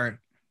sweetheart.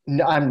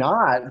 No, I'm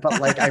not. But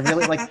like, I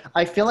really like.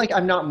 I feel like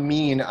I'm not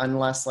mean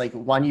unless like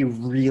one, you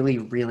really,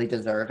 really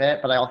deserve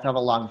it. But I also have a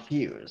long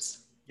fuse.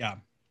 Yeah.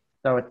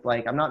 So it's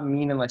like I'm not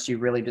mean unless you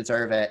really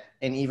deserve it.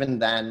 And even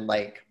then,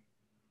 like,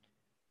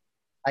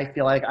 I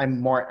feel like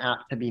I'm more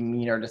apt to be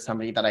meaner to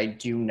somebody that I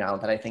do know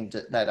that I think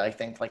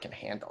like can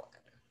handle it.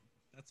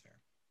 That's fair.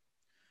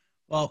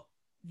 Well,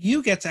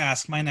 you get to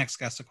ask my next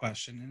guest a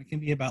question, and it can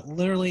be about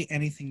literally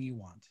anything you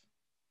want.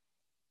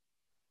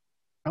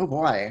 Oh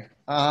boy.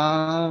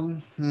 Let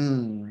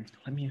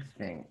me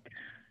think.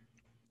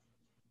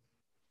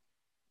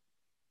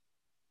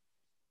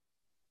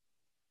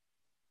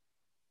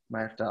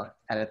 Might have to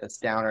edit this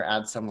down or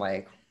add some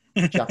like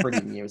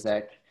Jeopardy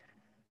music.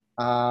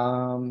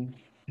 Hmm.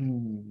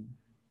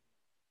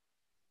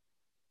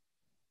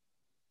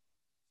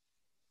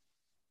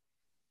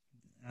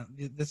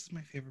 This is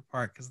my favorite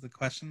part because the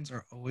questions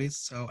are always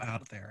so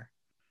out there,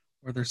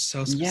 or they're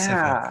so specific.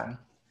 Yeah,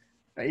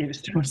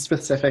 it's so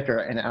specific or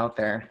and out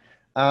there.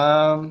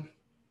 Um,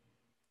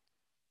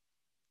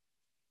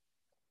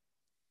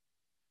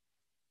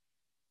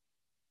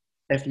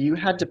 if you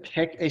had to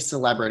pick a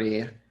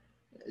celebrity,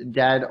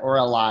 dead or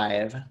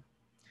alive,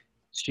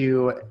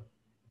 to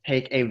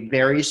take a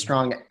very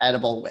strong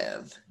edible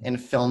with and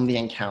film the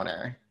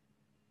encounter,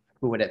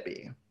 who would it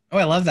be? Oh,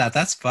 I love that.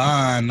 That's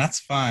fun.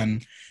 That's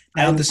fun.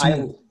 Now,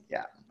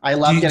 I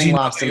love getting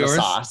lost in the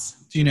sauce.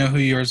 Do you know who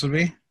yours would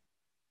be?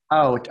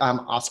 Oh,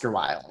 Oscar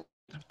Wilde.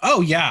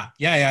 Oh yeah.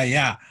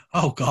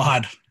 Oh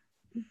God.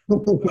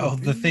 Oh,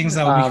 the things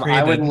that would be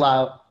created. I would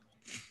love.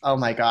 Oh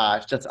my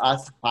gosh, just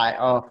us.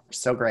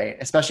 So great,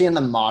 especially in the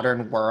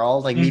modern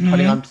world. Like me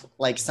putting on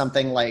like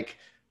something like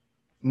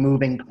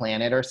Moving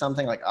Planet or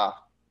something like.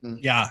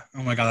 Yeah.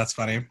 Oh my God, that's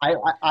funny.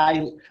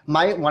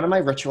 One of my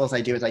rituals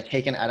I do is I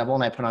take an edible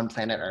and I put on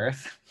Planet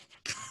Earth.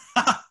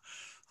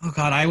 Oh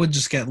God, I would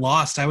just get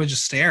lost. I would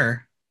just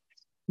stare.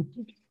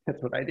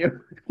 That's what I do.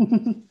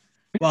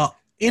 Well,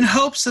 in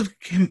hopes of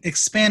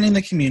expanding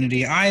the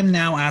community, I am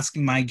now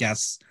asking my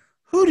guests,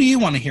 who do you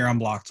want to hear on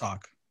Block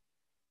Talk?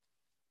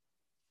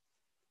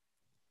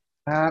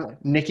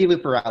 Nikki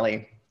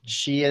Luparelli.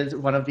 She is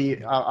one of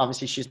the,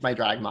 obviously she's my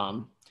drag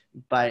mom,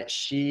 but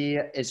she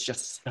is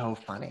just so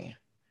funny.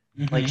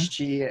 Like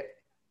she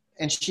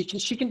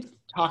can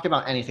talk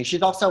about anything.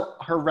 She's also,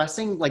 her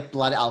resting like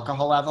blood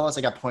alcohol level is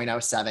like a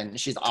 0.07.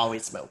 She's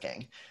always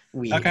smoking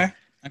weed. Okay.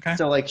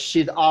 So like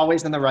she's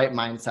always in the right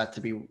mindset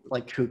to be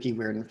like kooky,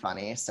 weird, and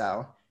funny.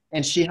 So,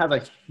 and she has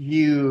a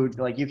huge,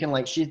 like you can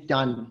like, she's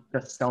done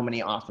just so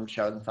many awesome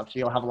shows and stuff. So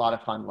you'll have a lot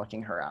of fun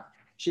looking her up.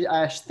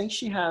 I think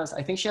she has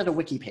a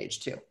wiki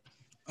page too.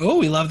 Oh,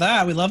 we love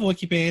that. We love a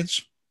wiki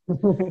page.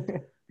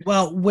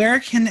 Well, where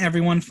can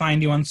everyone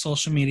find you on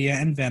social media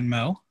and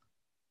Venmo?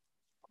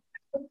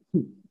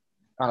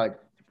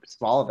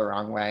 Swallowed the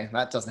wrong way.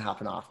 That doesn't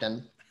happen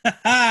often.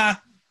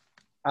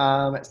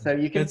 So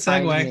you can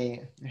find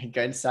me.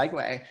 Good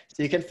segue.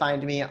 So you can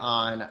find me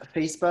on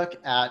Facebook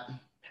at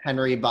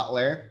Henry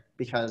Butler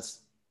because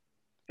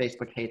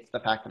Facebook hates the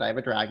fact that I have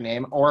a drag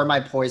name, or my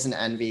Poison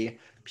Envy,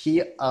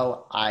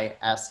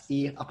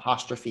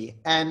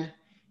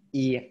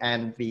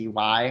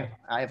 POISE_NENVY.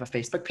 I have a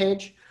Facebook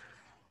page.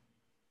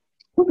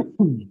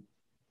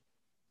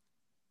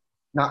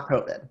 Not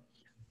COVID.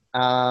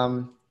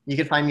 You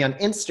can find me on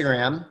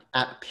Instagram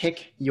at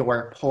Pick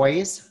Your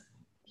Poise,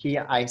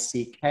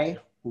 PICKYOURPOISE.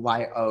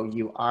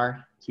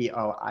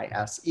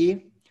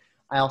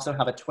 I also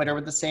have a Twitter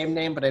with the same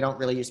name, but I don't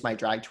really use my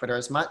drag Twitter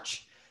as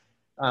much.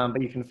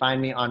 But you can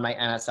find me on my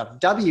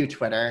NSFW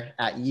Twitter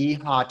at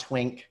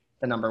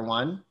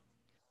YeehawTwink1.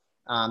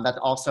 That's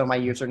also my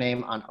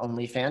username on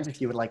OnlyFans.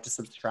 If you would like to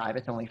subscribe,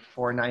 it's only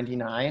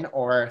 $4.99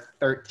 or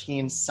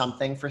 $13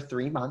 something for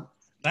 3 months.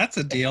 That's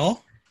a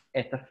deal.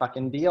 It's a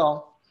fucking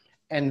deal.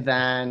 And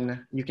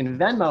then you can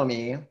Venmo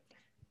me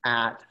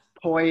at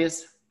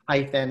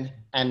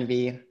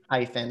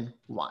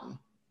Poise-Envy-1.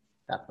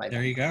 That's my Venmo.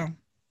 There you go.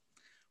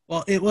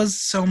 Well, it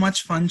was so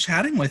much fun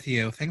chatting with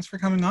you. Thanks for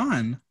coming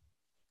on.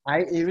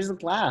 It was a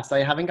blast.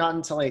 I haven't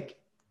gotten to like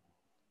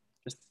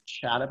just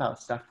chat about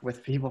stuff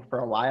with people for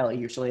a while.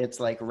 Usually it's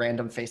like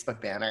random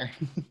Facebook banner.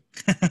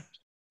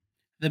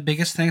 The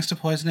biggest thanks to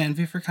Poison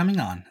Envy for coming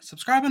on.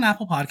 Subscribe on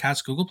Apple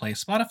Podcasts, Google Play,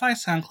 Spotify,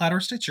 SoundCloud, or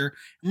Stitcher,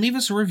 and leave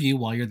us a review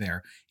while you're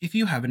there. If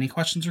you have any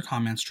questions or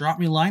comments, drop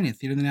me a line at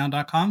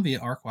theaterthenow.com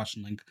via our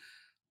question link.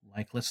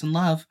 Like, listen,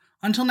 love.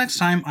 Until next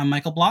time, I'm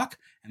Michael Block,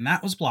 and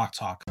that was Block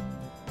Talk.